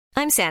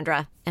I'm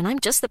Sandra, and I'm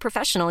just the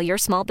professional your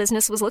small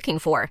business was looking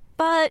for.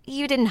 But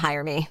you didn't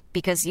hire me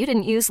because you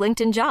didn't use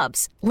LinkedIn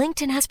Jobs.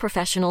 LinkedIn has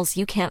professionals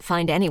you can't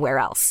find anywhere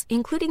else,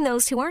 including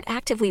those who aren't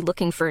actively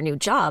looking for a new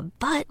job,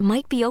 but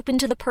might be open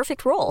to the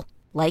perfect role,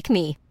 like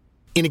me.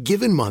 In a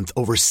given month,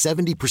 over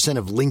 70%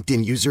 of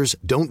LinkedIn users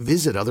don't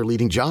visit other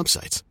leading job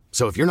sites.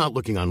 So if you're not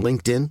looking on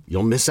LinkedIn,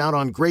 you'll miss out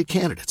on great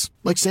candidates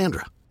like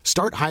Sandra.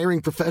 Start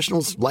hiring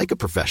professionals like a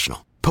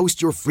professional.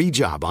 Post your free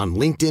job on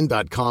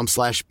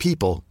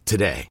linkedin.com/people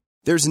today.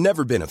 There's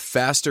never been a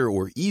faster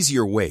or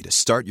easier way to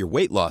start your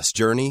weight loss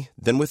journey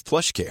than with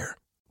PlushCare.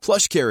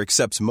 PlushCare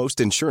accepts most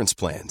insurance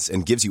plans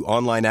and gives you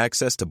online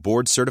access to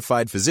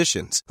board-certified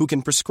physicians who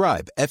can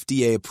prescribe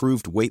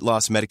FDA-approved weight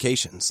loss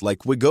medications like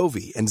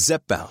Wegovy and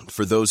Zepbound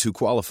for those who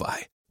qualify.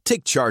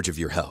 Take charge of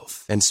your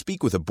health and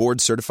speak with a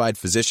board-certified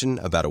physician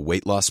about a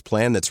weight loss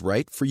plan that's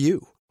right for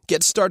you.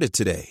 Get started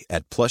today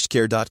at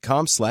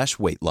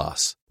plushcare.com/weight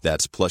loss.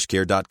 That's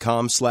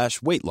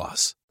plushcare.com/weight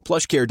loss.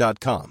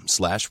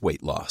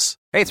 plushcare.com/weight loss.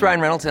 Hey, it's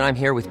Ryan Reynolds, and I'm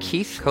here with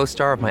Keith,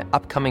 co-star of my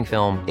upcoming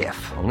film,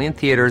 If, only in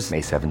theaters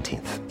May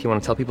 17th. Do you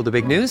want to tell people the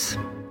big news?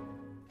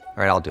 All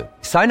right, I'll do it.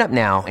 Sign up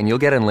now and you'll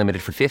get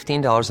unlimited for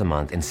 $15 a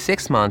month and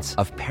 6 months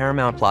of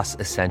Paramount Plus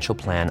Essential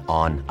Plan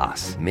on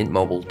us.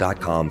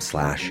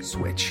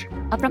 MintMobile.com/switch.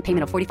 Upfront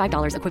payment of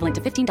 $45 equivalent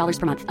to $15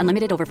 per month.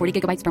 Unlimited over 40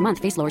 gigabytes per month.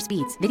 Face lower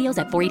speeds. Videos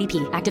at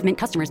 480p. Active Mint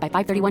customers by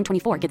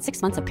 531.24 get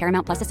 6 months of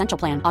Paramount Plus Essential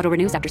Plan. Auto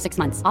renews after 6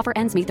 months. Offer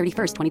ends May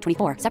 31st,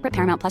 2024. Separate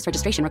Paramount Plus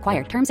registration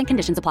required. Terms and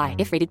conditions apply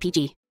if rated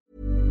PG.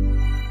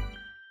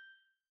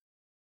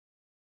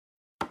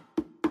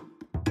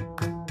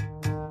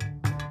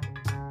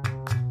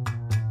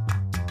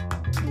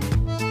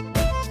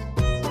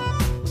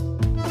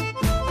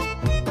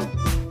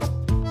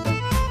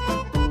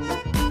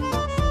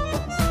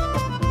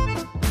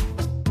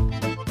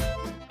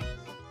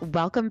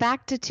 Welcome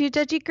back to Two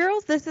Judgy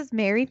Girls. This is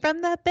Mary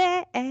from the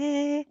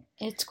Bay.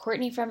 It's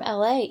Courtney from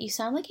LA. You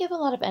sound like you have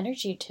a lot of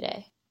energy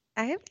today.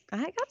 I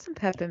got some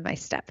pep in my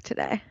step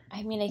today.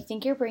 I mean, I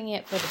think you're bringing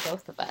it for the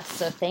both of us,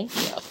 so thank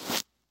you.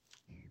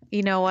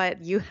 You know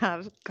what? You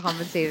have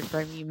compensated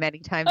for me many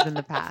times in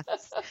the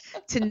past.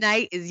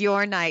 Tonight is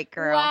your night,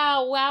 girl.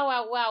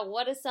 Wow.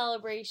 What a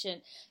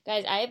celebration.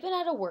 Guys, I have been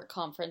at a work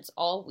conference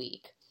all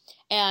week.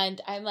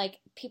 And I'm like,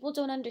 people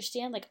don't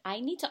understand. Like, I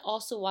need to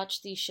also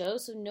watch these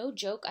shows. So no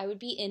joke, I would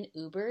be in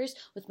Ubers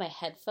with my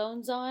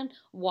headphones on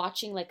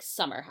watching like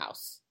Summer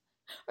House.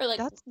 Or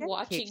like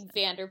watching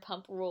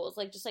Vanderpump Rules.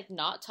 Like just like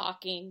not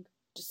talking.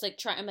 Just like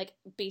I'm like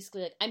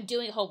basically like, I'm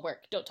doing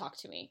homework. Don't talk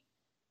to me.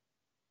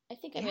 I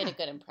think I made a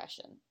good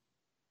impression.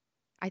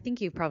 I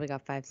think you probably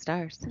got 5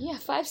 stars. Yeah,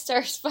 5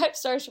 stars. 5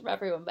 stars from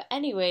everyone. But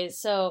anyways,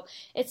 so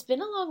it's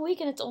been a long week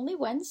and it's only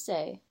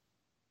Wednesday.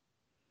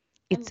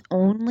 It's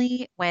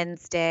only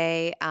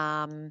Wednesday.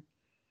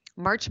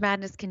 March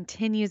Madness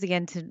continues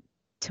again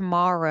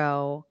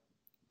tomorrow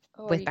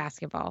with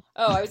basketball.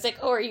 Oh, I was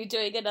like, are you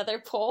doing another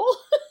poll?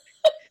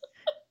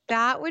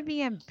 That would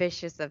be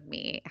ambitious of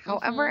me.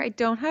 However, I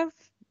don't have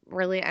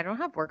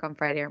work on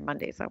Friday or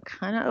Monday, so I'm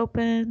kind of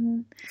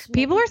open.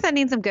 People are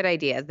sending some good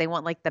ideas. They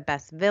want like the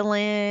best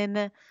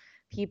villain.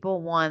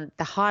 People want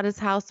the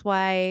hottest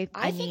housewife.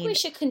 I think we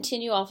should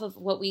continue off of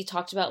what we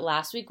talked about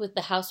last week with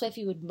the housewife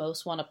you would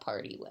most want to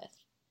party with.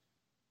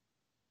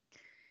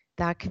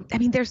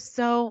 There's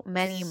so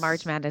many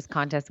March Madness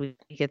contests we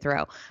could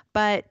throw,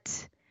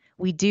 but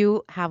we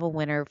do have a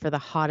winner for the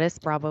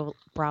hottest Bravo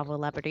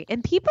celebrity.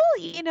 And people,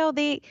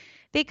 they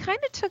kind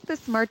of took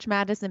this March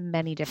Madness in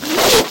many different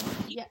ways.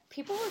 Yeah,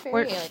 people were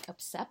very like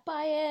upset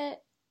by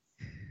it,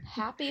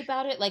 happy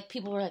about it. Like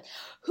people were like,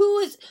 who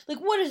is like,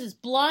 what is this,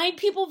 blind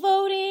people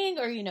voting?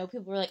 Or,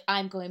 people were like,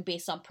 I'm going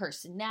based on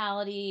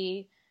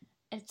personality.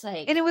 It's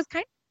like, and it was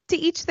kind of to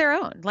each their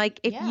own. Like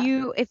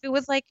if it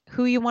was like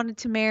who you wanted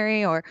to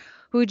marry or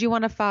who would you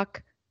want to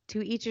fuck,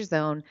 to each his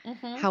own.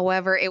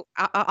 However,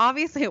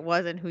 obviously it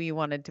wasn't who you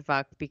wanted to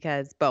fuck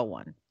because Beau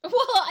won. Well,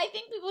 I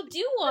think people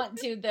do want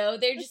to though.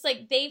 They're just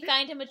like, they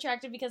find him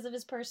attractive because of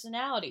his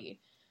personality.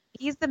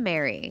 He's the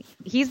Mary.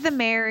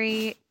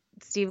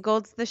 Steve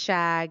Gold's the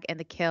Shag, and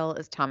the kill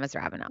is Thomas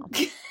Ravenel.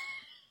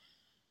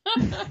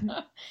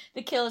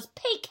 The kill is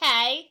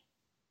PK.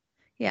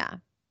 Yeah.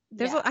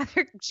 There's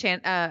other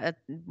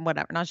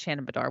whatever, not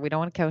Shannon Bedore. We don't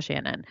want to kill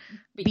Shannon.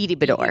 Beatty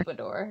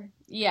Bedore.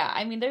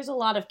 Yeah, there's a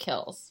lot of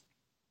kills.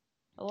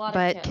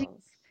 Of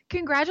kills.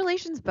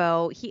 Congratulations,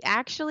 Beau. He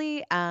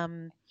actually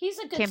he's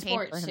a good campaigned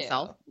sport for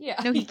himself. Too.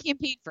 Yeah. No, he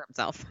campaigned for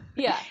himself.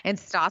 Yeah. And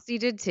Stassi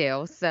did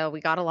too. So we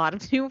got a lot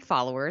of new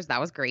followers.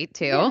 That was great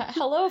too. Yeah.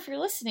 Hello, if you're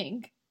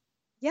listening.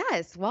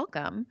 Yes,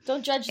 welcome.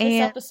 Don't judge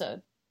this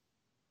episode.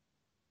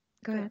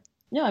 Go ahead.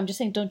 No, I'm just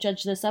saying don't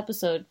judge this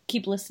episode.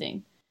 Keep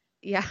listening.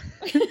 Yeah.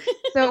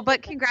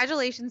 But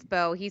congratulations,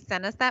 Beau. He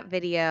sent us that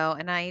video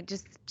and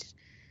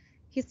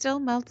he still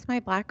melts my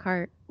black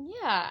heart.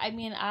 Yeah.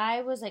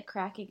 I was like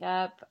cracking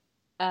up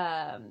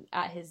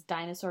at his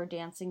dinosaur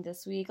dancing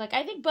this week. Like,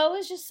 I think Beau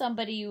is just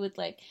somebody you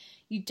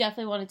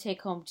definitely want to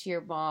take home to your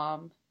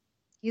mom.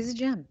 He's a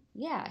gem.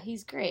 Yeah,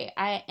 he's great.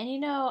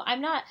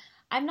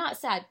 I'm not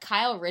sad.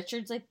 Kyle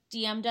Richards like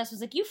DM'd us,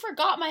 was like, you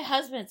forgot my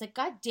husband. It's like,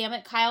 God damn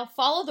it, Kyle,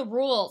 follow the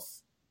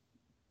rules.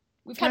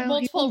 We've had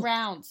multiple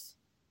rounds.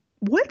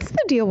 What's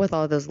the deal with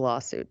all those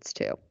lawsuits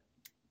too?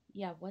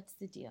 Yeah, what's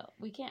the deal?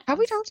 We can't. Have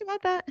we talked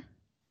about that?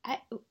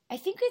 I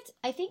think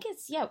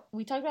it's yeah,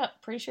 we talked about it,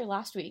 pretty sure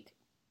last week.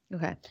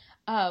 Okay.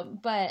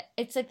 But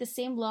it's like the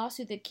same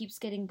lawsuit that keeps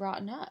getting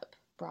brought up.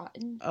 Brought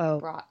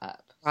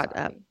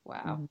up.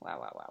 Wow.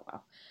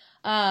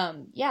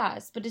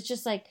 Yes, but it's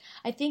just like,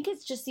 I think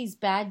it's just these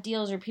bad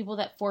deals or people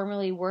that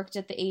formerly worked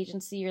at the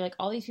agency, or like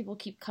all these people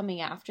keep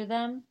coming after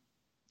them.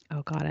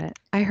 Oh, got it.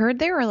 I heard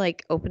they were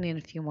like opening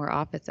a few more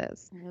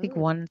offices. Really? I think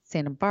one in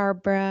Santa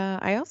Barbara.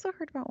 I also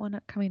heard about one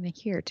coming in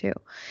here too.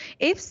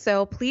 If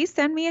so, please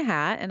send me a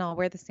hat and I'll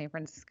wear the San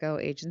Francisco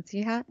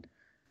agency hat.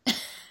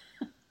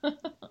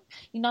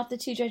 You not the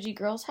Two Judgy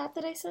Girls hat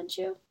that I sent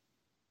you?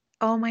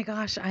 Oh my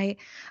gosh,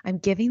 I'm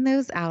giving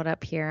those out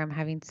up here. I'm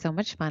having so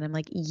much fun. I'm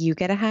like, you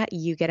get a hat,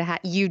 you get a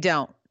hat, you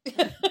don't.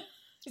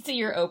 So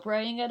you're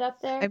Oprahing it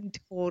up there? I'm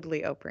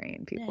totally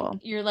Oprahing people.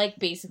 You're like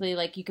basically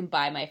like, you can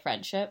buy my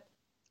friendship.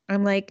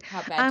 I'm like,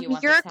 how bad do you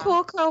want you're this a hat?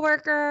 cool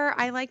coworker.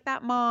 I like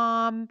that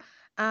mom.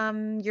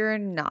 You're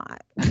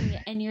not.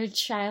 And your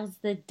child's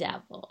the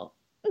devil.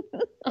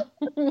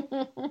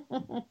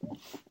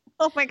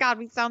 Oh my God,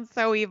 we sound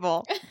so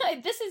evil.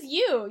 This is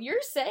you.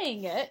 You're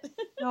saying it.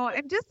 No,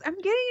 I'm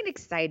getting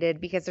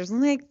excited because there's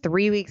only like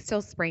 3 weeks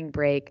till spring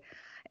break.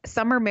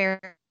 Summer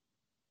Mary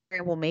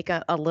will make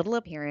a little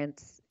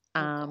appearance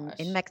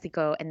in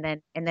Mexico, and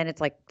then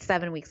it's like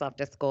 7 weeks left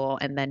of school,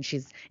 and then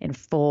she's in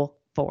full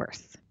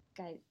force.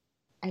 Guys,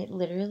 I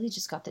literally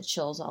just got the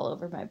chills all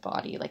over my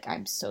body. Like,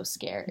 I'm so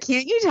scared.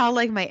 Can't you tell?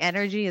 Like, my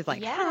energy is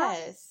like,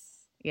 yes.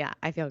 Yeah,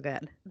 I feel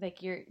good.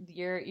 Like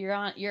you're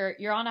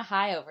on a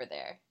high over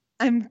there.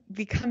 I'm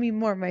becoming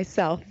more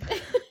myself.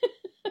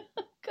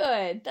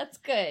 Good. That's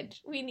good.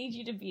 We need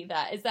you to be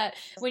that. Is that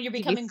when you're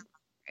becoming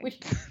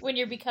when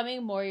you're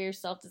becoming more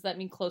yourself, does that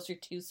mean closer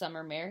to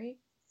Summer Mary?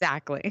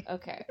 Exactly.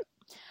 Okay.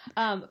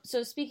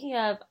 So speaking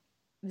of,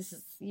 this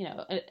is,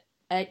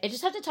 I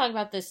just have to talk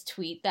about this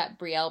tweet that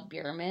Brielle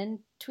Bierman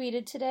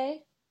tweeted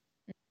today.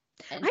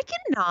 And I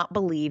cannot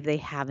believe they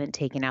haven't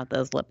taken out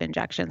those lip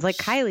injections like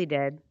Kylie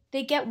did.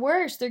 They get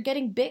worse. They're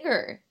getting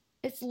bigger.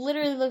 It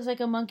literally looks like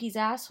a monkey's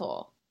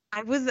asshole.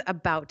 I was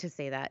about to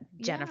say that,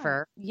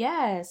 Jennifer.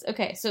 Yeah. Yes.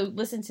 Okay, so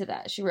listen to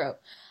that. She wrote,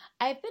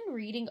 I've been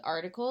reading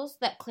articles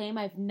that claim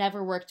I've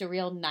never worked a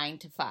real 9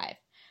 to 5.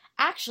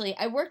 Actually,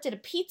 I worked at a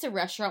pizza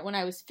restaurant when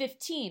I was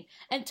 15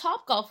 and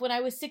Topgolf when I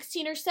was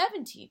 16 or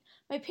 17.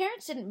 My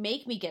parents didn't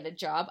make me get a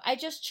job. I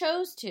just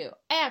chose to.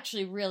 I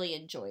actually really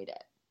enjoyed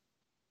it.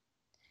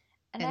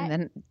 And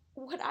then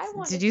what I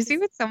wanted Did you see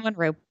what someone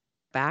wrote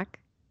back?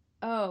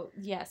 Oh,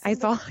 yes. I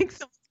saw like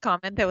someone's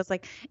comment that was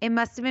like, it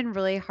must have been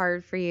really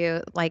hard for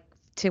you like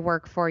to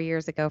work 4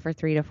 years ago for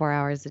 3 to 4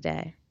 hours a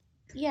day.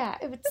 Yeah,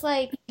 it's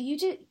like you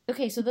did.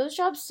 Okay, so those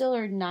jobs still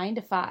are 9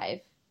 to 5.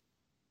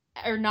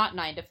 Or not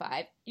 9 to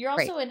 5. You're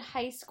also in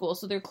high school,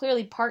 so they're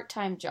clearly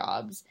part-time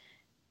jobs.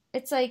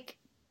 It's like,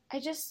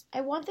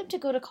 I want them to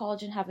go to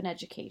college and have an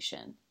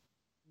education.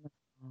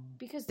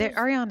 Because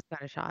Ariana's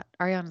got a shot.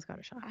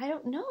 I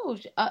don't know.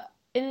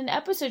 In an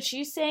episode,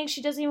 she's saying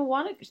she doesn't even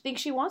think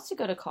she wants to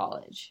go to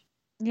college.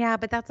 Yeah,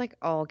 but that's like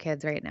all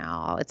kids right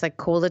now. It's like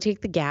cool to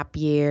take the gap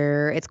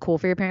year. It's cool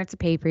for your parents to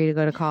pay for you to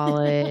go to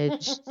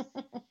college.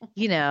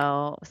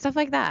 Stuff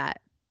like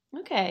that.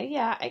 Okay,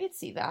 yeah, I could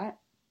see that.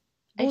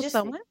 Will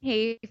someone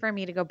pay for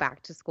me to go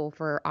back to school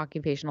for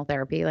occupational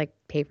therapy? Like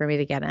pay for me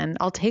to get in?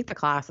 I'll take the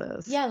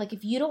classes. Yeah, like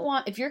if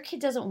your kid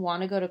doesn't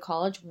want to go to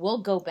college,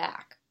 we'll go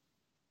back.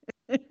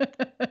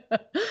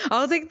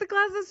 I'll take the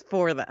classes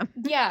for them.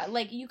 Yeah,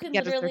 like you can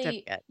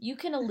you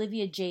can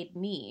Olivia Jade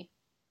me,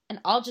 and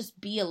I'll just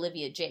be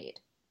Olivia Jade.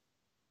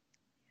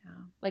 Yeah.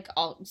 Like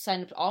I'll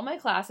sign up to all my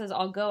classes.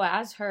 I'll go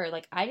as her.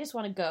 Like I just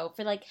want to go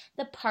for like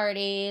the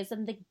parties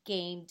and the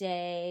game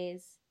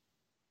days.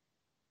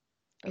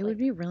 It would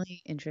be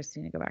really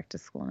interesting to go back to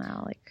school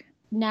now. Like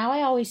now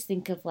I always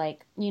think of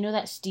like,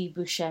 that Steve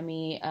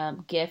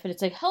Buscemi gif, and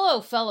it's like, hello,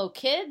 fellow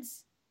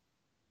kids.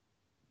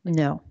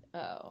 No.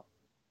 Oh.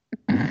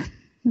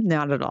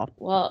 Not at all.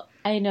 Well,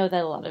 I know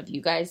that a lot of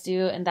you guys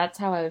do, and that's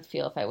how I would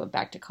feel if I went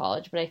back to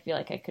college, but I feel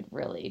like I could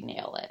really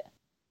nail it.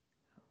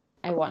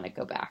 I want to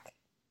go back.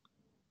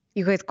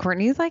 You guys,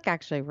 Courtney's like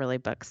actually really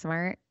book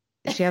smart.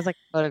 She has like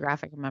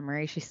photographic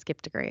memory. She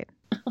skipped a grade.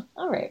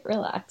 All right,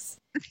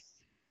 relax.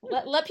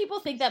 Let people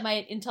think that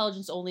my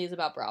intelligence only is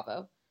about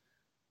Bravo.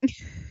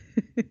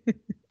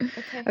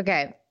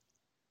 Okay.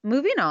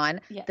 Moving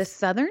on. Yes. The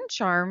Southern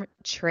Charm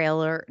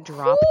trailer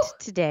dropped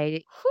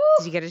today.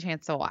 Did you get a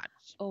chance to watch?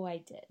 Oh, I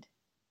did.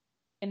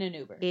 In an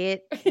Uber.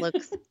 It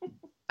looks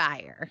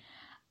fire.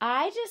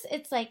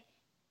 It's like,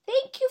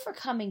 thank you for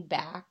coming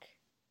back.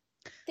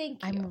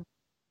 Thank you. I'm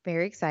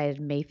very excited.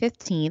 May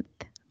 15th.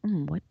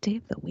 What day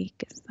of the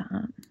week is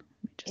that?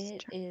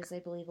 It is, I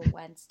believe, a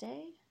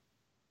Wednesday.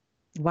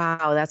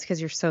 Wow, that's because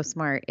you're so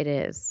smart. It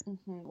is.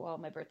 Mm-hmm. Well,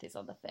 my birthday's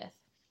on the 5th.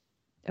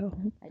 Oh.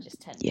 I just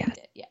tend to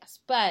it, yes.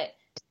 But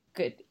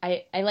Good.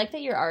 I like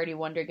that you're already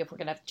wondering if we're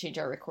going to have to change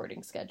our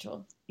recording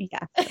schedule. Yeah,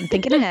 I'm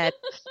thinking ahead.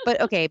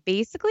 But okay,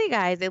 basically,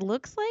 guys, it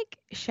looks like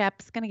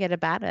Shep's going to get a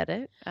bad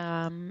edit.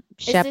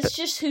 Shep, Is this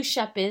just who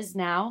Shep is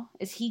now?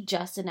 Is he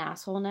just an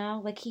asshole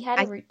now? Like, he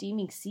had a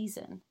redeeming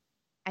season.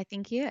 I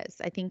think he is.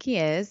 I think he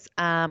is.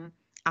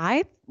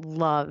 I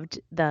loved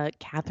the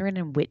Catherine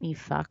and Whitney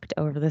fucked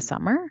over the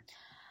summer.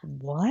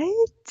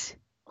 What?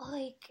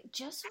 Like,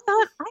 just...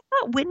 I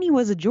thought Whitney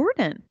was a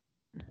Jordan.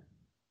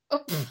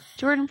 Oh.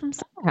 Jordan from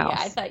Summer House.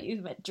 Yeah, I thought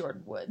you meant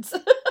Jordan Woods.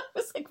 I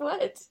was like,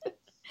 what?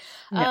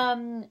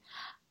 No.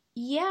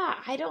 Yeah,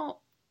 I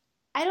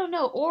don't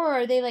know. Or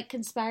are they like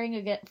conspiring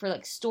again for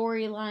like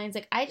storylines?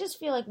 Like, I just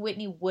feel like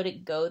Whitney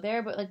wouldn't go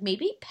there, but like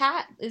maybe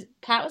Pat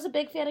was a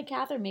big fan of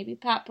Catherine. Maybe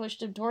Pat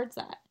pushed him towards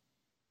that.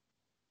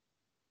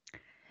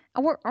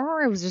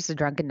 Or it was just a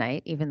drunken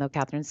night, even though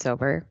Catherine's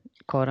sober,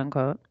 quote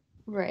unquote.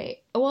 Right.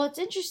 Well, it's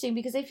interesting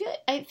because I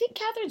think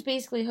Catherine's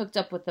basically hooked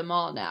up with them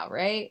all now,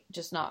 right?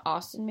 Just not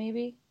Austin,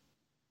 maybe.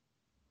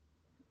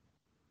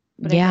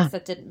 But yeah. I guess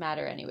that didn't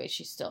matter anyway.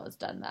 She still has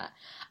done that.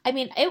 I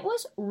mean, it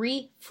was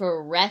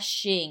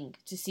refreshing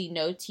to see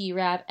no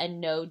T-Rab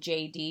and no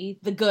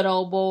JD, the good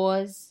old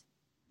boys.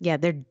 Yeah,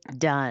 they're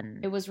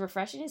done. It was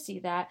refreshing to see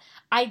that.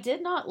 I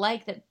did not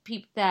like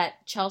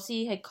that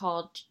Chelsea had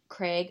called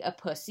Craig a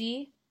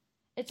pussy.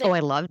 It's like, I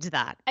loved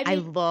that. I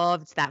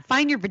loved that.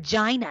 Find your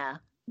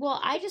vagina.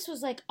 Well, I just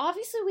was like,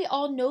 obviously we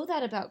all know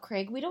that about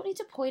Craig. We don't need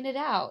to point it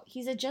out.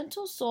 He's a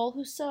gentle soul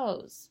who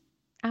sews.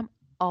 I'm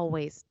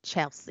always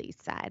Chelsea's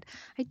side.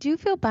 I do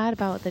feel bad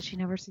about that she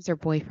never sees her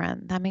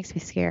boyfriend. That makes me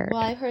scared.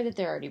 Well, I've heard that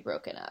they're already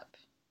broken up.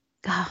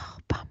 Oh,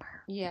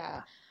 bummer.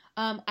 Yeah.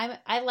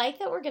 I like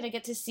that we're going to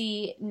get to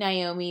see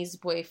Naomi's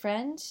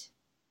boyfriend.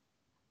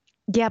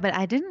 Yeah, but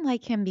I didn't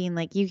like him being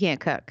like, you can't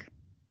cook.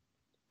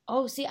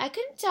 Oh, see, I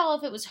couldn't tell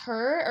if it was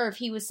her or if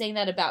he was saying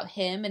that about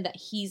him and that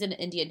he's an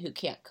Indian who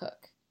can't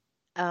cook.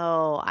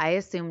 Oh, I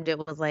assumed it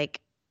was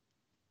like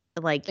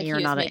you're he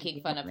was not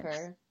making fun of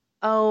her.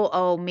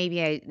 Oh,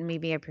 maybe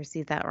I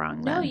perceived that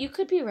wrong. No, then. you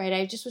could be right.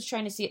 I just was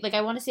trying to see it. Like,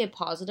 I want to see a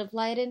positive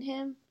light in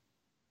him.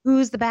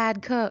 Who's the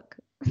bad cook?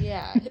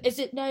 Yeah. Is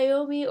it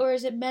Naomi or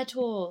is it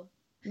Mehul?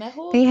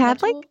 They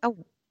had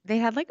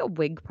like a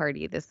wig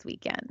party this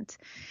weekend.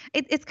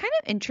 It's kind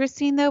of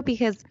interesting though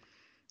because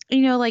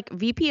like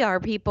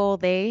VPR people,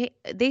 they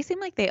seem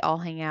like they all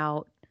hang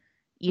out.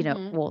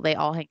 Well, they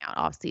all hang out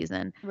off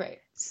season. Right.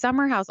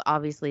 Summer House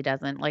obviously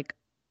doesn't. Like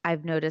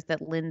I've noticed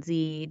that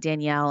Lindsay,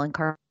 Danielle, and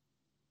Carl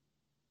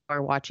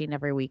are watching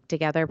every week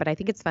together, but I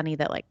think it's funny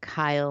that like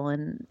Kyle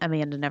and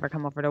Amanda never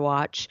come over to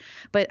watch.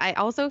 But I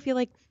also feel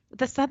like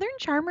the Southern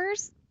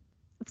Charmers,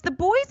 the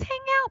boys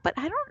hang out, but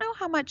I don't know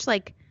how much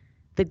like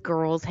the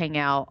girls hang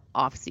out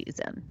off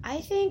season.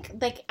 I think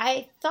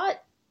I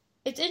thought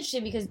it's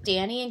interesting because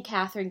Danny and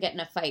Catherine get in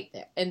a fight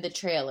there in the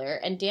trailer,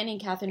 and Danny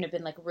and Catherine have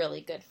been like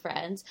really good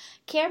friends.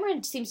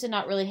 Cameron seems to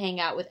not really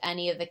hang out with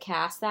any of the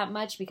cast that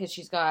much because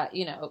she's got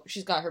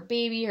her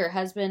baby, her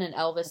husband, and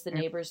Elvis the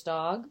neighbor's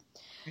dog.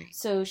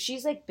 So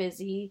she's like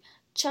busy.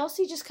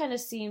 Chelsea just kind of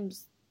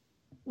seems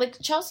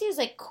like Chelsea is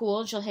like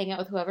cool and she'll hang out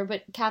with whoever,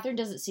 but Catherine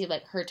doesn't seem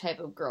like her type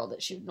of girl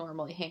that she would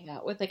normally hang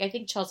out with. Like I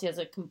think Chelsea has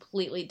a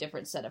completely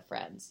different set of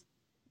friends.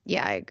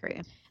 Yeah, I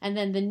agree. And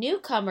then the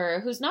newcomer,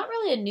 who's not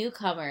really a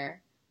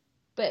newcomer,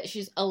 but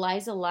she's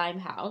Eliza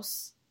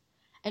Limehouse.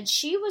 And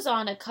she was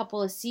on a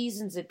couple of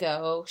seasons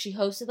ago. She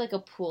hosted like a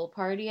pool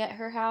party at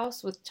her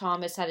house with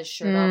Thomas had his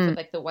shirt off with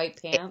like the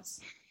white pants.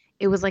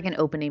 It was like an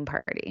opening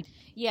party.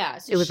 Yeah.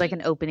 So it was like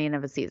an opening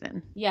of a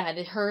season. Yeah,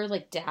 and her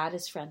like dad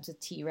is friends with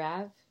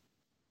T-Rav.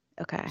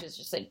 Okay. Which is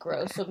just like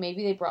gross. Okay. So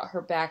maybe they brought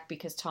her back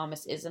because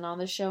Thomas isn't on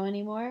the show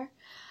anymore.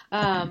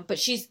 But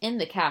she's in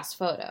the cast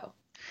photo.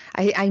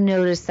 I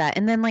noticed that.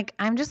 And then like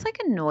I'm just like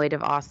annoyed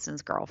of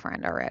Austin's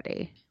girlfriend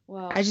already.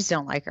 Well, I just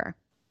don't like her.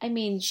 I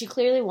mean, she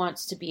clearly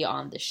wants to be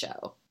on the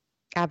show.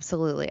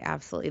 Absolutely.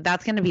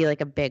 That's going to be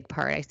like a big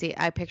part.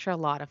 I picture a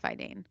lot of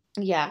fighting.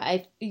 Yeah,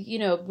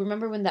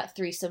 remember when that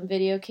threesome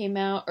video came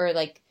out, or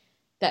like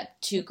that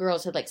two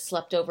girls had like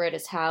slept over at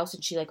his house,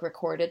 and she like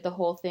recorded the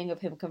whole thing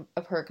of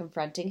her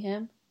confronting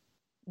him.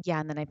 Yeah,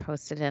 and then I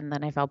posted it, and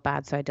then I felt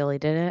bad, so I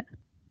deleted it.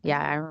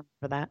 Yeah, I remember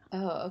that.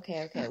 Oh,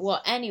 okay.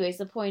 Well, anyways,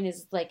 the point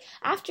is like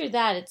after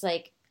that, it's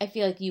like I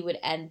feel like you would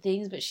end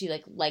things, but she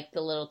like liked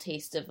the little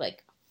taste of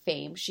like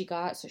fame she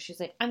got, so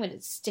she's like, I'm going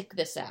to stick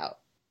this out.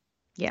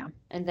 Yeah,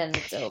 and then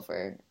it's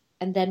over,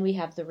 and then we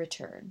have the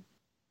return.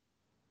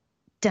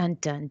 Dun,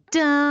 dun,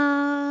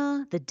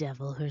 dun. The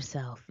devil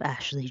herself,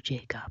 Ashley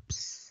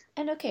Jacobs.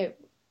 And okay,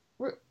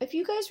 if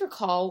you guys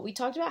recall, we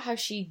talked about how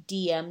she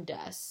DM'd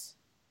us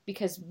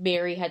because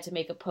Mary had to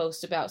make a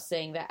post about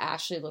saying that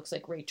Ashley looks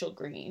like Rachel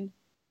Green.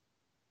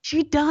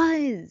 She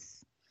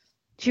does.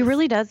 She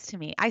really does to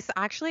me. I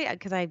actually,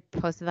 because I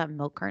posted that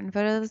milk carton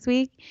photo this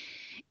week,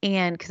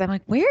 and because I'm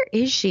like, where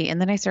is she?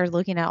 And then I started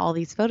looking at all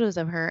these photos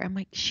of her. I'm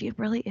like, she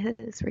really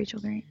is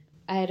Rachel Green.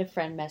 I had a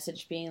friend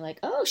message being like,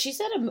 "Oh,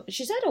 she's at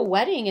a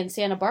wedding in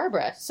Santa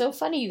Barbara. So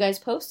funny you guys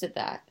posted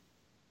that." I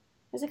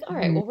was like, "All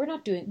right, well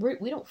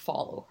we don't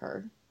follow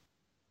her."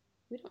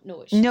 We don't know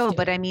what she's No, doing.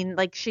 but I mean,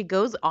 like, she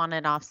goes on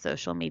and off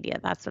social media.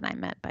 That's what I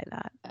meant by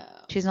that.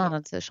 She's not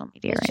on social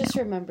media Let's right just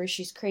now. remember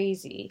she's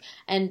crazy.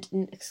 And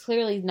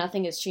clearly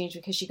nothing has changed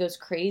because she goes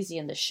crazy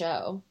in the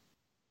show.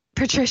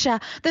 Patricia,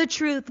 the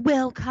truth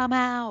will come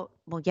out.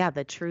 Well, yeah,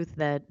 the truth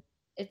that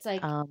It's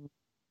like,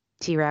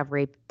 T-Rav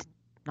raped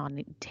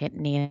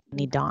Nanny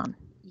Dawn.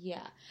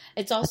 yeah.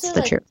 It's also That's the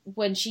like truth.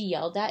 when she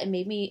yelled that, it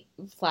made me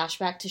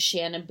flashback to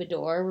Shannon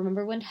Bedore.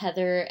 Remember when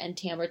Heather and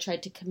Tamara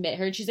tried to commit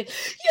her and she's like,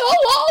 "You'll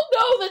all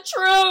know the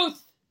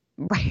truth."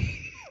 Right.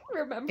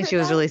 Remember And she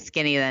was that? really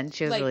skinny then.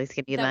 She was Like, really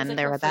skinny that was, then. like,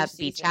 They her were at that first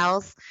beach season.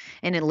 house,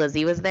 and then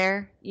Lizzie was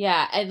there.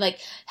 Yeah, and like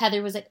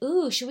Heather was like,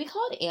 "Ooh, should we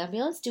call an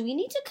ambulance? Do we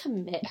need to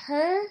commit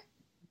her?"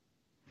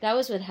 That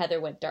was when Heather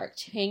went dark,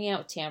 hanging out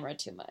with Tamara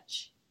too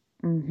much.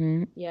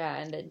 Mm-hmm. Yeah,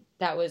 and then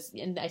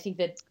and I think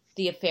that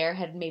the affair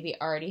had maybe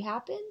already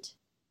happened.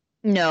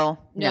 No,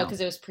 No, because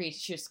it was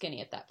she was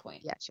skinny at that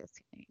point. Yeah, she was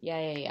skinny.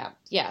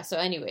 Yeah. So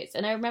anyways,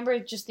 and I remember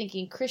just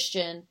thinking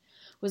Christian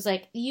was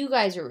like, "You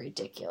guys are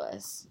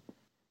ridiculous."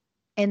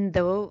 And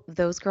though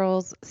those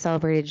girls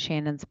celebrated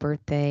Shannon's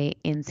birthday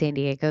in San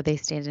Diego, they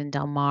stayed in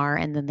Del Mar,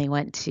 and then they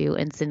went to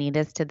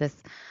Encinitas to this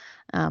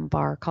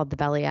bar called the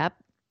Belly Up,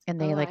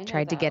 and they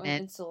tried to get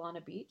in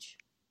Solana Beach.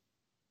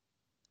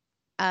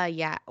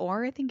 Yeah,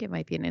 or I think it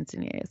might be in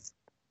Encinitas.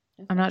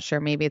 Okay. I'm not sure.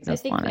 Maybe it's in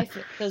Solana. I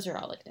think those are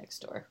all like next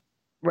door.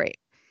 Right.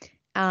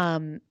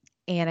 And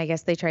I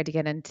guess they tried to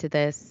get into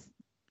this.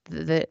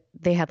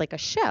 They had like a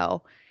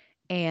show,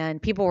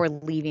 and people were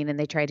leaving, and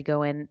they tried to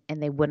go in,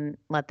 and they wouldn't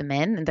let them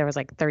in. And there was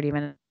like 30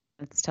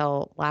 minutes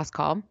till last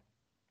call.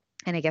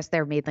 And I guess they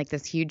made like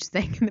this huge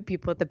thing, and the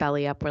people at the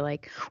Belly Up were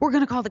like, "We're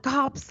gonna call the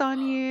cops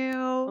on you.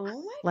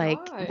 Oh my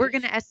gosh. We're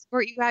gonna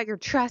escort you out. You're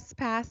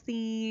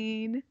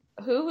trespassing."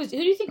 Who do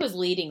you think was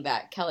leading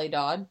that? Kelly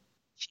Dodd?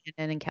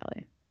 Shannon and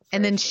Kelly.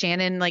 And then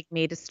Shannon like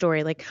made a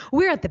story like,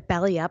 "We're at the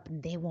Belly Up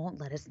and they won't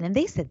let us in.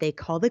 They said they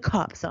call the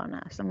cops on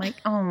us." I'm like,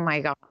 "Oh my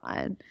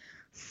God.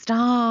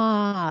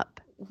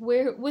 Stop."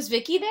 Where was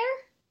Vicky there?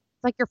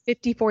 It's like your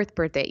 54th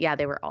birthday. Yeah,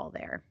 they were all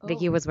there. Oh.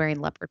 Vicky was wearing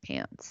leopard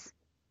pants.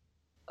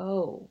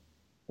 Oh,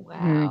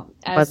 wow.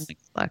 As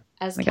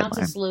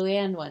Countess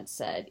Luann once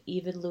said,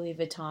 even Louis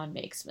Vuitton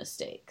makes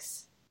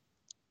mistakes.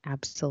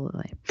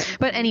 Absolutely.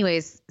 But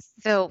anyways,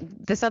 so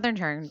the Southern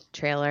Charm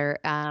trailer,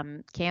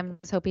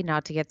 Cam's hoping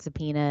not to get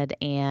subpoenaed,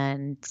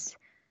 and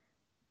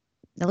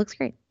it looks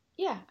great.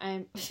 Yeah,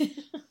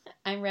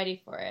 I'm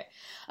ready for it.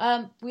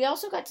 We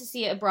also got to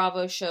see a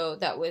Bravo show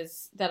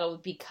that'll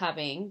be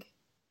coming.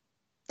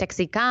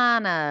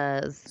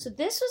 Texicanas. So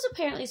this was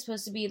apparently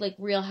supposed to be like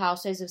Real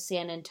Housewives of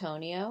San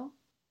Antonio.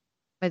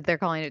 But they're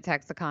calling it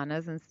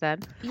Texicanas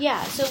instead.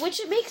 Yeah, so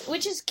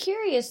which is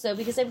curious though,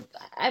 because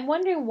I'm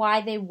wondering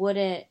why they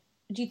wouldn't.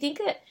 Do you think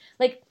that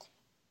like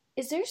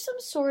is there some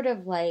sort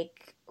of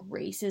like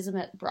racism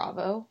at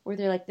Bravo where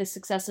they're like the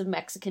successive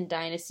Mexican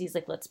dynasties,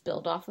 like let's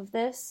build off of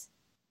this?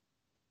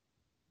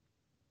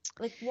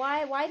 Like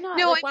why not?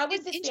 No, like, why would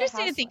it's this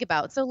interesting to think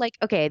about. So like,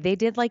 okay, they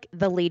did like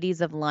the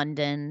Ladies of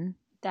London.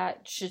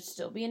 That should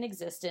still be in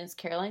existence.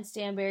 Caroline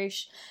Stanbury,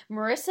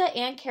 Marissa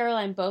and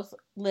Caroline both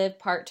live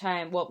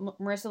part-time. Well,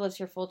 Marissa lives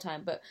here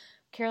full-time, but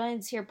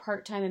Caroline's here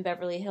part-time in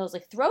Beverly Hills.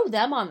 Like, throw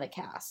them on the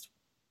cast.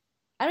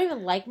 I don't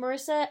even like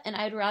Marissa, and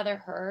I'd rather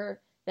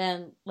her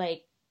than,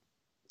 like,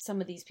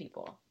 some of these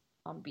people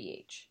on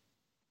BH.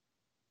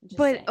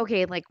 But, saying.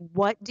 Okay, like,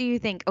 what do you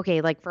think? Okay,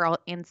 like, for all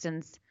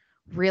instance,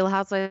 Real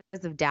Housewives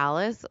of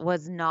Dallas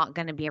was not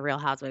going to be a Real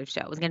Housewives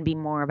show. It was going to be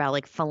more about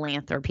like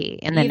philanthropy,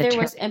 and then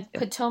and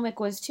Potomac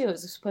was too. It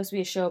was supposed to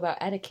be a show about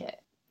etiquette.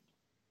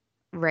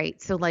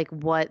 Right. So like,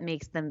 what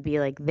makes them be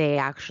like they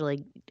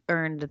actually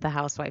earned the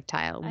housewife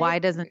title? Why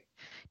doesn't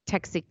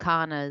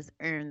Texicanas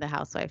earn the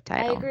housewife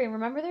title? I agree.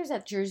 Remember, there's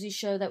that Jersey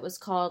show that was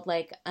called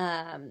like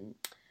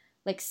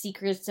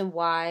Secrets and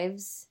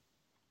Wives.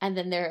 And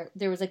then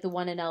there was like the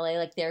one in LA,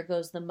 like There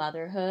Goes the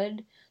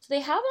Motherhood. So they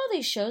have all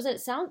these shows that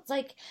it sounds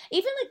like,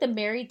 even like the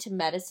Married to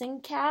Medicine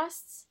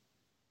casts,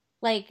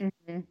 like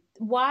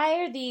why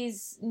are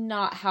these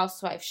not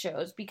housewife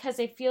shows? Because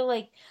I feel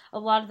like a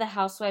lot of the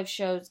housewife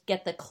shows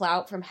get the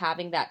clout from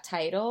having that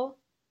title.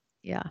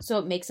 Yeah. So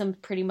it makes them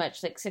pretty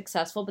much like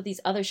successful, but these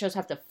other shows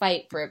have to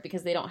fight for it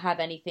because they don't have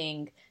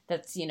anything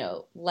that's, you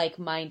know,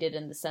 like-minded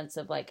in the sense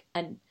of like,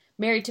 and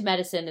Married to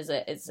Medicine is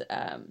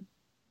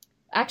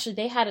actually,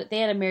 they had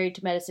a Married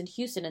to Medicine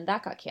Houston, and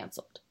that got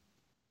canceled.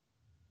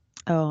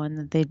 Oh,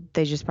 and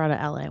they just brought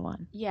a LA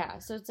one. Yeah,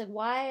 so it's like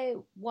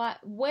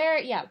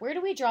where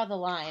do we draw the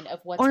line of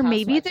what's or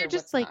maybe Housewives they're or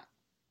just what's like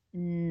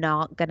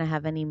not gonna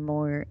have any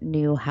more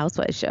new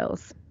Housewives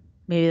shows.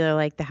 Maybe they're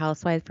like the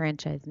Housewives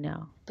franchise.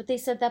 No, but they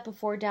said that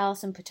before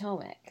Dallas and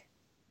Potomac.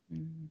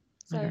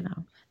 So I don't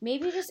know.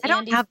 Maybe just I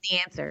don't have the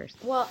answers.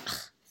 Well,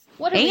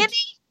 what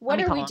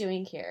are we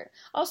doing here?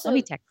 Also, let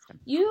me text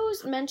him. You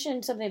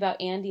mentioned something about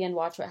Andy and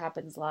Watch What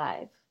Happens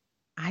Live.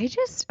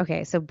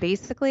 So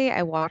basically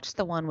I watched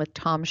the one with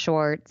Tom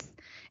Schwartz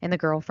and the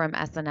girl from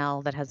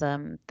SNL that has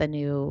the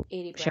new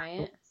Aidy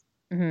Bryant.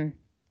 Mm-hmm.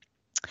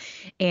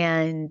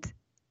 And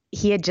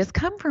he had just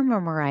come from a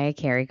Mariah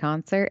Carey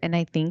concert, and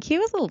I think he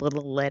was a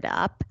little lit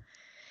up.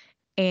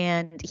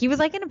 And he was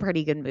like in a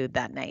pretty good mood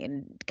that night,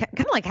 and kind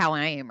of like how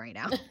I am right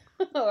now.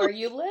 Are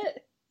you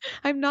lit?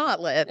 I'm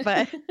not lit,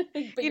 but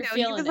But you're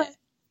feeling it.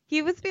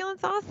 He was feeling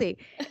saucy.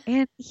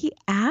 And he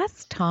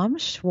asked Tom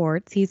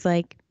Schwartz, he's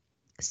like,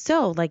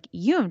 so like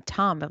you and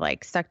Tom have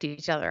like sucked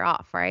each other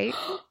off, right?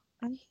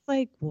 I was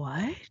like,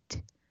 what?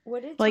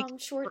 What did Like, Tom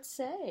Schwartz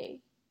say?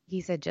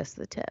 He said just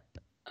the tip.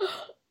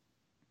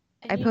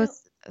 And I you know,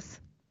 posted this.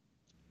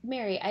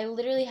 Mary, I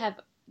literally have,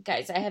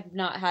 guys, I have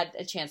not had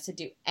a chance to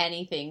do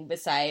anything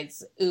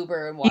besides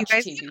Uber and watch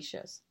guys TV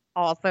shows.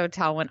 Also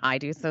tell when I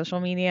do social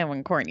media and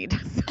when Courtney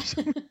does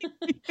social media.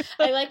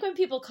 I like when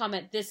people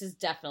comment, this is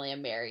definitely a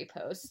Mary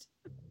post.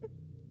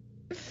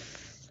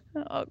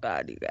 Oh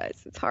God, you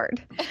guys, it's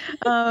hard.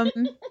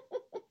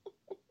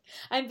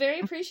 I'm very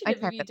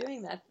appreciative I of you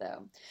doing that,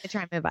 though. I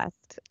try my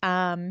best.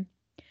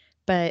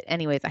 But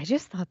anyways, I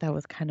just thought that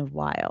was kind of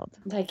wild.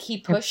 Like, he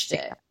pushed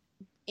it.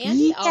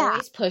 Andy Yeah.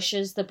 always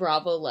pushes the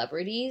Bravo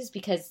celebrities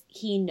because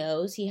he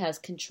knows he has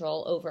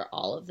control over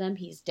all of them.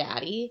 He's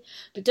daddy.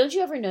 But don't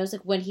you ever notice,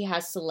 like, when he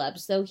has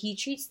celebs, though, he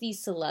treats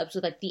these celebs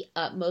with, like, the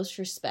utmost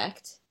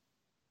respect?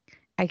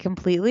 I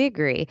completely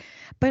agree.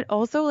 But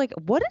also, like,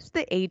 what is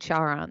the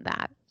HR on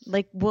that?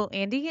 Like, will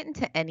Andy get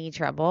into any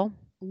trouble?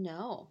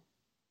 No.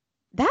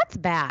 That's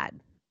bad.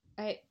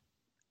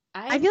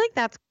 I feel like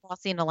that's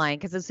crossing a line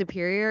because the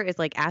superior is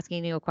like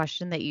asking you a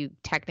question that you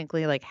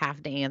technically like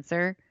have to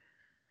answer.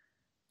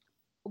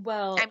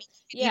 Well, I mean,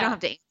 you don't have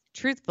to answer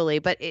truthfully,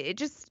 but it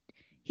just,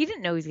 he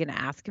didn't know he was going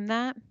to ask him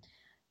that.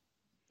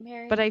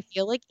 Mary. But I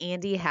feel like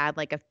Andy had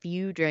like a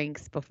few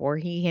drinks before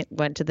he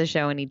went to the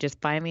show and he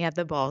just finally had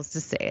the balls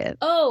to say it.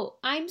 Oh,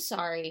 I'm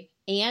sorry.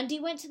 Andy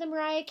went to the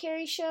Mariah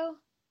Carey show?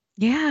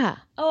 Yeah.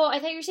 Oh, I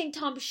thought you were saying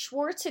Tom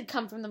Schwartz had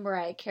come from the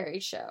Mariah Carey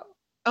show.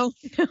 Oh,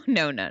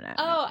 no.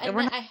 Oh, and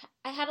then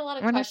I had a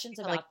lot of questions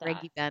about that.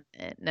 Reggie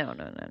Bennett. No.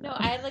 No,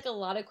 I had like a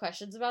lot of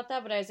questions about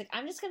that, but I was like,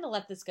 I'm just going to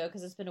let this go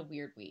because it's been a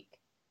weird week.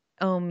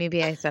 Oh,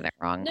 maybe I said it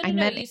wrong.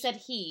 No, you said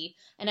he,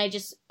 and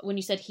when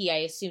you said he, I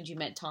assumed you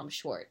meant Tom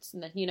Schwartz.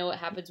 And then you know what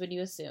happens when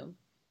you assume?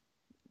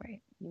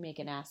 Right. You make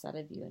an ass out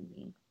of you and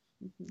me.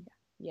 Mm-hmm.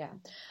 Yeah.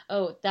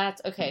 Oh, that's,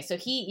 okay, so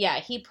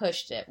he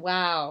pushed it.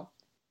 Wow.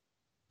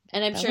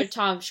 And I'm sure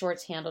Tom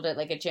Schwartz handled it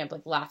like a champ,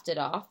 like laughed it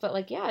off, but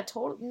like, yeah,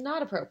 totally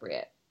not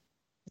appropriate.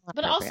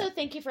 But also,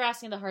 thank you for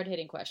asking the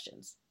hard-hitting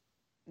questions.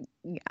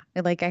 Yeah.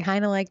 Like, I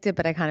kind of liked it,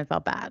 but I kind of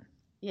felt bad.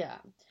 Yeah.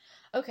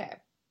 Okay.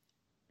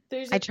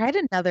 I tried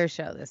another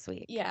show this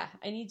week. Yeah.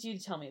 I need you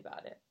to tell me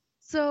about it.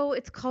 So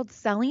it's called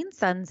Selling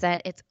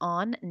Sunset. It's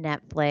on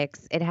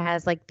Netflix. It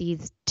has like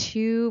these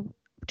two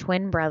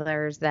twin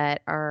brothers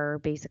that are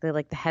basically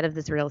like the head of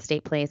this real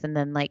estate place, and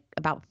then like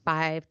about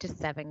 5 to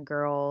 7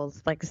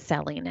 girls like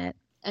selling it.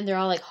 And they're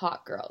all like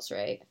hot girls,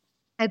 right?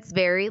 It's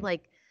very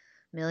like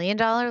 $1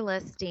 million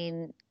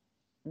listing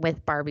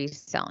with Barbie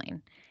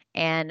selling.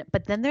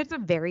 But then there's a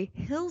very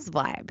Hills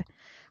vibe.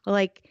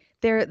 Like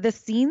the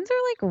scenes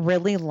are like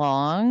really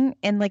long,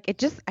 and like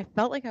I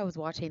felt like I was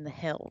watching The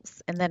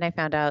Hills. And then I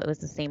found out it was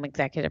the same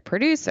executive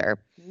producer.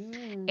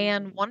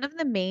 And one of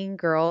the main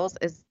girls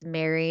is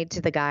married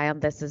to the guy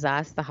on This Is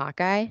Us, the hot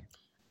guy.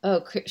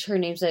 Oh, her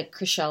name's like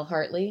Chriselle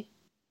Hartley.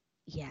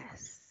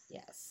 Yes.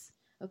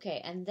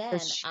 Okay, and then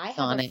I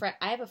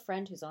have a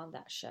friend who's on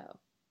that show.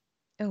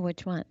 Oh,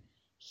 which one?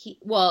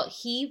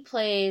 He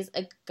plays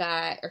a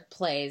guy, or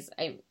plays,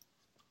 I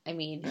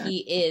mean, he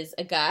is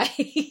a guy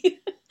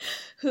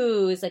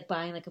who is like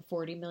buying like a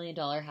 $40 million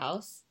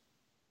house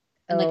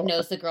and like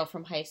knows the girl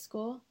from high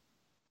school.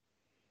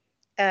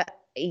 Yeah.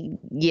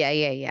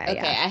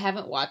 Okay, I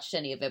haven't watched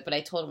any of it, but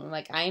I told him, I'm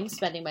like, I am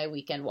spending my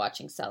weekend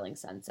watching Selling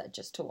Sunset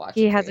just to watch it.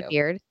 He has a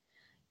beard?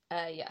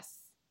 Yes.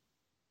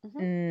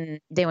 Mm-hmm.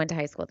 They went to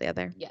high school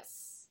together?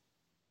 Yes.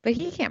 But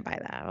he can't buy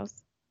the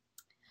house.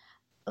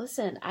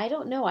 Listen, I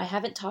don't know. I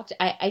haven't talked.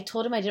 I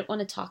told him I didn't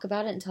want to talk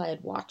about it until I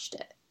had watched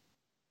it.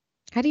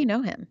 How do you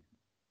know him?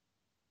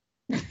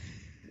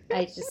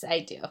 I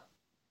do.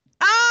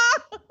 Ah!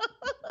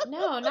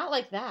 No, not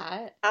like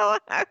that. Oh,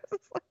 I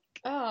was like,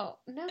 oh,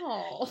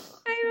 no.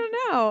 I don't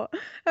know.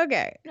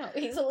 Okay. No,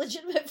 he's a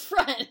legitimate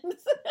friend.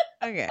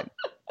 Okay.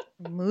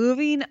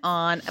 Moving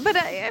on. But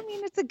I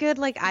mean, it's a good,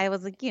 like, I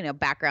was like,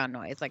 background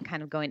noise, like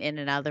kind of going in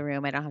and out of the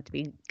room. I don't have to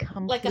be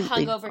completely. Like a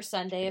hungover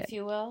Sunday, if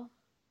you will.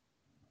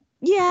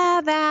 Yeah,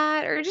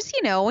 that. Or just,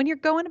 when you're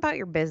going about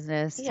your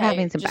business,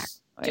 having some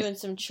background noise. Doing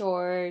some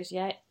chores.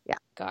 Yeah.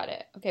 Got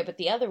it. Okay, but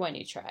the other one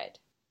you tried.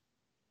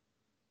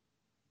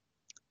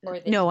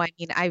 No, I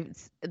mean,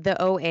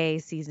 the OA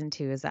season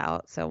 2 is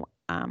out, so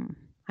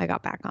I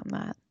got back on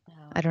that. Oh.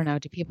 I don't know.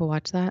 Do people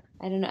watch that?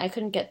 I don't know. I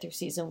couldn't get through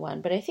season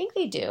 1, but I think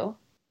they do.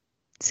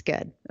 It's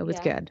good. It was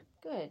good.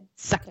 Good.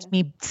 Sucked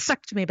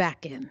me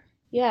back in.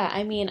 Yeah,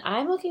 I mean,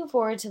 I'm looking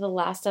forward to the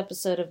last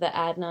episode of the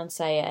Adnan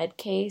Syed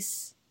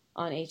case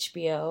on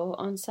HBO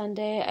on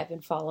Sunday. I've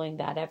been following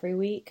that every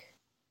week.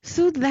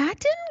 So that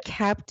didn't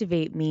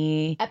captivate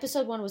me.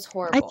 Episode 1 was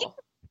horrible.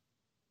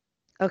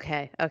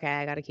 Okay,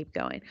 I got to keep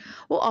going.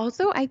 Well,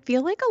 also, I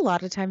feel like a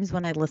lot of times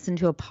when I listen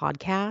to a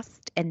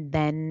podcast and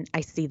then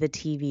I see the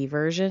TV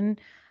version,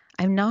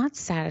 I'm not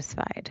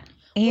satisfied.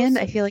 Well, And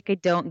I so feel like I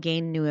don't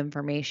gain new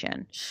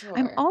information.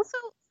 I'm sure. also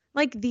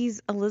like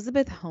these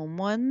Elizabeth Home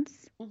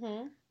ones.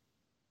 Mm-hmm.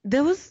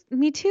 Those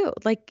me too.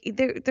 Like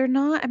they're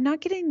not I'm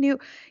not getting new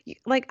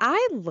like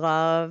I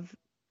love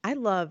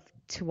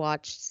to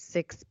watch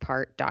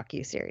 6-part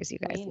docuseries, you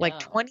guys. We Like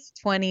know.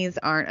 2020s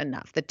aren't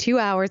enough. The 2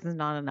 hours is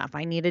not enough.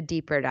 I need a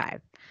deeper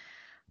dive.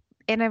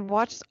 And I've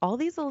watched all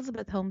these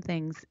Elizabeth Home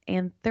things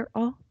and they're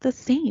all the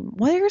same.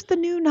 Where's the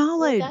new Well,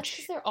 that's because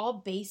knowledge? they're all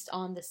based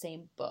on the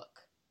same book.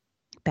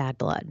 Bad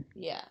blood.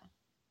 Yeah.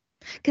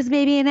 Cause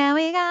baby now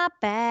we got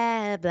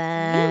bad You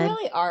blood.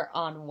 really are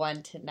on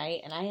one tonight,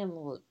 and I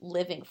am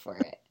living for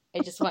it. I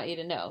just want you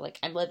to know, like,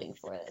 I'm living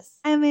for this.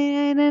 I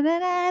mean, na, na,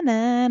 na,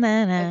 na,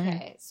 na, na.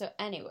 Okay, so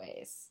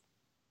anyways,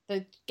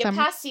 Summer.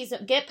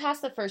 get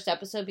past the first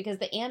episode because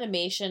the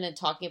animation and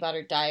talking about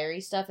her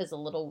diary stuff is a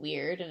little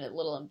weird and a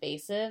little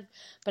invasive.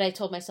 But I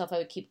told myself I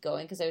would keep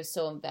going because I was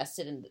so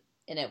invested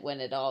in it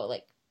when it all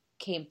like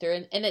came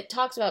through, and it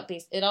talks about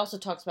it also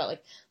talks about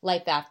like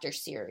life after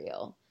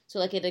Serial, so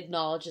like it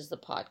acknowledges the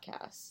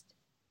podcast.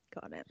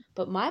 Got it.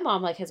 But my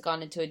mom like has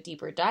gone into a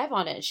deeper dive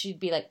on it, and she'd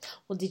be like,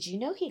 "Well, did you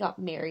know he got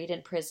married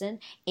in prison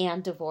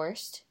and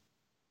divorced?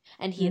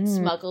 And he had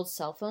smuggled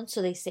cell phones,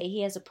 so they say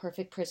he has a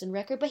perfect prison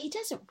record, but he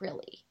doesn't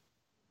really."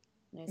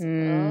 And I was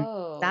like,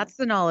 "Oh, That's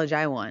the knowledge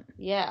I want.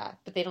 yeah."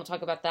 But they don't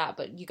talk about that.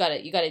 But you got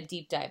to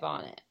deep dive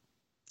on it.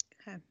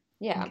 Okay.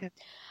 Yeah.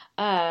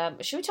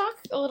 Okay. Should we talk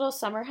a little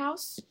Summer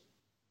House?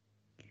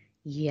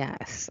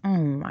 Yes. Oh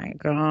my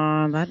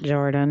God, that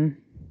Jordan.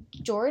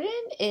 Jordan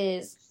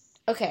is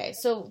okay.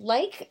 So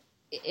like,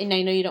 and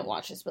I know you don't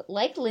watch this, but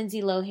like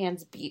Lindsay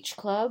Lohan's Beach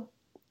Club,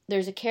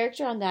 there's a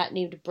character on that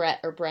named Brett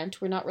or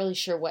Brent. We're not really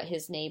sure what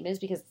his name is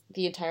because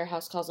the entire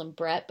house calls him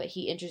Brett, but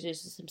he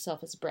introduces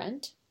himself as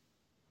Brent.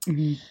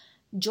 Mhm.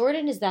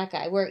 Jordan is that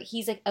guy where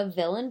he's like a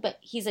villain, but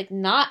he's like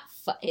not.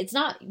 It's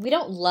not. We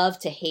don't love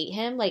to hate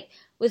him. Like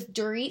with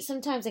Dorit,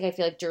 sometimes like I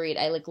feel like Dorit,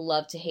 I like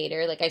love to hate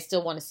her. Like I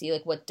still want to see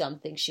like what dumb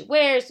things she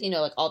wears. You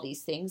know, like all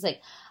these things.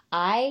 Like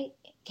I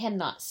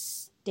cannot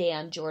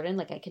stand Jordan.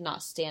 Like I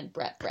cannot stand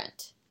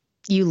Brent.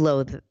 You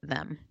loathe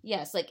them.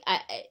 Yes, like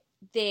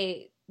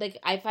they like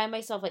I find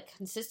myself like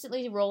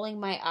consistently rolling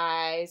my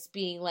eyes,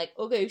 being like,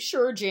 okay,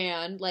 sure,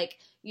 Jan, like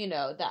you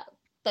know that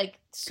like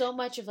so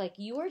much of like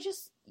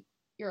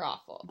you're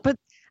awful. But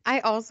I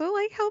also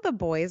like how the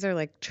boys are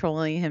like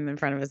trolling him in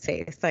front of his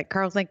face. Like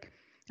Carl's like,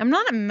 I'm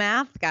not a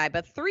math guy,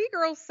 but 3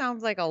 girls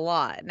sounds like a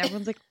lot. And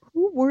everyone's like,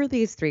 who were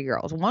these 3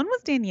 girls? One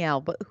was Danielle,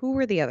 but who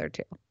were the other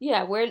 2?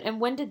 Yeah,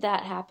 when did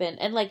that happen?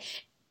 And like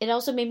it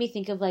also made me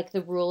think of like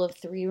the rule of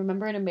 3.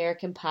 Remember in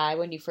American Pie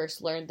when you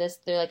first learned this?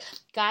 They're like,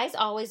 guys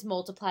always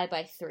multiply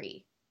by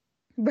 3.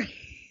 Right.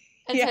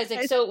 And so I was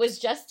like, so it was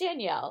just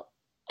Danielle.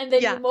 And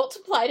then Yeah. you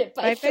multiplied it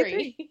by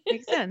 3.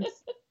 Makes sense.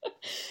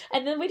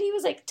 And then when he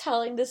was like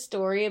telling the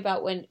story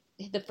about when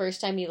the first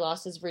time he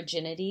lost his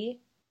virginity,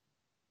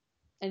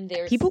 and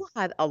there's People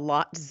had a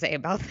lot to say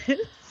about this.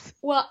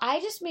 well, I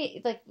just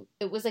made like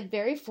it was like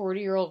very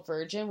 40-year-old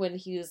virgin when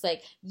he was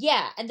like,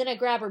 yeah, and then I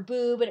grab her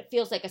boob and it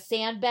feels like a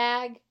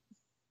sandbag.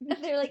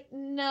 And they're like,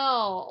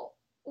 no,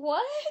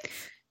 what?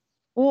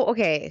 Well,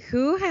 okay,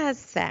 who has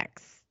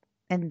sex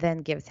and then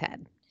gives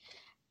head?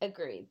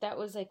 Agreed. That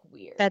was like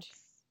weird.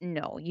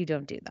 No, you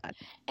don't do that.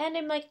 And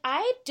I'm like,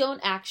 I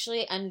don't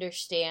actually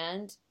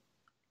understand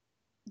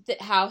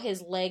how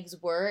his legs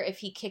were if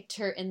he kicked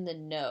her in the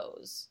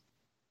nose.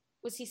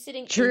 Was he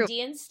sitting True.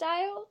 Indian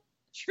style?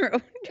 True.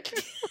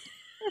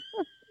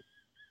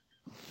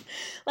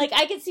 Like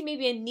I could see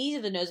maybe a knee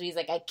to the nose, but he's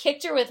like, I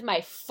kicked her with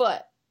my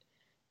foot.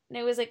 And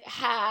I was like,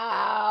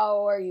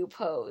 how are you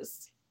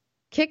posed?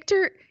 Kicked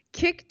her.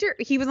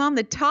 He was on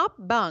the top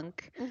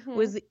bunk,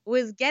 Mhm.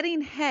 was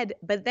getting head,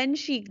 but then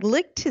she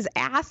licked his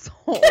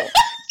asshole.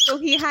 So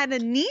he had a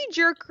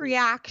knee-jerk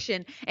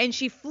reaction, and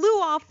she flew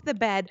off the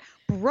bed,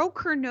 broke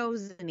her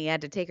nose, and he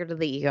had to take her to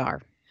the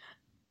ER.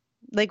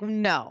 Like,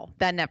 no,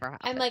 that never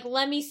happened. I'm like,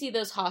 let me see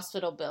those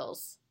hospital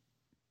bills.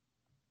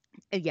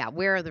 Yeah,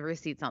 where are the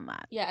receipts on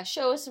that? Yeah,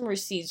 show us some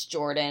receipts,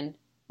 Jordan.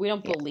 We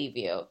don't believe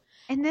you.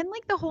 And then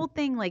like the whole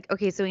thing, like,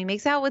 okay, so he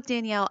makes out with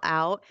Danielle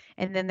out,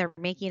 and then they're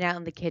making out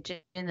in the kitchen,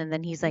 and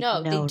then he's like,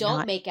 no, they don't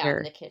not make here. out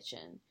in the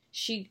kitchen.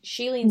 She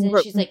leans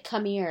in, she's like,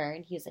 come here.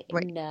 And he's like,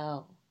 Right.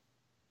 no.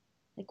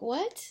 Like,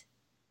 what?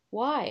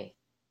 Why?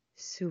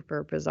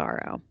 Super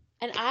bizarro.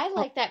 And I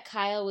like that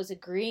Kyle was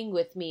agreeing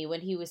with me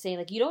when he was saying,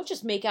 like, you don't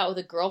just make out with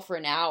a girl for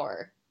an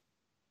hour.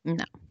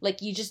 No.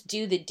 Like, you just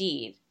do the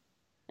deed.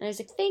 And I was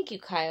like, thank you,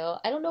 Kyle.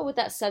 I don't know what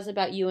that says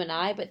about you and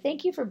I, but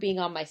thank you for being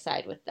on my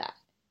side with that.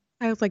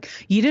 I was like,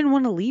 you didn't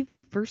want to leave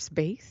first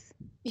base?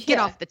 Get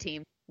Yeah. off the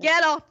team.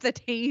 Get off the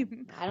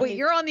team. Wait,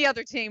 you're on the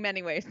other team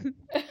anyways.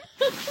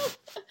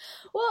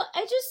 Well,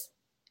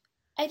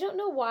 I don't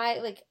know why,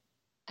 like,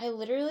 I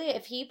literally,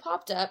 if he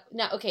popped up,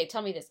 now, okay,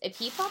 tell me this. If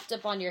he popped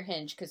up on your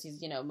Hinge, because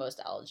he's,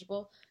 most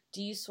eligible,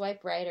 do you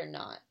swipe right or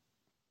not?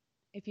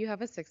 If you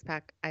have a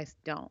 6-pack, I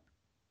don't.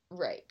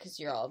 Right, because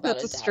you're all about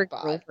That's a dad strict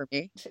bod. rule for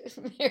me.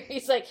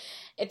 Mary's like,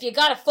 if you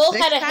got a full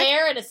head of Six-pack?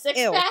 hair and a six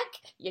Ew. pack,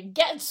 you're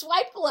getting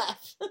swiped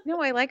left.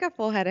 No, I like a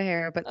full head of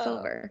hair, but Oh.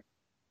 silver.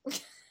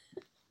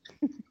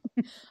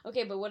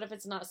 Okay, but what if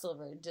it's not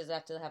silver? Does it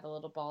have to have a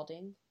little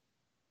balding?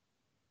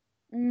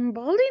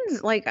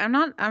 Balding's like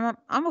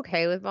I'm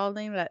okay with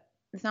balding, but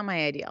it's not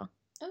my ideal.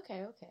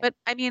 Okay. But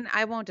I mean,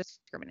 I won't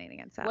discriminate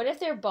against that. What if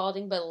they're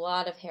balding but a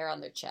lot of hair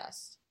on their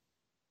chest?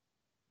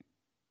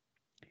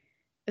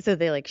 So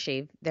they like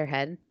shave their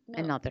head No.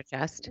 and not their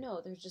chest?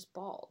 No, they're just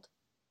bald.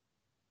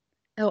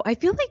 Oh, I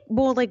feel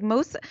like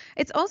most.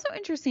 It's also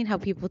interesting how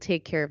people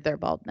take care of their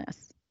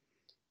baldness.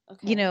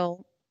 Okay. You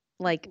know,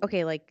 like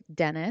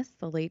Dennis,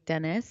 the late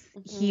Dennis,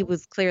 he Mhm.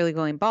 was clearly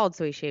going bald,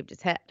 so he shaved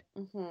his head.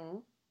 Mm-hmm.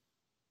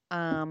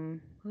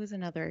 Who's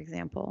another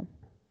example?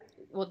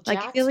 Well, Like,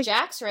 I feel like-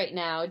 Jax right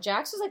now.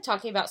 Jax was like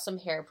talking about some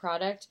hair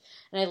product,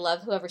 and I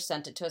love whoever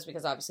sent it to us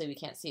because obviously we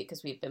can't see it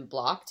because we've been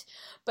blocked.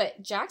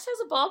 But Jax has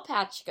a bald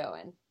patch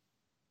going.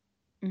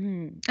 I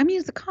mean,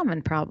 it's a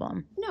common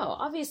problem. No,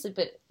 obviously,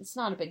 but it's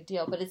not a big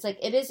deal. But it's like,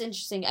 it is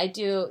interesting. I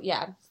do,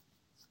 yeah.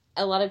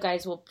 A lot of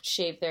guys will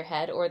shave their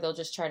head or they'll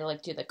just try to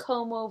like do the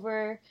comb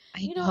over.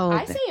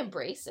 I say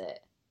embrace it.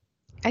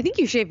 I think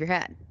you shave your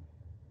head.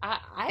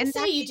 I And say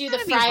that's you do the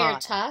gotta be friar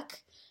hot. tuck.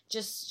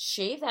 Just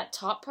shave that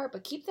top part,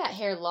 but keep that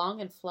hair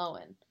long and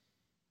flowing.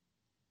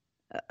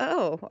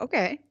 Oh,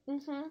 okay.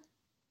 Mm-hmm.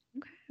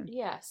 Okay.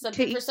 Yeah, To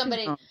something each for his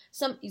somebody. own.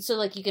 So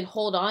like you can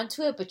hold on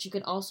to it, but you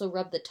can also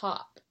rub the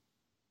top.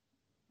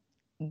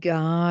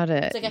 Got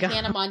it. It's like a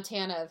Hannah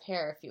Montana of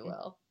hair, if you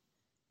will.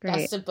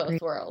 Best of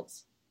both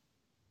worlds.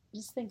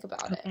 Just think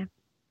about it.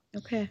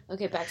 Okay.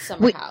 Okay, back to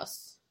Summer Wait.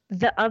 House.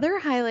 The other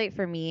highlight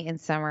for me in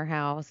Summer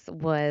House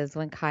was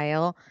when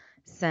Kyle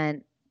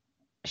sent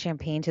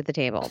champagne to the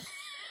table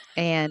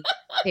and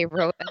they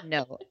wrote a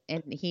note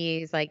and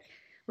he's like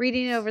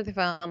reading it over the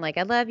phone like,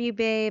 I love you,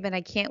 babe, and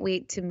I can't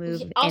wait to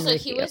move in Also,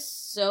 with he you. was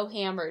so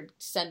hammered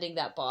sending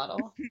that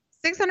bottle.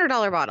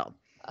 $600 bottle.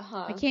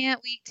 Uh-huh. I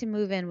can't wait to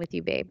move in with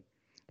you, babe.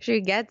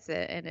 She gets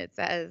it and it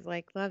says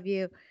like, love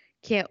you,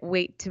 can't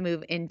wait to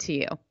move into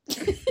you.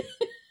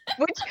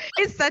 Which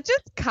is such a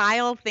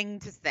Kyle thing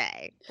to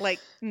say, like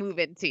move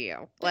into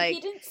you. But Like he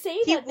didn't say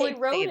he that. They would say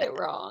wrote that. it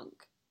wrong.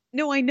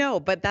 No, I know,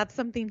 but that's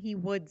something he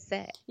would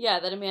say. Yeah,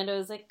 that Amanda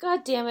was like,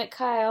 God damn it,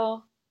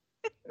 Kyle.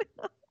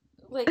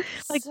 Like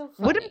so funny.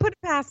 Wouldn't put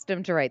it past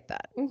him to write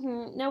that.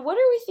 Mm-hmm. Now, what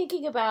are we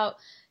thinking about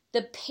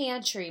the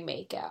pantry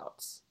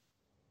makeouts?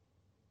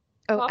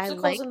 Oh,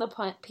 Popsicles in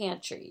the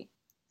pantry.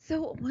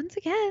 So once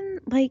again,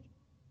 like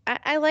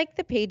I like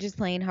the Pages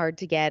playing hard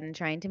to get and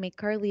trying to make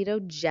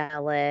Carlito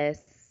jealous,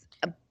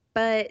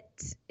 but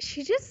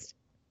she's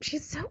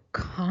so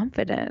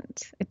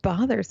confident. It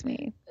bothers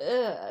me.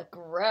 Ugh,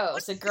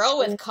 gross. A girl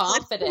with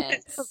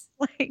confidence.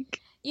 Like,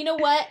 You know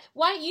what?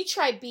 Why don't you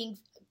try being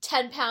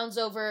 10 pounds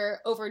over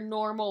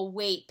normal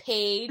weight,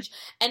 Paige,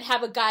 and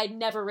have a guy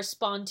never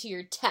respond to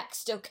your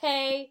text,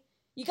 okay?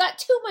 You got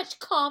too much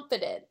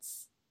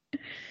confidence.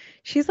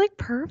 she's like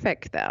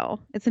perfect though.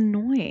 It's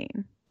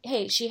annoying.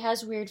 Hey, she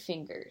has weird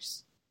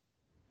fingers.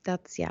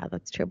 That's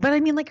true. But I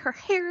mean, like her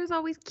hair is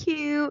always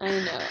cute. I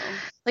know.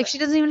 Like she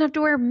doesn't even have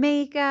to wear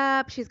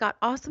makeup. She's got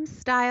awesome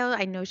style.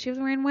 I know she was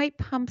wearing white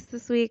pumps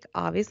this week.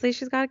 Obviously,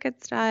 she's got a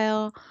good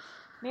style.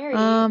 Mary,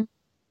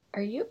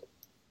 are you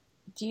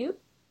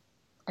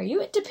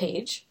into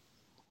Paige?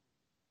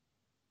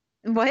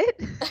 What?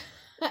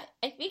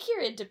 I think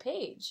you're into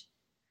Paige.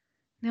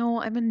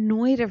 No, I'm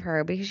annoyed of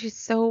her because she's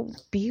so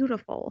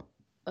beautiful.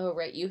 Oh,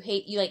 right. You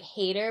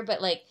hate her,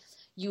 but like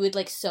you would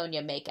like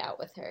Sonia make out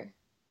with her.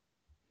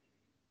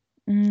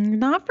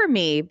 Not for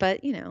me,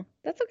 but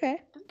that's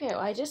okay. Okay, well,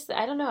 I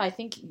don't know. I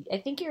think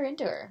you're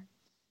into her.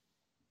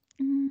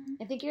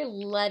 I think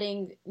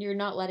you're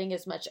not letting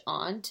as much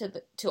on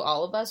to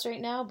all of us right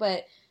now,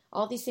 but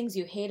all these things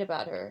you hate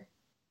about her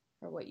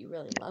are what you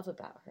really love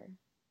about her.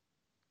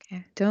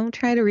 Okay. Don't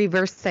try to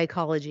reverse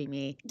psychology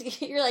me.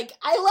 You're like,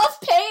 I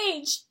love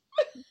Paige.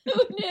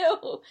 Who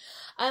knew?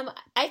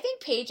 I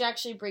think Paige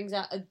actually brings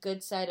out a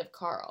good side of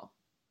Carl.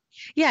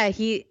 Yeah,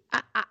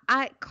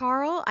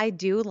 Carl, I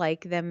do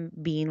like them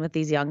being with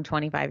these young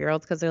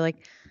 25-year-olds because they're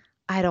like,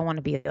 I don't want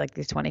to be like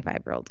these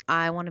 25-year-olds.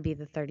 I want to be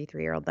the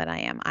 33-year-old that I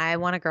am. I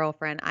want a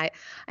girlfriend. I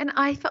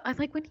felt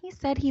like when he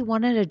said he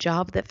wanted a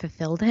job that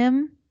fulfilled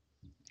him,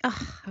 I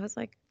was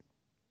like,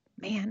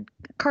 man,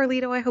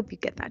 Carlito, I hope you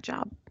get that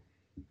job.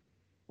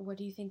 What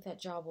do you think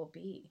that job will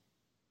be?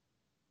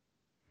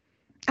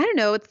 I don't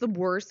know. It's the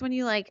worst when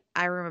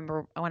I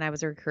remember when I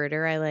was a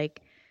recruiter,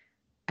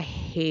 I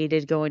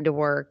hated going to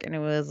work and it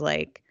was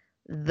like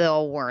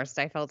the worst.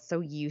 I felt so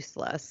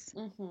useless.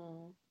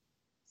 Mm-hmm.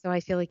 So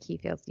I feel like he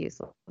feels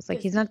useless.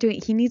 Like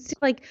he needs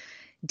to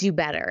do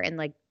better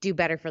and do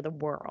better for the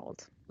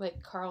world.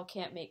 Like Carl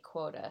can't make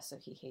quota, so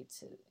he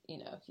hates it.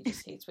 He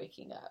just hates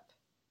waking up.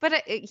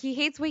 But he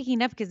hates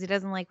waking up because he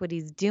doesn't like what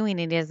he's doing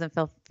and he doesn't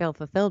feel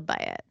fulfilled by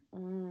it.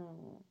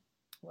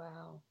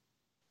 Wow.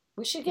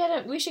 We should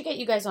get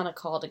you guys on a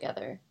call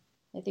together.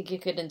 I think you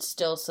could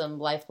instill some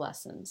life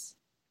lessons.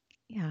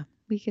 Yeah,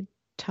 we could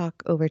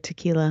talk over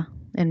tequila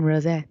and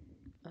rosé.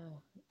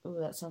 Oh,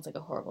 that sounds like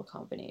a horrible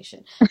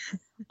combination.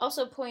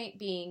 Also, point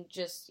being,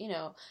 just,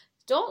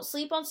 don't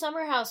sleep on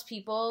Summer House,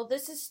 people.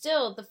 This is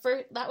still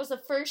that was the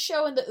first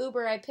show in the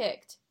Uber I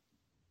picked.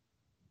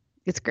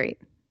 It's great.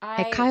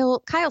 Hey,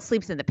 Kyle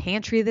sleeps in the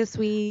pantry this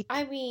week.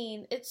 I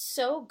mean, it's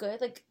so good.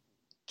 Like,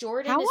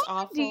 Jordan is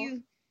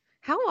awful.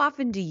 How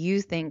often do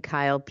you think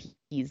Kyle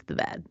pees the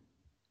bed?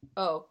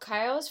 Oh,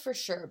 Kyle is for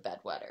sure a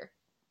bedwetter.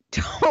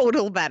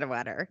 Total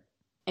bedwetter.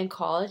 In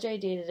college, I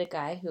dated a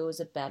guy who was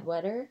a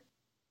bedwetter.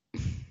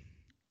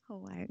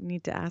 Oh, I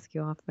need to ask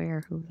you off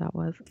air who that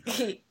was.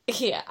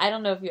 Yeah, I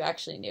don't know if you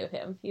actually knew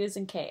him. He was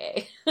in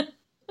KA. I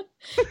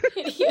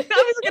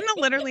was going to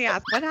literally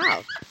ask what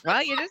house.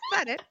 Well, you just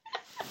said it.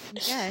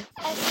 Okay.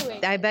 Anyway,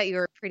 I bet you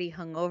were pretty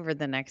hungover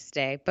the next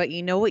day, but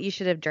you know what you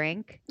should have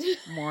drank?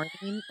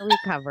 Morning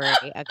recovery,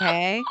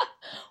 okay?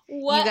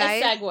 What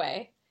a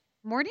segue.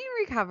 Morning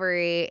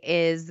recovery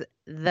is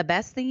the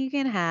best thing you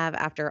can have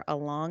after a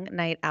long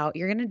night out.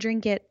 You're going to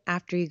drink it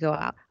after you go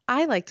out.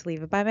 I like to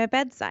leave it by my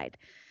bedside.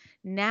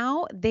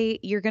 Now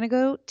you're going to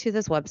go to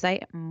this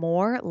website,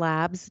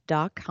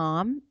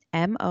 morelabs.com,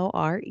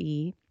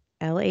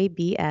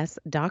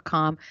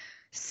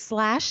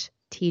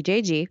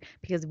 morelabs.com/TJG,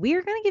 because we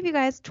are going to give you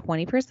guys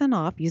 20%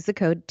 off. Use the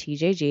code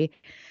TJG.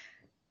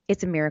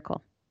 It's a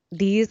miracle.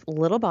 These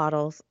little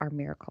bottles are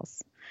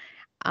miracles.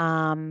 They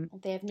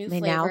have new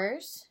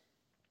flavors.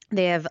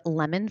 They have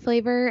lemon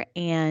flavor,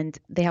 and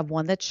they have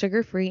one that's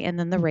sugar-free and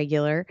then the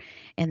regular.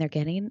 And they're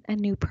getting a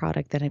new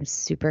product that I'm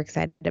super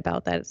excited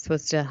about that's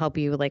supposed to help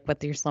you like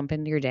with your slump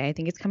into your day. I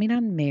think it's coming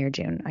out in May or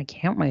June. I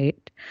can't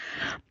wait.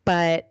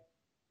 But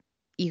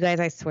you guys,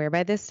 I swear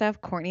by this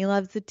stuff. Courtney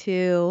loves it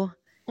too.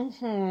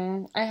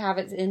 Mm-hmm. I have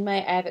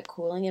it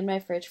cooling in my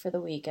fridge for the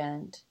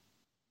weekend.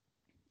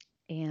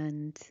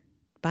 And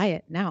buy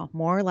it now.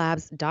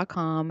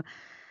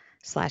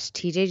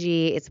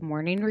 morelabs.com/TJG. It's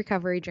morning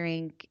recovery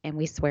drink, and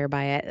we swear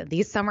by it.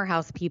 These Summer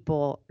House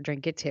people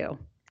drink it too.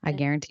 I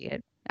guarantee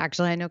it.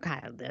 Actually, I know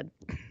Kyle did.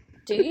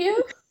 Do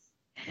you?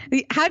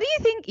 How do you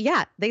think?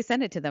 Yeah, they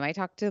sent it to them. I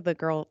talked to the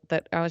girl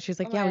that she was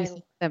like, "Yeah, we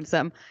sent them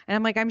some," and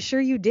I'm like, "I'm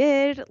sure you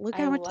did. Look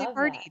how much they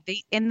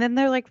partied." And then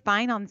they're like,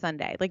 "Fine on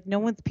Sunday. Like no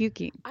one's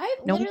puking.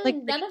 None of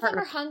them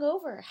are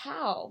hungover.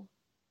 How?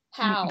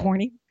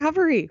 Morning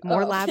recovery.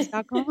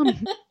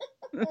 Morelabs.com.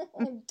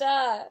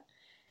 Duh.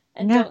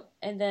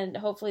 And then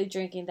hopefully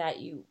drinking that,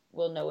 you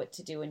will know what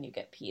to do when you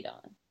get peed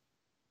on.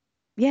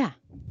 Yeah.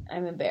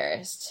 I'm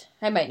embarrassed.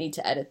 I might need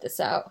to edit this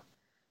out.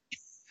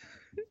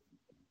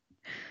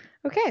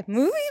 Okay,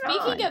 moving on.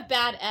 Speaking of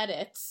bad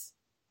edits,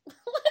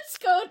 let's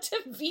go to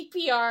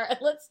VPR and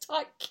let's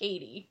talk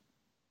Katie.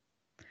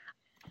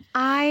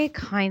 I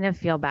kind of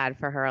feel bad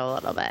for her a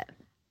little bit.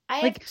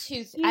 I'm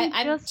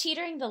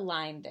teetering the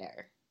line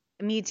there.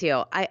 Me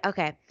too.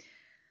 Okay.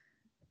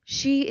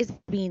 She is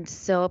being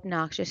so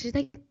obnoxious. She's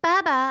like,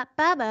 Baba,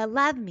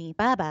 love me.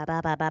 Baba,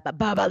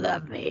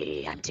 love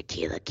me. I'm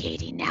Tequila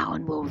Katie now,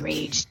 and we'll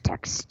rage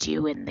text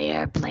you in the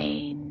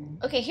airplane.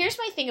 Okay, here's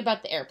my thing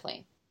about the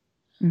airplane.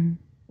 Mm-hmm.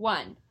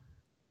 1,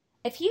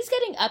 if he's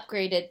getting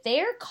upgraded,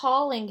 they're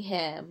calling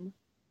him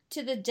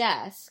to the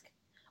desk,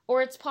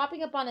 or it's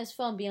popping up on his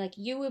phone being like,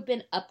 you have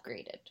been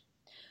upgraded.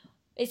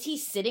 Is he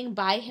sitting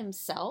by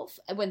himself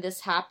when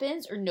this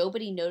happens, or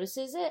nobody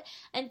notices it?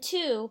 And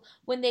 2,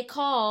 when they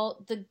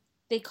call to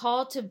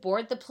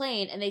board the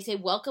plane and they say,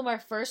 welcome our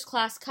first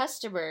class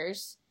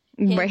customers.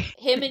 Him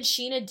and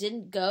Sheena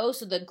didn't go,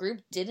 so the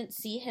group didn't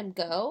see him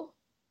go.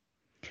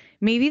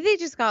 Maybe they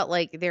just got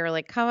they were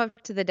like, come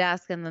up to the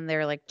desk, and then they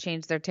were like,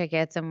 change their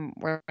tickets, and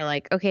we're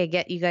like, okay,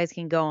 you guys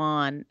can go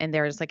on. And they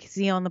were just like,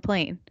 see you on the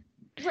plane.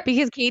 Right.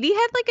 Because Katie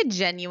had like a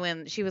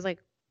genuine, she was like,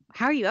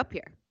 how are you up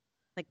here?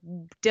 Like,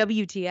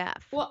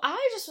 WTF. Well,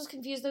 I just was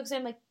confused though, because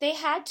I'm like, they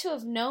had to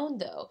have known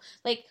though.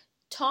 Like,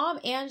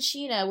 Tom and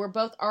Sheena were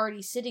both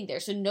already sitting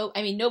there. So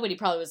nobody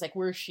probably was like,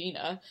 where's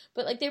Sheena?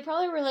 But like, they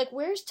probably were like,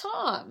 where's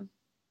Tom?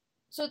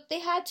 So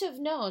they had to have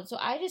known. So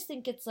I just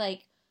think it's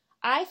like,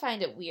 I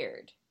find it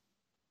weird.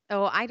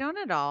 Oh, I don't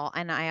at all.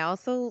 And I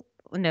also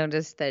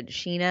noticed that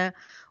Sheena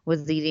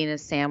was eating a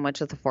sandwich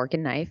with a fork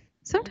and knife.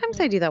 Sometimes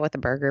I do that with a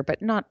burger,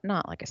 but not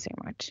like a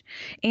sandwich.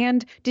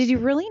 And did you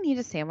really need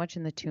a sandwich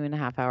in the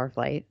 2.5-hour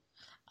flight?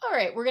 All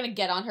right, we're going to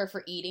get on her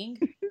for eating.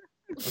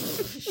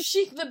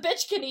 The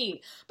bitch can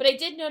eat. But I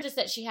did notice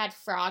that she had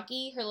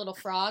Froggy, her little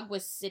frog,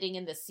 was sitting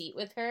in the seat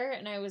with her.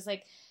 And I was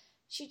like,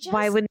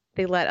 why wouldn't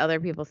they let other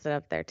people sit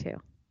up there too?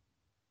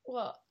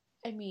 Well,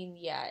 I mean,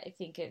 yeah, I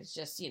think it's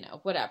just,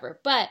 whatever.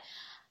 But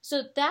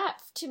so that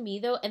to me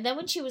though, and then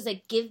when she was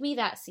like, give me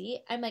that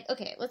seat, I'm like,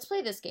 okay, let's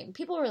play this game.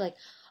 People were like,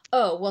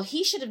 oh, well,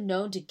 he should have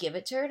known to give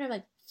it to her. And I'm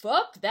like,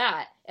 fuck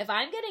that. If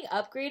I'm getting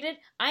upgraded,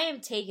 I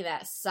am taking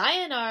that.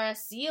 Sayonara.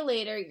 See you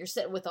later. You're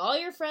sitting with all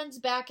your friends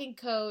back in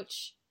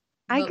coach.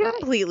 I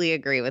completely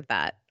agree with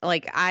that.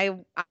 Like, I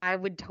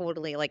would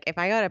totally, like, if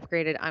I got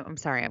upgraded, I'm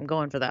sorry, I'm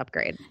going for the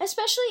upgrade.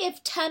 Especially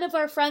if 10 of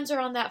our friends are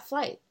on that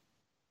flight.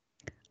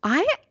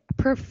 I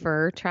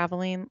prefer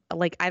traveling.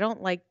 Like, I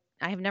don't like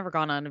I have never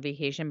gone on a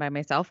vacation by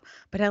myself,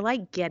 but I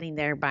like getting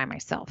there by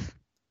myself.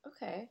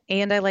 Okay.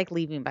 And I like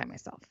leaving by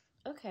myself.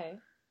 Okay.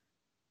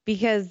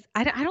 Because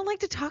I don't like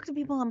to talk to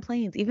people on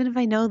planes, even if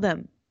I know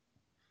them.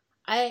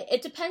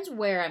 It depends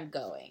where I'm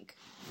going.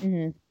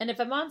 Mm-hmm. And if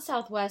I'm on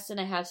Southwest and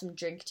I have some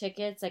drink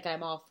tickets, like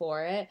I'm all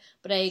for it.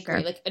 But I agree,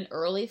 Sure. like an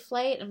early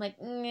flight, I'm like,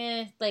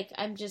 like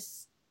I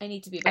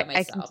need to be by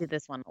myself. I can do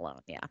this one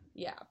alone. Yeah.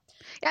 Yeah.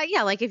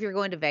 Yeah. Like if you're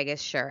going to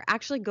Vegas, sure.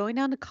 Actually, going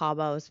down to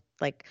Cabo is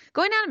like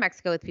going down to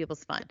Mexico with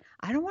people's fun.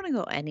 I don't want to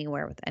go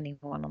anywhere with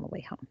anyone on the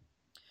way home.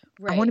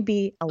 Right. I want to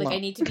be alone. Like I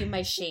need to be in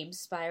my shame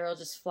spiral,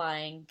 just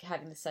flying,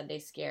 having the Sunday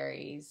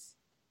scaries.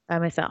 By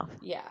myself.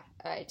 Yeah,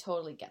 I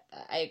totally get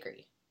that. I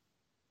agree.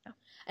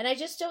 And I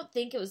just don't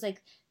think it was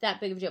like that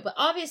big of a deal. But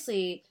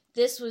obviously,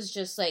 this was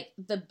just like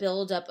the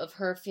buildup of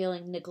her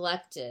feeling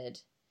neglected.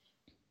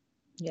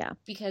 Yeah.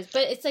 But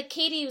it's like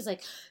Katie was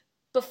like,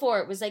 before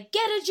it was like,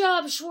 get a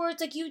job,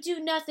 Schwartz, like you do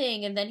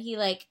nothing. And then he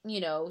like,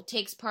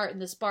 takes part in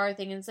this bar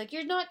thing and it's like,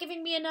 you're not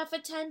giving me enough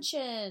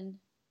attention.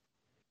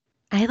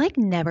 I like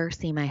never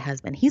see my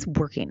husband. He's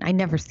working. I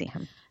never see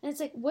him. And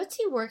it's like, what's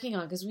he working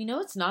on? Because we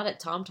know it's not at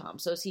Tom Tom.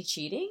 So is he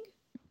cheating?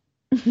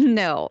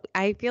 No,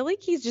 I feel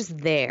like he's just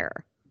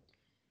there.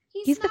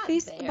 He's the not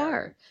face of the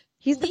bar.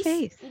 He's the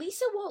face.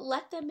 Lisa won't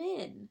let them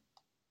in.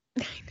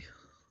 I know.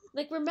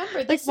 Like,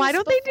 remember, this why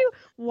don't they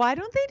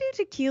do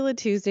Tequila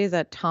Tuesdays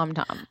at Tom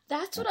Tom?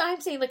 That's what I'm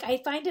saying. Like,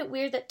 I find it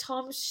weird that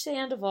Tom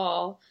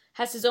Sandoval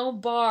has his own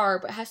bar,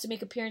 but has to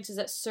make appearances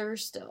at Sir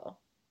still.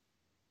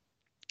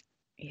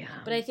 Yeah.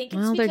 But I think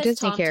it's they're because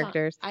Disney Tom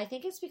characters. I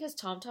think it's because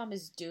Tom Tom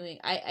is doing,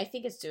 I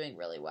think it's doing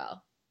really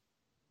well.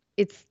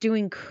 It's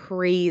doing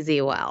crazy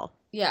well.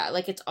 Yeah,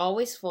 like it's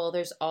always full.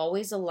 There's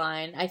always a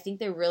line. I think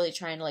they're really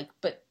trying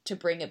to to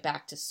bring it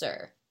back to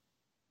Sir.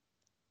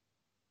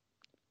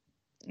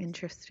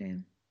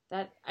 Interesting.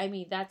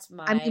 That's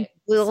my.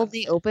 Will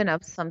they open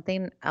up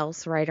something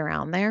else right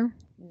around there?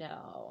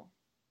 No,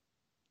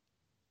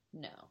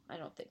 I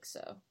don't think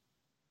so.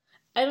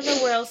 I don't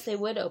know where else they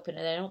would open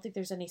it. I don't think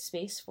there's any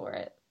space for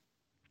it.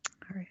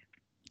 All right.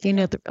 You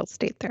know the real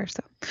estate there,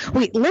 so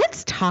wait.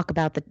 Let's talk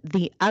about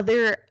the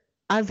other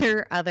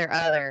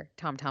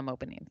Tom Tom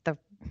opening. The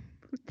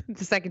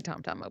second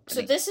Tom Tom opening.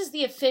 So this is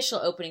the official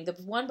opening. The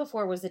one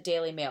before was the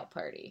Daily Mail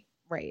party.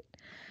 Right.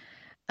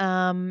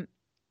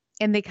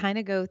 And they kind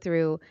of go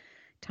through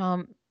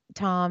Tom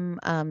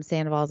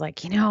Sandoval's like,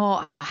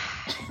 I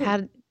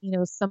had,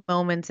 some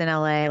moments in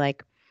LA,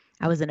 like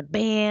I was in a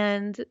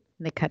band,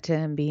 and they cut to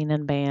him being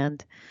in a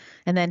band.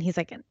 And then he's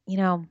like,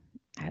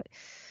 I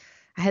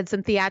had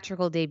some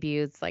theatrical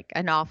debuts, like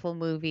an awful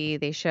movie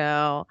they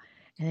show.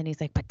 And then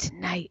he's like, but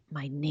tonight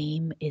my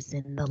name is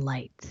in the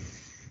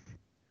lights.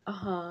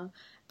 Uh-huh.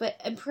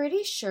 But I'm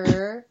pretty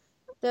sure,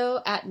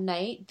 though, at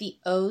night, the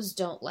O's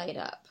don't light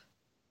up.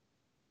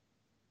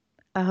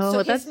 Oh,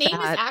 so that's his name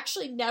sad. is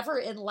actually never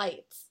in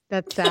lights.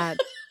 That's sad.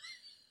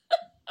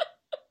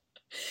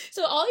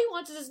 So all he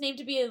wants is his name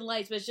to be in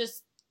lights, but it's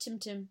just Tim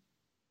Tim.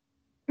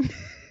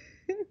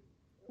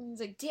 He's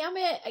like, damn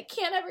it, I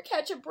can't ever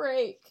catch a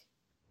break.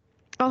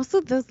 Also,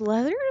 those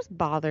letters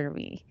bother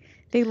me.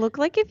 They look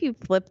like if you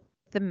flip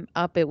them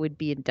up, it would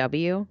be a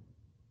W.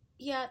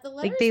 Yeah, the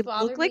letters they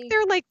bother look like me.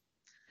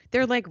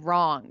 they're like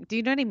wrong. Do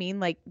you know what I mean?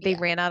 Like they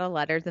ran out of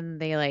letters and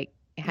they like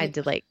had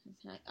to like.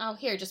 Oh,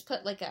 here, just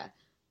put like a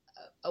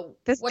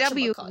this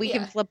W we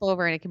can flip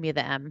over and it can be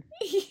the M.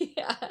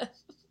 Yeah.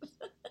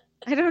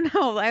 I don't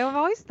know. I've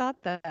always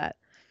thought that.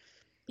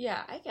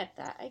 Yeah, I get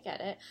that. I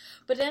get it.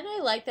 But then I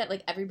like that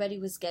like everybody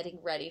was getting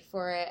ready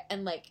for it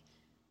and like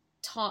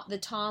the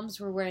Toms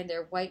were wearing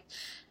their white.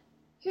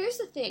 Here's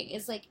the thing,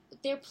 is like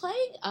they're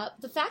playing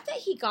up the fact that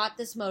he got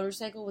this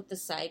motorcycle with the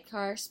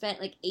sidecar, spent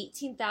like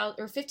 $18,000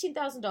 or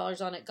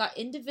 $15,000 on it, got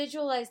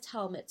individualized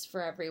helmets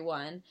for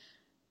everyone.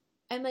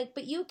 I'm like,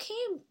 but you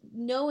came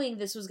knowing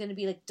this was going to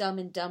be like Dumb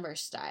and Dumber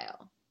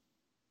style.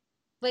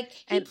 Like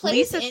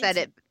Lisa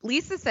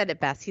said it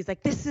best. He's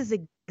like, this is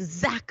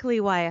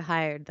exactly why I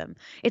hired them.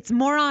 It's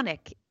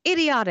moronic,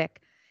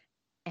 idiotic,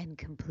 and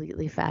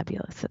completely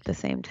fabulous at the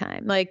same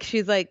time. Like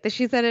she said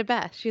it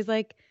best. She's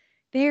like,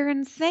 they're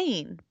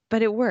insane,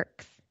 but it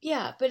works.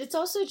 Yeah, but it's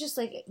also just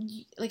like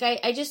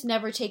I just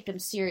never take them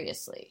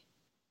seriously.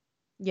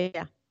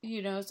 Yeah.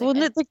 It's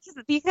like,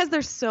 because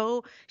they're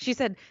so, she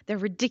said, they're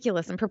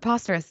ridiculous and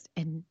preposterous,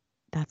 and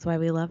that's why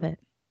we love it.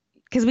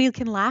 Because we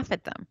can laugh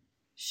at them.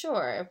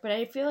 Sure, but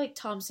I feel like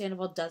Tom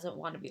Sandoval doesn't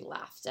want to be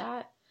laughed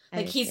at.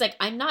 Like, he's like,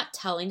 I'm not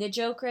telling a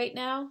joke right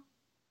now.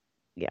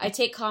 Yeah. I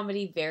take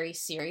comedy very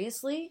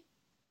seriously.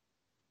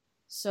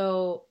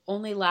 So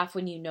only laugh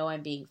when you know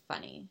I'm being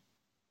funny.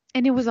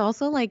 And it was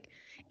also like,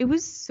 it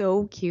was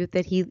so cute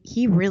that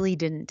he really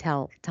didn't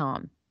tell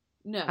Tom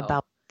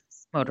about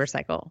this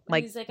motorcycle.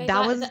 Like, he's like,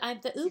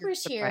 the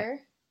Uber's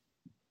here.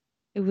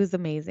 It was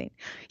amazing.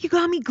 You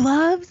got me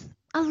gloves?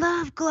 I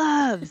love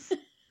gloves.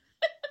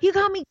 You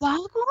got me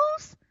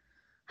goggles?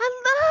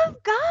 I love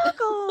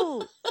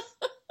goggles.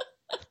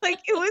 Like,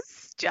 it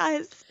was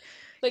just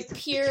like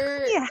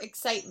pure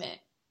excitement.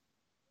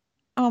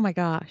 Oh my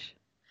gosh.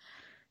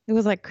 It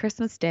was like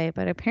Christmas Day,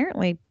 but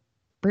apparently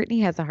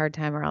Brittany has a hard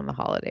time around the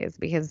holidays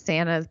because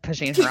Santa is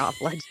pushing her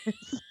off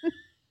ledges.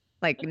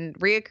 Like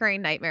reoccurring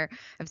nightmare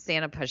of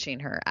Santa pushing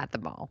her at the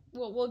mall.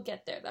 Well, we'll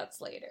get there.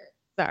 That's later.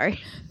 Sorry.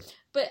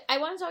 But I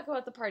want to talk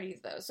about the parties,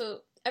 though. So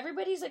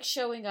everybody's, like,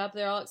 showing up.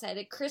 They're all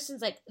excited.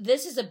 Kristen's like,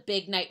 this is a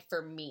big night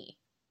for me.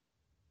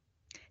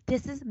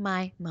 This is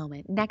my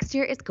moment. Next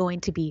year is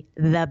going to be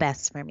the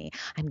best for me.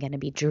 I'm going to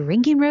be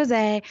drinking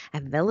rosé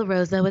at Villa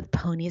Rosa with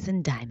ponies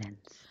and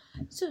diamonds.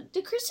 So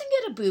did Kristen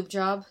get a boob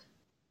job?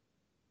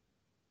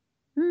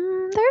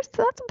 That's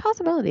a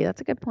possibility.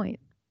 That's a good point.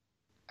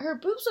 Her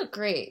boobs look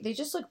great. They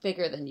just look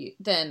bigger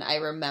than I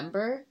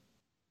remember.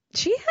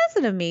 She has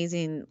an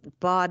amazing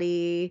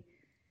body.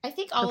 I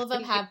think all of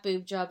them have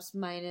boob jobs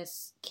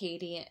minus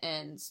Katie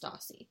and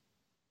Stassi.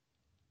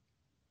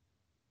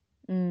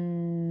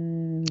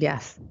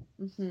 Yes.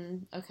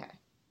 Okay.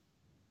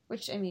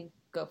 Which, I mean,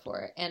 go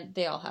for it. And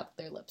they all have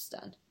their lips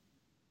done.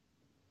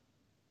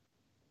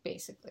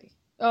 Basically.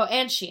 Oh,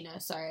 and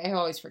Sheena. Sorry, I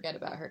always forget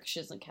about her because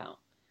she doesn't count.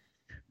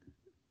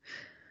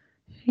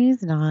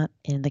 She's not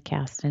in the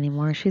cast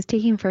anymore. She's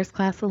taking first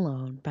class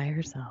alone by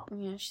herself.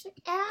 Yeah, she's like,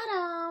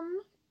 Adam.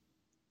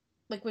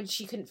 Like when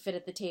she couldn't fit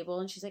at the table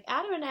and she's like,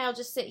 Adam and I'll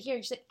just sit here.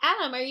 And she's like,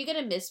 Adam, are you going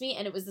to miss me?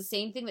 And it was the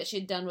same thing that she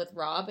had done with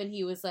Rob. And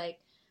he was like,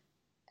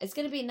 it's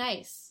going to be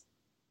nice.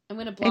 I'm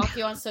going to block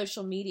you on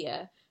social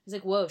media. He's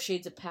like, whoa,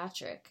 shades of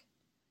Patrick.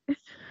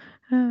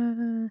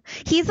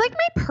 He's like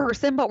my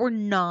person, but we're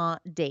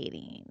not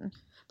dating.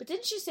 But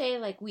didn't she say,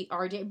 like, we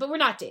are dating? But we're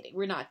not dating.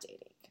 We're not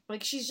dating.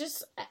 Like, she's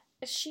just...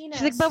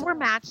 She's like, but we're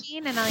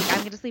matching, and like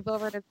I'm gonna sleep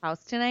over at his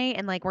house tonight,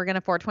 and like we're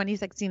gonna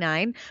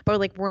 42069, but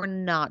like we're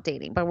not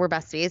dating, but we're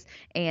besties,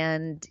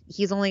 and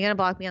he's only gonna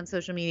block me on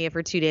social media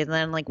for 2 days, and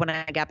then like when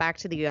I get back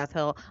to the US,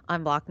 he'll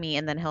unblock me,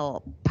 and then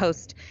he'll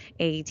post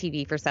a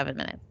TV for 7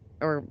 minutes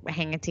or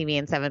hang a TV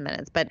in 7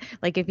 minutes. But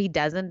like if he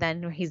doesn't,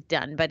 then he's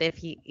done. But if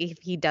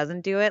he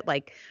doesn't do it,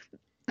 like.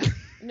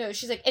 No,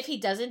 she's like, if he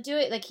doesn't do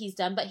it, like he's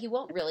done, but he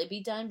won't really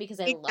be done because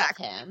I love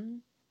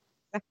him.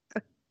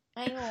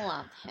 I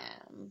love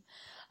him.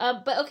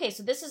 But okay,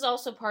 so this is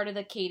also part of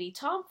the Katie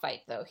Tom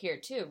fight though here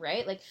too,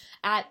 right? Like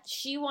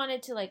she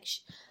wanted to like,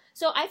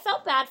 so I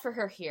felt bad for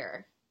her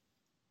here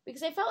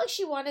because I felt like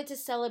she wanted to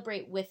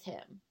celebrate with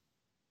him.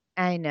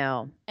 I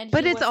know,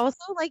 but it's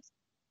also like,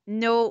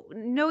 know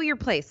your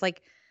place.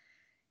 Like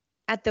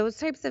at those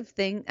types of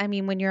things, I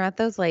mean, when you're at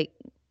those like,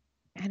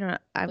 I don't know.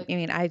 I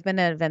mean, I've been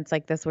at events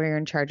like this where you're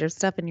in charge of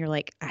stuff and you're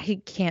like,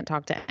 I can't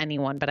talk to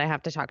anyone, but I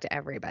have to talk to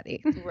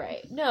everybody.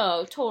 Right.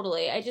 No,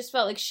 totally. I just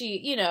felt like she,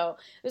 it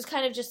was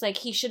kind of just like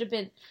he should have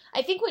been.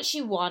 I think what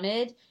she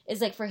wanted is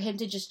like for him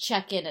to just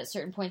check in at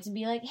certain points and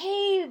be like,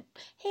 hey,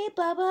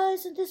 Bubba,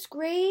 isn't this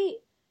great?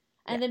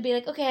 And then be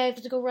like, okay, I have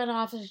to go run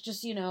off and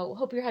just,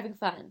 hope you're having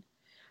fun.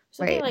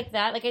 Something like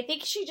that. Like, I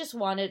think she just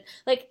wanted,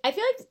 like, I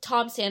feel like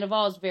Tom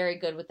Sandoval is very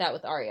good with that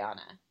with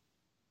Ariana.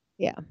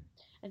 Yeah.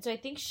 And so I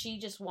think she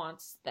just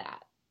wants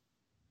that.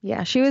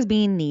 Yeah, she was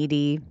being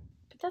needy.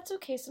 But that's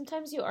okay.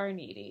 Sometimes you are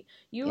needy.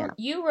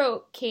 You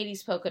wrote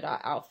Katie's polka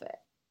dot outfit.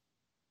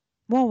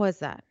 What was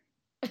that?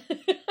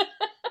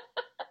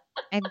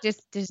 I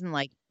just didn't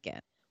like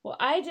it. Well,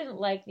 I didn't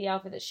like the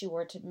outfit that she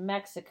wore to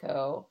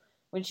Mexico.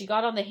 When she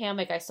got on the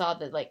hammock, I saw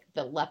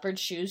the leopard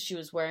shoes she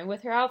was wearing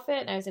with her outfit.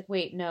 And I was like,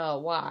 wait, no,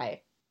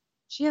 why?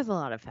 She has a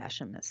lot of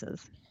fashion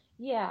misses.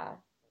 Yeah.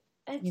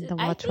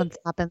 Which one's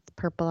Poppins'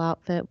 purple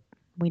outfit?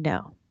 We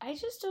know. I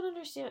just don't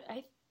understand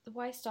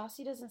why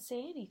Stassi doesn't say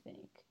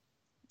anything.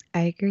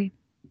 I agree.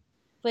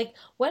 Like,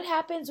 what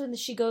happens when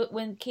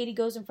Katie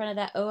goes in front of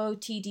that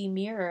OOTD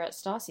mirror at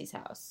Stassi's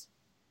house?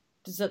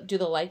 Do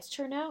the lights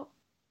turn out?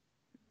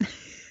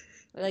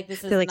 Like,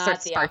 this is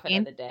not the outfit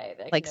of the day.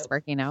 Like nope.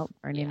 Sparking out,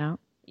 burning out?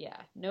 Yeah,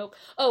 nope.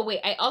 Oh,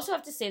 wait, I also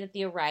have to say that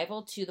the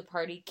arrival to the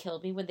party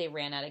killed me when they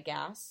ran out of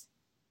gas.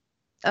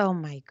 Oh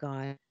my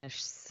gosh,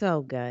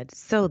 so good.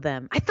 So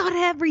them. I thought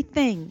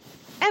everything.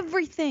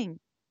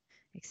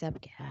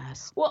 Except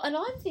gas. Well, and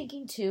all I'm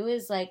thinking too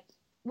is like,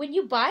 when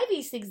you buy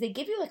these things, they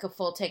give you like a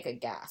full tank of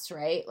gas,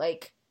 right?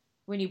 Like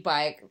when you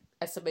buy,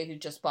 as somebody who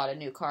just bought a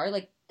new car,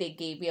 like they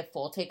gave me a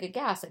full tank of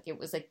gas. Like it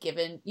was like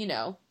given,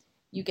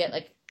 you get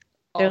like.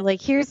 They're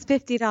like, here's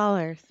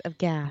 $50 of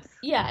gas.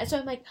 Yeah, and so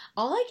I'm like,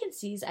 all I can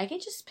see is I can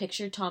just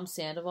picture Tom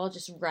Sandoval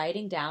just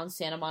riding down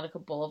Santa Monica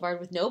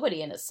Boulevard with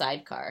nobody in his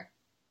sidecar.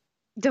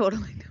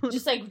 Totally.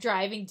 Just like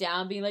driving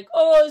down, being like,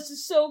 oh, this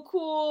is so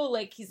cool.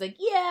 Like, he's like,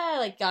 yeah,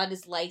 like got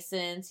his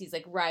license. He's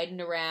like riding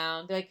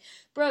around. They're like,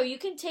 bro, you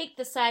can take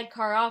the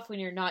sidecar off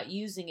when you're not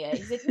using it.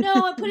 He's like, no,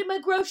 I'm putting my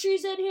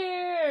groceries in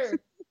here.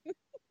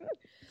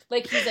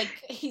 Like,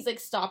 he's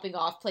like stopping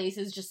off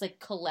places, just like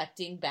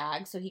collecting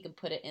bags so he can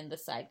put it in the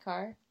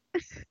sidecar.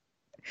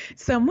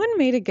 Someone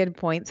made a good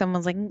point.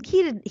 Someone's like,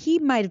 he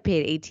might have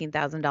paid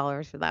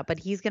 $18,000 for that, but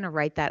he's going to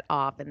write that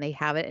off, and they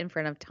have it in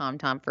front of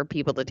TomTom for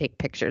people to take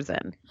pictures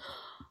in.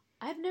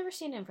 I've never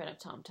seen it in front of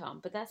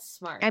TomTom, but that's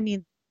smart. I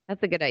mean,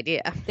 that's a good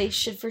idea. They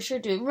should for sure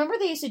do it. Remember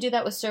they used to do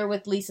that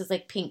with Lisa's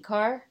like pink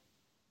car?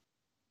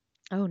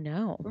 Oh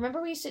no.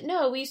 Remember we used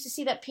to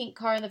see that pink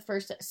car in the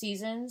first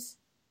seasons?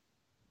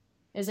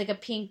 It was like a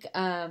pink,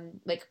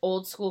 like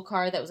old school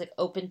car that was like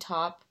open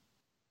top.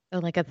 Oh,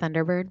 like a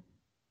Thunderbird?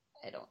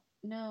 I don't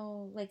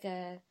know.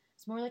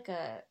 It's more like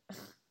a,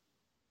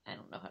 I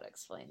don't know how to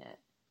explain it.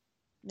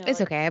 No,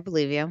 It's okay. I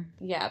believe you.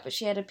 Yeah, but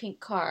she had a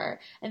pink car.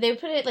 And they would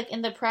put it like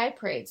in the pride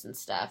parades and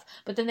stuff.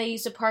 But then they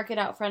used to park it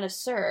out front of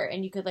SUR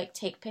and you could like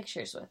take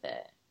pictures with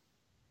it.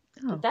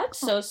 Oh, but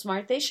that's cool. so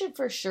smart. They should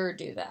for sure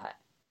do that.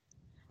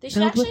 They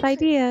should Build with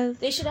ideas.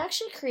 They should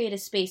actually create a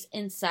space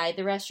inside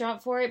the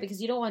restaurant for it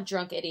because you don't want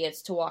drunk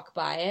idiots to walk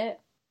by it.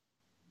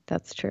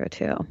 That's true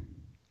too.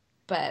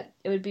 But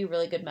it would be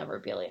really good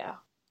memorabilia.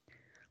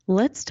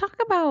 Let's talk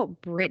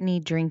about Brittany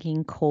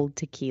drinking cold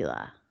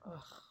tequila.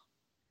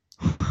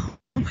 Oh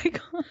my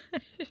gosh.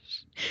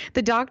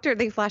 The doctor,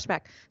 they flash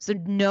back. So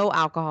no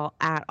alcohol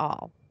at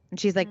all. And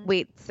she's like,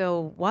 wait,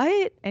 so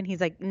what? And he's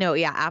like, no,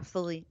 yeah,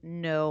 absolutely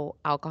no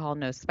alcohol,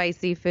 no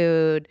spicy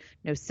food,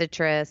 no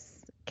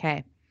citrus.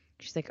 Okay.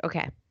 She's like,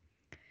 okay,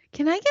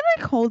 can I get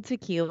a cold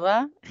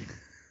tequila?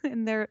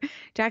 And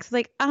Jack's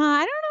like, I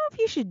don't know if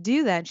you should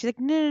do that. And she's like,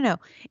 no.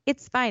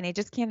 It's fine. I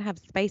just can't have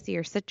spicy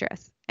or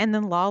citrus. And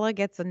then Lala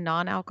gets a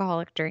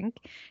non-alcoholic drink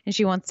and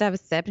she wants to have a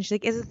sip. And she's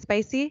like, is it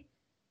spicy?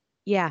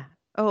 Yeah.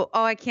 Oh,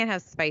 I can't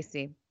have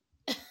spicy.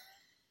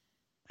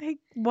 Like,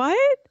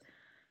 what?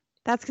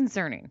 That's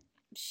concerning.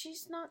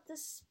 She's not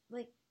this,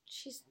 like,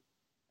 she's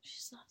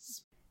not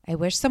this. I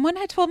wish someone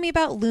had told me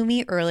about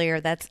Lume earlier.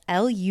 That's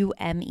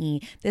Lume.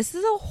 This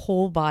is a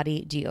whole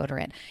body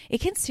deodorant.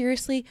 It can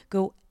seriously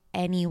go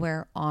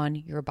anywhere on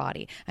your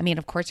body. I mean,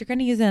 of course, you're going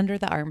to use it under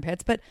the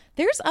armpits, but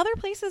there's other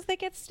places that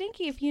get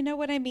stinky, if you know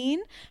what I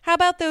mean. How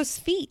about those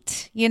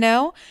feet?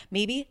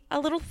 Maybe a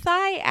little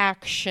thigh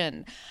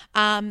action.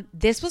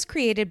 This was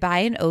created by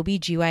an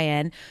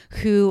OBGYN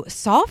who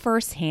saw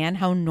firsthand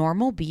how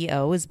normal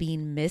BO is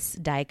being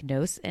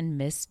misdiagnosed and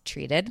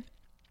mistreated.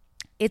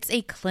 It's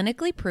a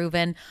clinically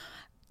proven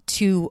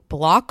to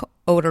block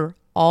odor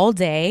all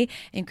day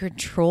and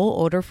control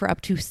odor for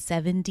up to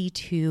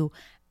 72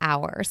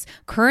 hours.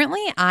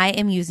 Currently, I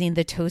am using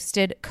the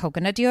Toasted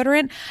Coconut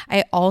deodorant.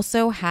 I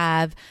also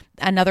have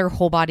another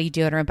whole body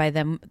deodorant by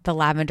them, the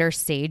Lavender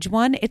Sage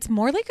one. It's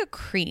more like a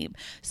cream.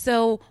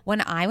 So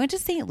when I went to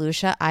St.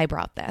 Lucia, I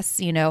brought this.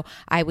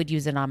 I would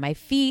use it on my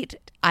feet.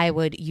 I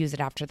would use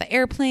it after the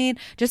airplane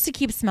just to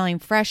keep smelling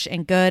fresh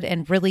and good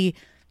and really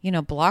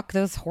block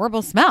those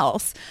horrible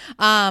smells.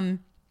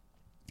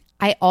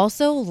 I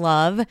also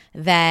love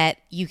that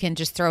you can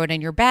just throw it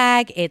in your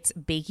bag. It's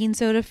baking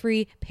soda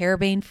free,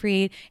 paraben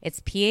free.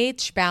 It's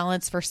pH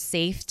balanced for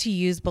safe to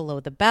use below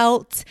the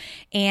belt.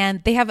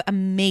 And they have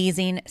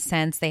amazing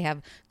scents. They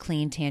have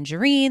clean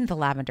tangerine, the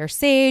lavender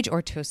sage,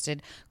 or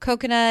toasted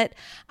coconut.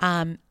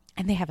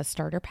 And they have a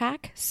starter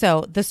pack.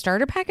 So the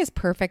starter pack is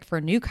perfect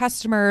for new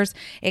customers.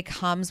 It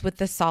comes with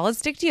the solid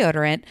stick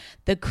deodorant,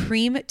 the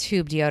cream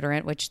tube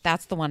deodorant, which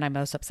that's the one I'm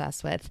most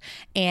obsessed with,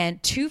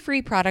 and 2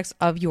 free products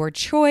of your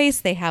choice.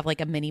 They have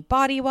like a mini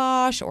body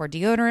wash or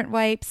deodorant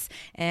wipes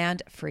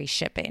and free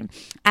shipping.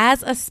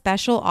 As a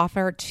special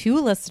offer to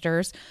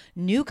listeners,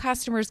 new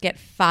customers get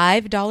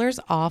 $5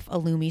 off a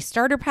Lume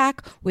starter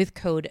pack with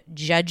code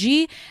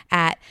JUDGY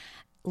at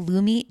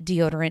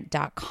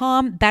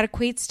LumeDeodorant.com. That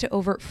equates to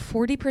over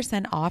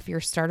 40% off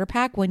your starter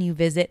pack when you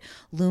visit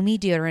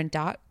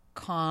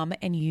LumeDeodorant.com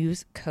and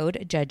use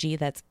code JUDGY.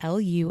 That's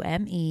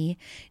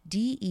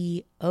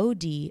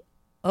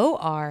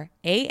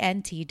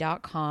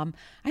LumeDeodorant.com.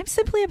 I'm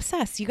simply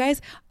obsessed. You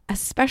guys,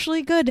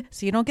 especially good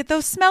so you don't get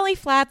those smelly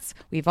flats.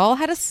 We've all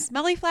had a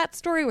smelly flat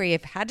story where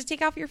you've had to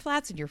take off your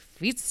flats and your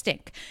feet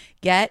stink.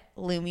 Get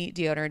Lume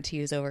deodorant to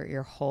use over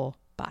your whole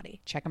body.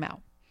 Check them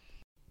out.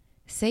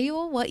 Say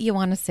what you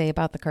want to say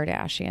about the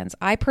Kardashians.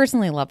 I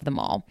personally love them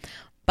all,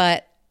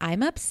 but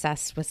I'm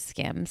obsessed with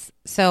Skims.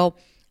 So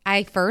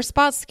I first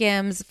bought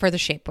Skims for the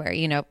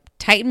shapewear,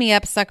 tighten me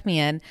up, suck me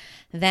in.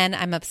 Then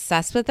I'm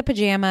obsessed with the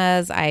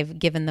pajamas. I've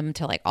given them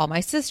to like all my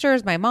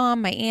sisters, my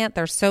mom, my aunt.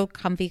 They're so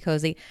comfy,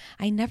 cozy.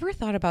 I never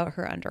thought about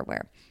her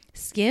underwear.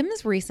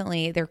 Skims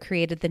recently, they're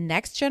created the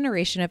next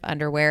generation of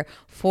underwear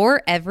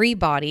for every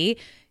body.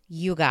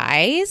 You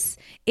guys,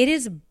 it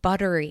is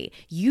buttery.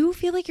 You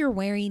feel like you're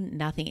wearing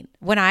nothing.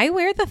 When I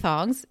wear the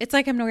thongs, it's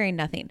like I'm wearing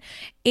nothing.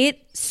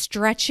 It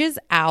stretches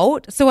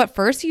out. So at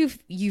first you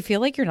feel